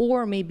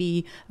 or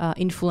maybe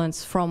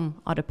influence from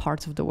other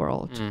parts of the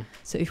world?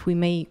 So if we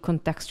may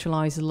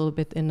contextualize a little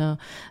bit in a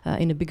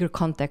bigger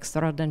context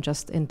rather than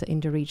just in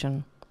the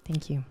region.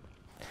 Thank you.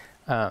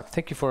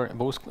 Thank you for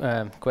both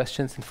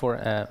questions and for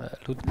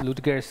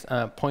Ludger's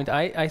point.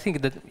 I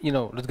think that,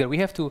 Ludger,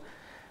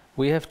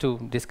 we have to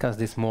discuss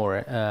this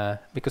more,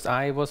 because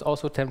I was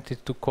also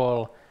tempted to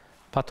call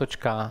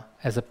Patočka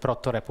as a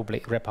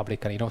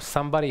proto-republican,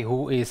 somebody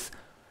who is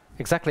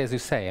exactly as you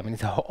say. I mean,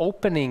 it's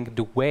opening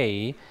the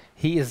way.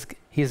 He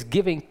is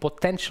giving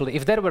potentially.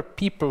 If there were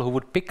people who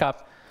would pick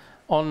up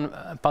on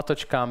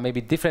Patočka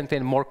maybe differently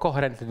and more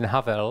coherently than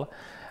Havel,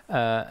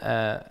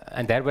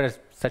 and there were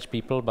such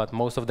people, but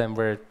most of them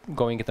were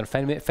going in a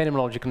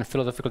phenomenological and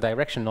philosophical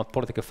direction, not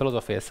political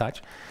philosophy as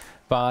such.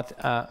 But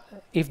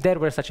if there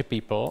were such a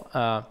people,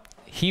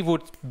 he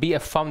would be a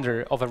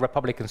founder of a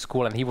Republican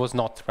school, and he was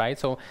not, right?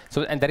 So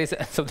there is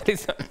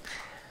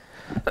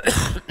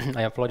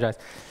I apologize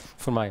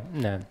for my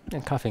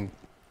coughing.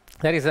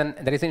 There is an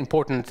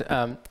important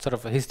sort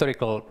of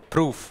historical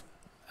proof.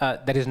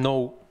 There is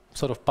no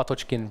sort of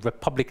Patočkin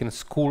Republican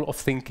school of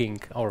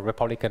thinking or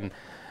Republican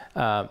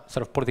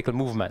sort of political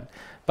movement.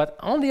 But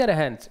on the other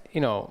hand,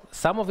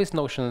 some of his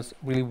notions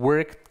really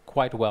worked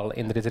quite well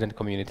in the dissident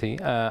community.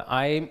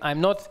 I'm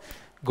not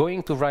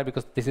going to write,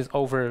 because this is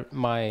over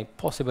my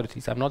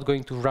possibilities, I'm not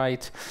going to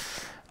write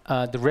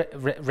the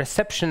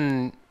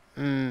reception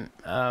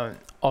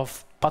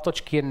of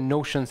Patočkian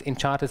notions in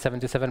Charter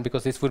 77,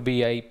 because this would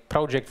be a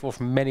project of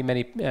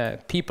many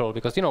people,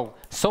 because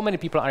so many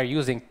people are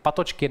using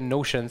Patočkian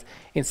notions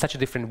in such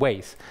different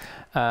ways.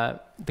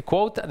 The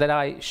quote that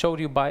I showed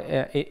you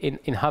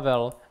in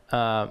Havel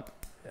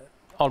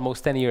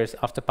almost 10 years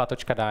after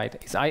Patočka died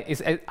is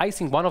I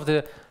think one of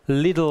the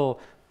little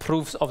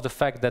proofs of the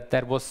fact that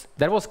there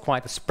was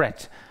quite a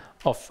spread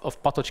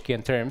of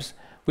Patočkian terms,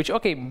 which,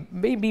 okay,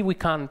 maybe we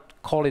can't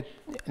call it,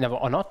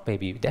 or not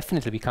maybe,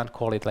 definitely we can't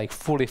call it like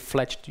fully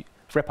fledged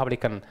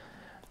Republican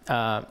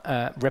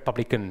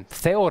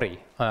theory,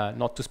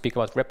 not to speak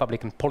about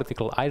Republican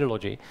political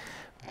ideology,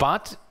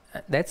 but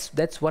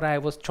that's what I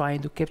was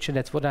trying to capture.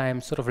 That's what I am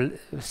sort of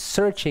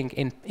searching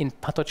in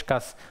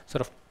Patočka's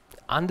sort of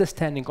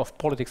understanding of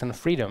politics and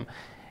freedom.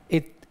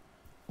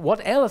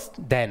 What else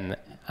then?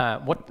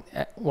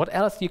 What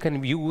else you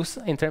can use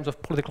in terms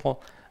of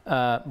political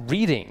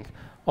reading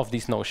of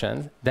these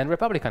notions than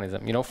republicanism.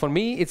 You know, for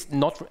me,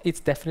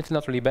 it's definitely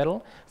not liberal.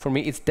 For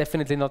me, it's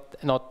definitely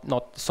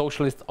not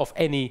socialist of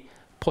any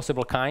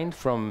possible kind,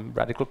 from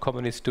radical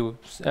communist to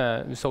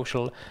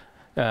social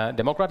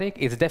democratic.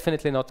 It's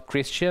definitely not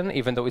Christian,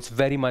 even though it's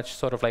very much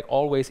sort of like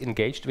always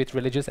engaged with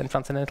religious and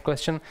transcendental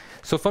question.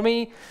 So for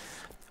me,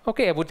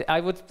 okay, I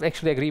would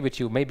actually agree with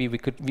you. Maybe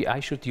I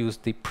should use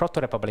the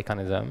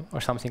proto-republicanism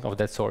or something of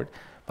that sort,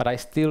 but I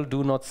still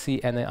do not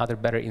see any other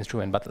better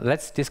instrument. But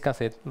let's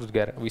discuss it,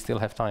 Ludger. We still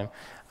have time,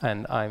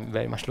 and I'm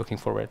very much looking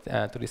forward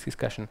to this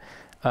discussion.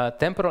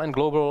 Temporal and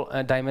global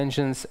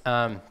dimensions,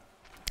 and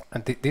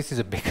this is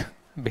a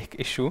big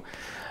issue.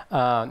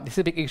 This is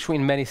a big issue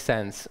in many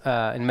sense,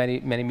 in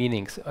many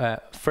meanings.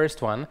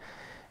 First one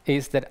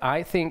is that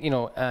I think, you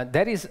know,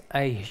 there is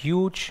a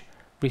huge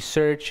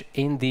research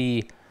in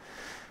the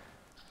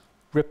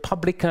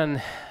Republican,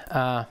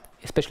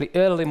 especially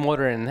early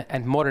modern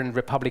and modern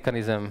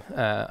republicanism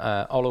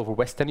all over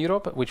Western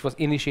Europe, which was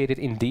initiated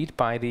indeed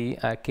by the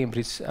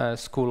Cambridge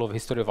School of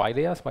History of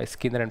Ideas, by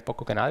Skinner and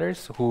Pocock and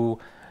others, who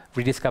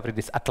rediscovered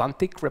this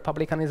Atlantic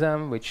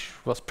republicanism, which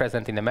was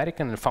present in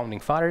American and founding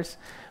fathers,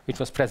 which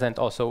was present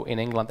also in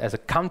England as a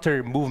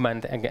counter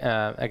movement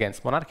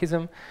against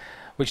monarchism.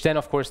 Which then,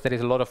 of course, there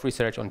is a lot of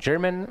research on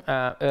German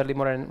early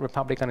modern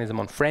republicanism,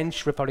 on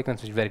French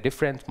republicanism, which is very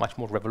different, much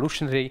more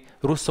revolutionary,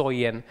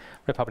 Rousseauian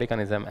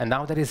republicanism. And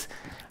now there is,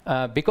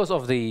 because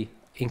of the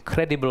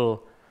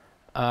incredible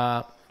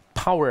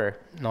power,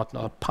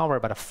 not power,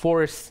 but a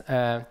force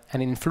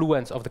and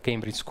influence of the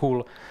Cambridge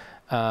School,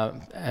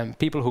 and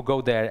people who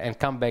go there and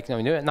come back.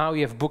 Now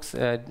you have books,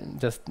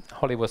 just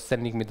Holly was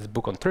sending me this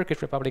book on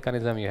Turkish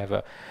republicanism, you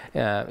have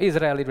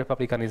Israeli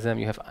republicanism,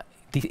 you have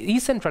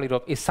East Central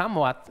Europe is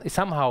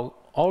somehow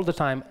all the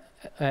time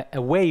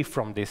away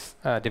from this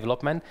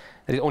development.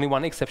 There is only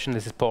one exception,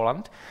 this is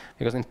Poland,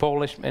 because in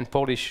Polish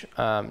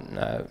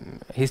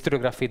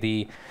historiography,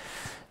 the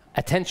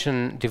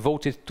attention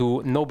devoted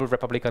to noble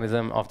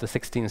republicanism of the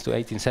 16th to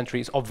 18th century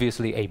is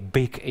obviously a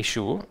big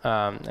issue,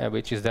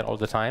 which is there all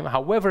the time.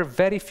 However,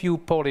 very few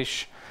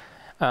Polish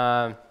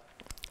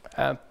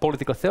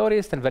political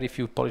theorists and very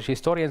few Polish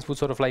historians would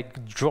sort of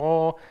like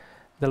draw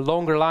the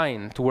longer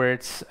line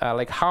towards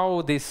like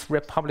how these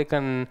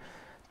republican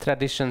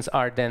traditions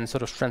are then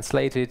sort of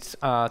translated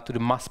to the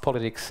mass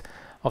politics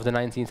of the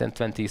 19th and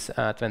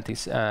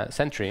 20th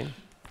century.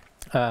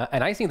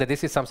 And I think that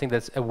this is something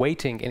that's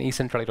awaiting in East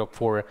Central Europe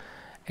for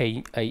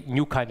a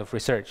new kind of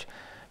research.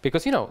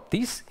 Because, you know,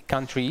 these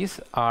countries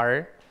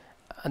are,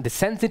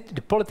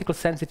 the political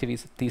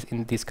sensitivities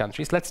in these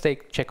countries, let's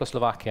take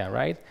Czechoslovakia,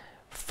 right?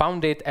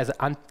 Founded as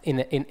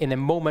in a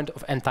moment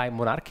of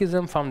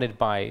anti-monarchism, founded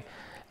by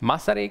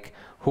Masaryk,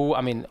 who,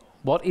 I mean,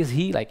 what is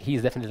he? Like,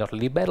 he's definitely not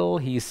liberal,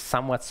 he's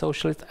somewhat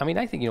socialist. I mean,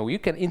 I think, you know, you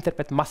can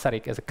interpret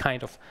Masaryk as a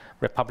kind of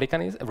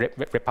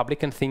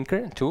Republican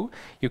thinker, too.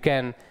 You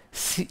can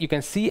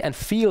see and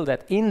feel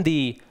that in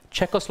the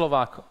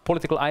Czechoslovak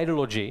political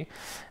ideology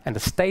and the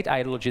state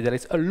ideology, there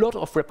is a lot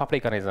of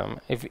republicanism,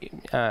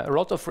 a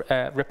lot of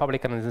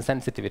republicanism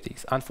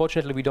sensitivities.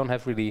 Unfortunately, we don't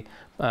have really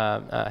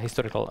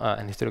historical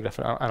and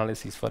historiographical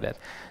analyses for that.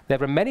 There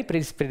were many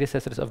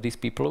predecessors of these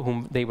people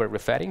whom they were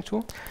referring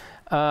to.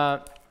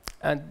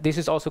 And this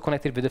is also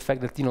connected with the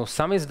fact that, you know,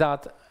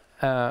 samizdat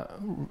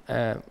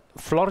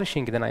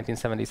flourishing in the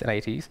 1970s and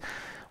 80s,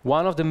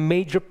 one of the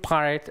major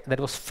part that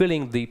was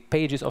filling the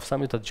pages of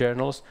samizdat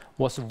journals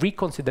was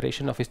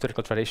reconsideration of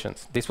historical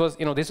traditions. This was,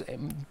 you know,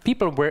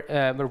 people were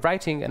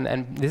writing,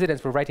 and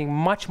dissidents were writing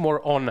much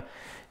more on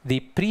the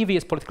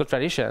previous political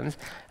traditions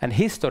and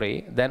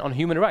history than on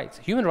human rights.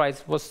 Human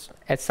rights was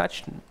as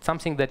such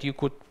something that you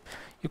could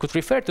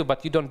refer to,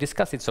 but you don't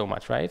discuss it so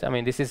much, right? I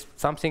mean, this is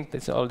something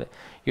that's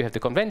you have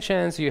the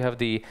conventions, you have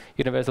the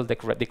Universal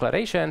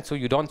Declaration, so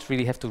you don't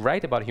really have to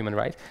write about human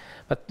rights.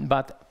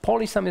 But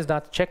Polish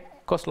samizdat,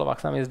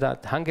 Czechoslovak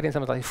samizdat, Hungarian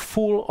samizdat is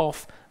full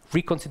of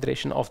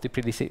reconsideration of the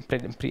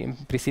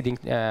preceding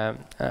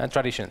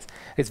traditions.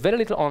 It's very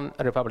little on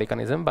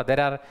republicanism, but there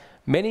are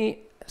many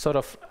sort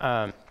of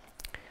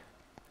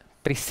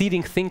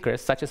preceding thinkers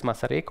such as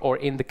Masaryk, or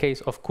in the case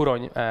of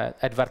Kuroň,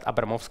 Edward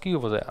Abramovsky, who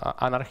was an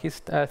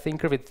anarchist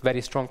thinker with very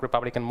strong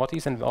Republican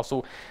motives and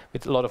also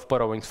with a lot of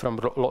borrowings from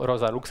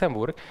Rosa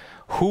Luxemburg,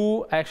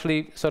 who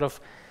actually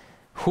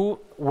who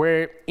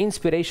were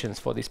inspirations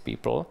for these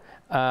people.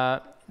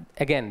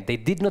 Again, they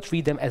did not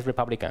read them as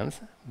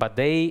Republicans, but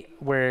they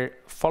were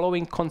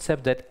following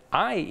concept that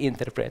I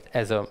interpret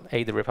as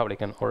either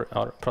Republican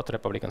or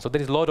proto-Republican. So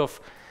there is a lot of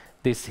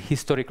this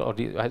historical, or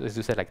as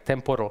you said, like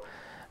temporal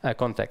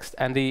context,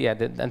 and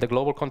the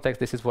global context.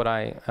 This is what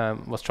I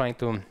was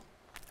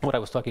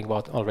talking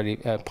about already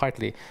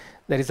partly.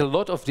 There is a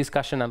lot of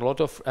discussion and a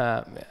lot of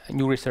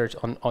new research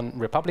on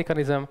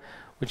republicanism,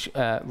 which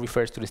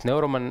refers to this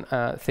neo-Roman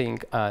thing.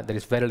 There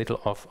is very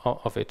little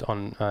of it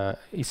on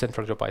East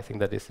Central Europe. I think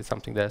that this is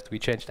something that has to be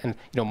changed, and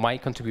you know, my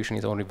contribution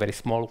is only a very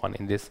small one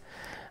in this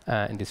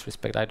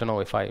respect. I don't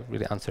know if I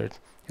really answered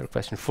your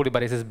question fully,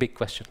 but it is a big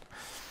question.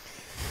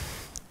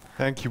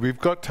 Thank you. We've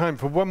got time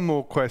for one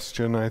more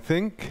question, I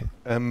think.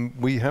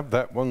 We have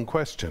that one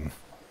question.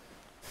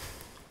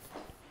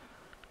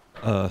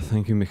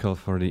 Thank you, Michal,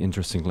 for the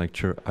interesting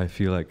lecture. I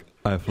feel like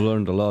I've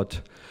learned a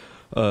lot.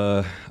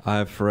 I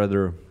have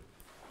rather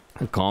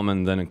a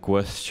comment than a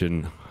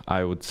question.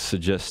 I would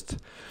suggest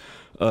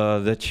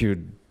that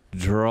you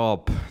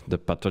drop the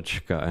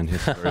Patočka and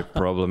his very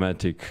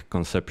problematic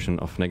conception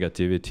of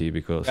negativity,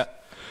 because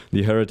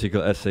the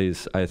heretical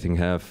essays, I think,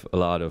 have a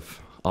lot of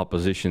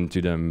opposition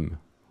to them,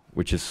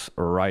 which is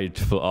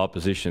rightful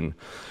opposition.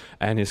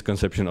 And his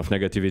conception of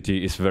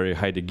negativity is very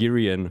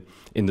Heideggerian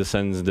in the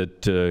sense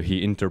that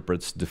he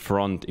interprets the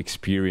front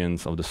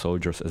experience of the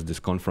soldiers as this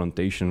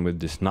confrontation with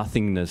this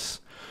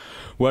nothingness,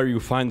 where you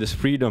find this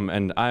freedom.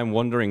 And I'm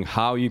wondering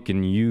how you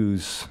can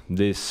use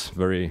this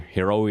very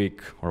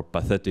heroic or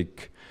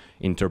pathetic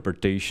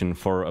interpretation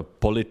for a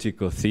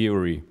political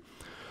theory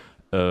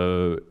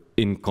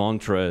in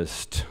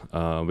contrast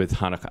with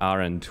Hannah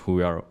Arendt, who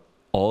we are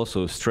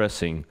also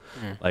stressing,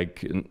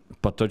 like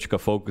Patočka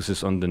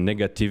focuses on the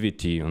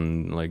negativity,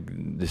 on like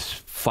this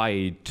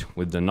fight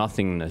with the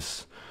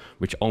nothingness,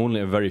 which only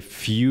a very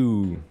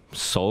few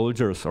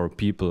soldiers or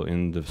people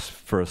in the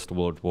First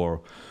World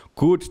War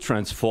could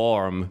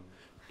transform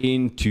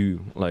into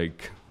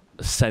like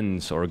a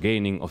sense or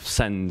gaining of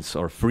sense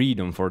or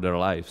freedom for their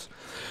lives.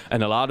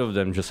 And a lot of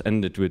them just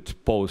ended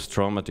with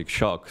post-traumatic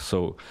shock.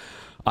 So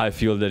I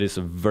feel that is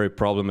a very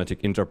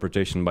problematic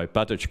interpretation by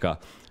Patočka.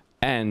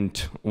 And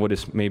what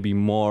is maybe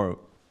more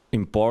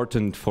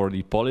important for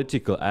the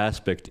political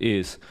aspect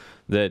is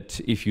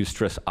that if you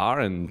stress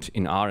Arendt,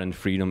 in Arendt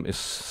freedom is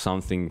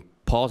something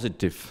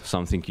positive,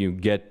 something you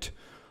get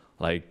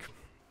like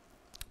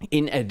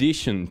in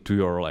addition to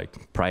your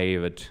like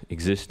private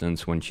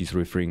existence, when she's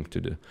referring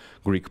to the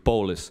Greek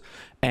polis,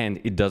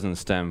 and it doesn't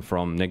stem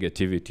from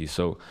negativity.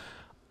 So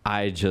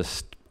I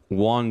just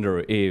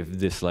wonder if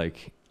this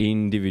like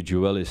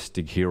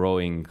individualistic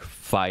heroic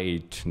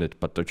fight that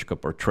Patočka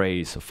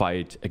portrays, a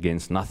fight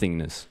against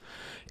nothingness,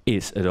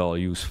 is at all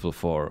useful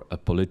for a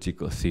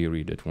political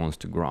theory that wants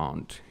to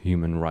ground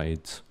human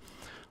rights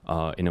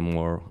in a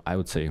more, I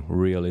would say,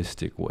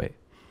 realistic way.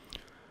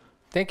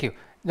 Thank you.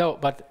 No,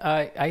 but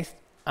I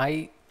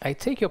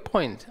take your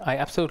point. I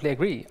absolutely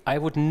agree. I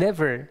would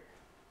never,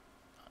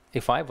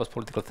 if I was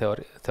political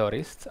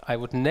theorist, I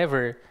would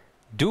never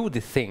do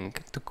the thing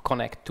to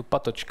connect to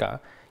Patočka.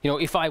 You know,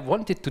 if I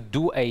wanted to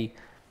do a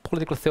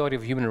political theory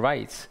of human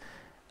rights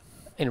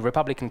in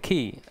Republican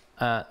key,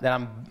 there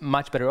are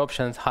much better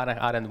options. Hannah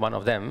Arendt, one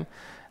of them.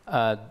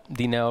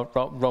 The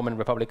neo-Roman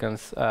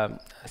Republicans,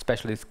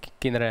 especially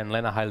Skinner and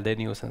Lena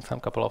Heil-Denius and some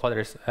couple of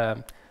others,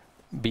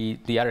 be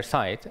the other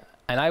side.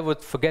 And I would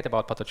forget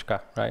about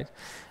Patočka, right?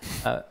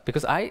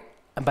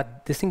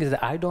 But the thing is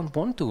that I don't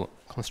want to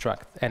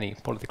construct any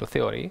political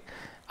theory.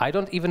 I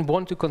don't even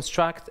want to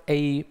construct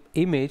a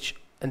image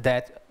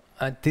that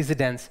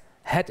dissidents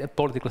had a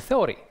political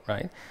theory,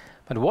 right?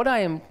 But what I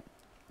am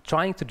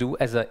trying to do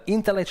as an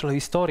intellectual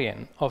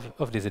historian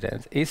of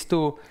dissidents is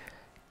to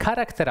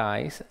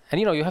characterize, and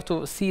you know, you have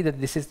to see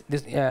that this is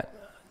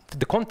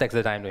the context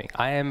that I'm doing.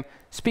 I am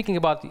speaking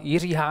about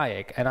Jiří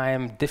Hájek, and I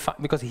am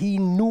because he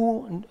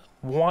knew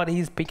what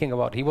he's speaking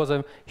about. He was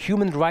a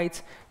human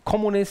rights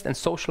communist and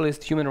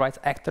socialist human rights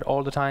actor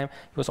all the time.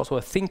 He was also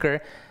a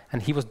thinker,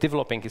 and he was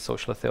developing his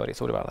social theory.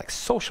 So they were like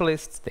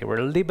socialists, they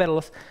were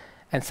liberals,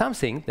 and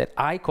something that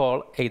I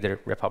call either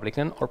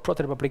Republican or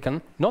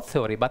proto-Republican, not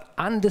theory, but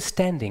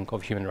understanding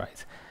of human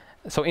rights.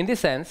 So in this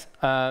sense,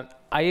 I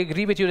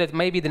agree with you that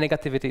maybe the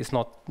negativity is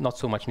not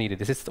so much needed.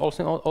 This is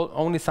also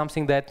only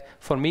something that,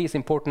 for me, is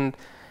important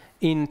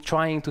in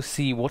trying to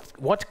see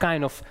what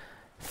kind of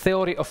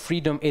theory of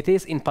freedom it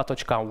is in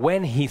Patočka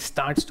when he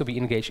starts to be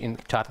engaged in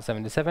Charter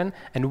 77,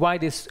 and why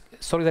this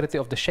solidarity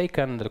of the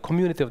shaken, the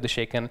community of the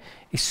shaken,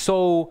 is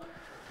so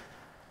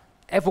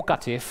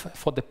evocative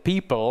for the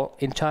people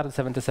in Charter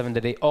 77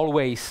 that they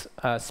always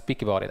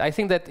speak about it. I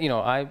think that, you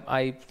know,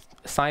 I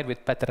side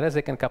with Petr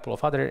Rezek and a couple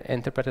of other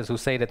interpreters who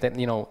say that,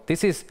 you know,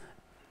 this is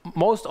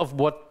most of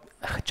what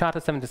Charter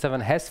 77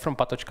 has from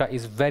Patočka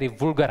is very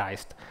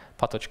vulgarized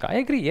Patočka. I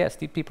agree, yes,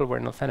 the people were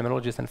not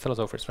phenomenologists and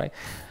philosophers, right?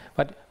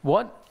 But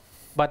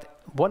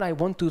what I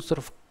want to sort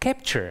of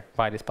capture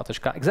by this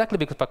Patočka, exactly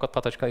because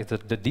Patočka is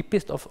the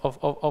deepest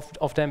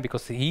of them,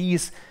 because he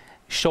is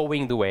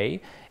showing the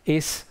way,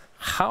 is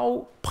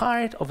how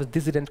part of the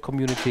dissident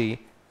community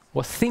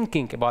was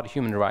thinking about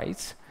human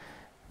rights.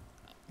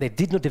 They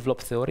did not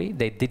develop theory,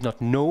 they did not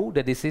know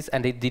that this is,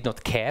 and they did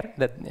not care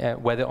that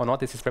whether or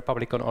not this is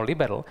Republican or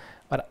liberal.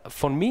 But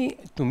for me,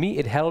 to me,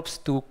 it helps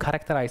to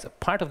characterize a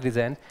part of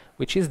dissent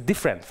which is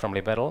different from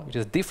liberal, which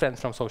is different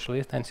from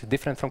socialist, and is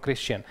different from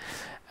Christian.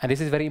 And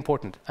this is very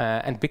important.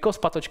 And because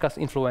Patočka's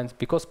influence,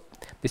 because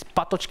this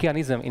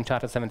Patočkianism in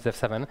Charter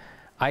 77,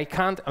 I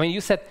can't, I mean,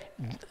 you said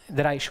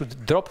that I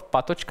should drop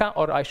Patočka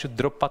or I should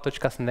drop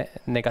Patočka's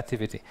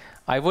negativity.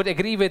 I would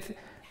agree with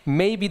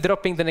maybe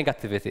dropping the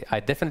negativity. I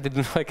definitely do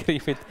not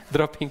agree with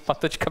dropping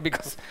Patočka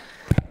because...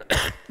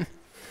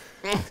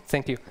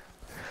 Thank you.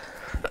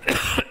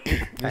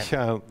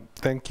 Misha,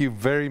 Thank you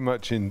very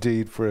much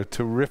indeed for a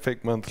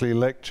terrific monthly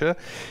lecture.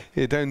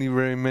 It only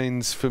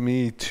remains for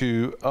me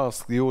to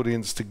ask the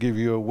audience to give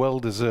you a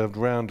well-deserved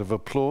round of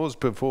applause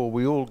before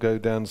we all go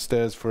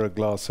downstairs for a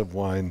glass of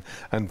wine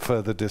and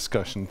further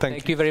discussion. Thank you.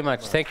 Thank you very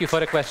much. Thank you for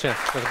the question.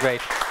 It was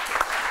great.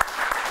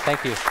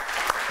 Thank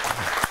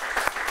you.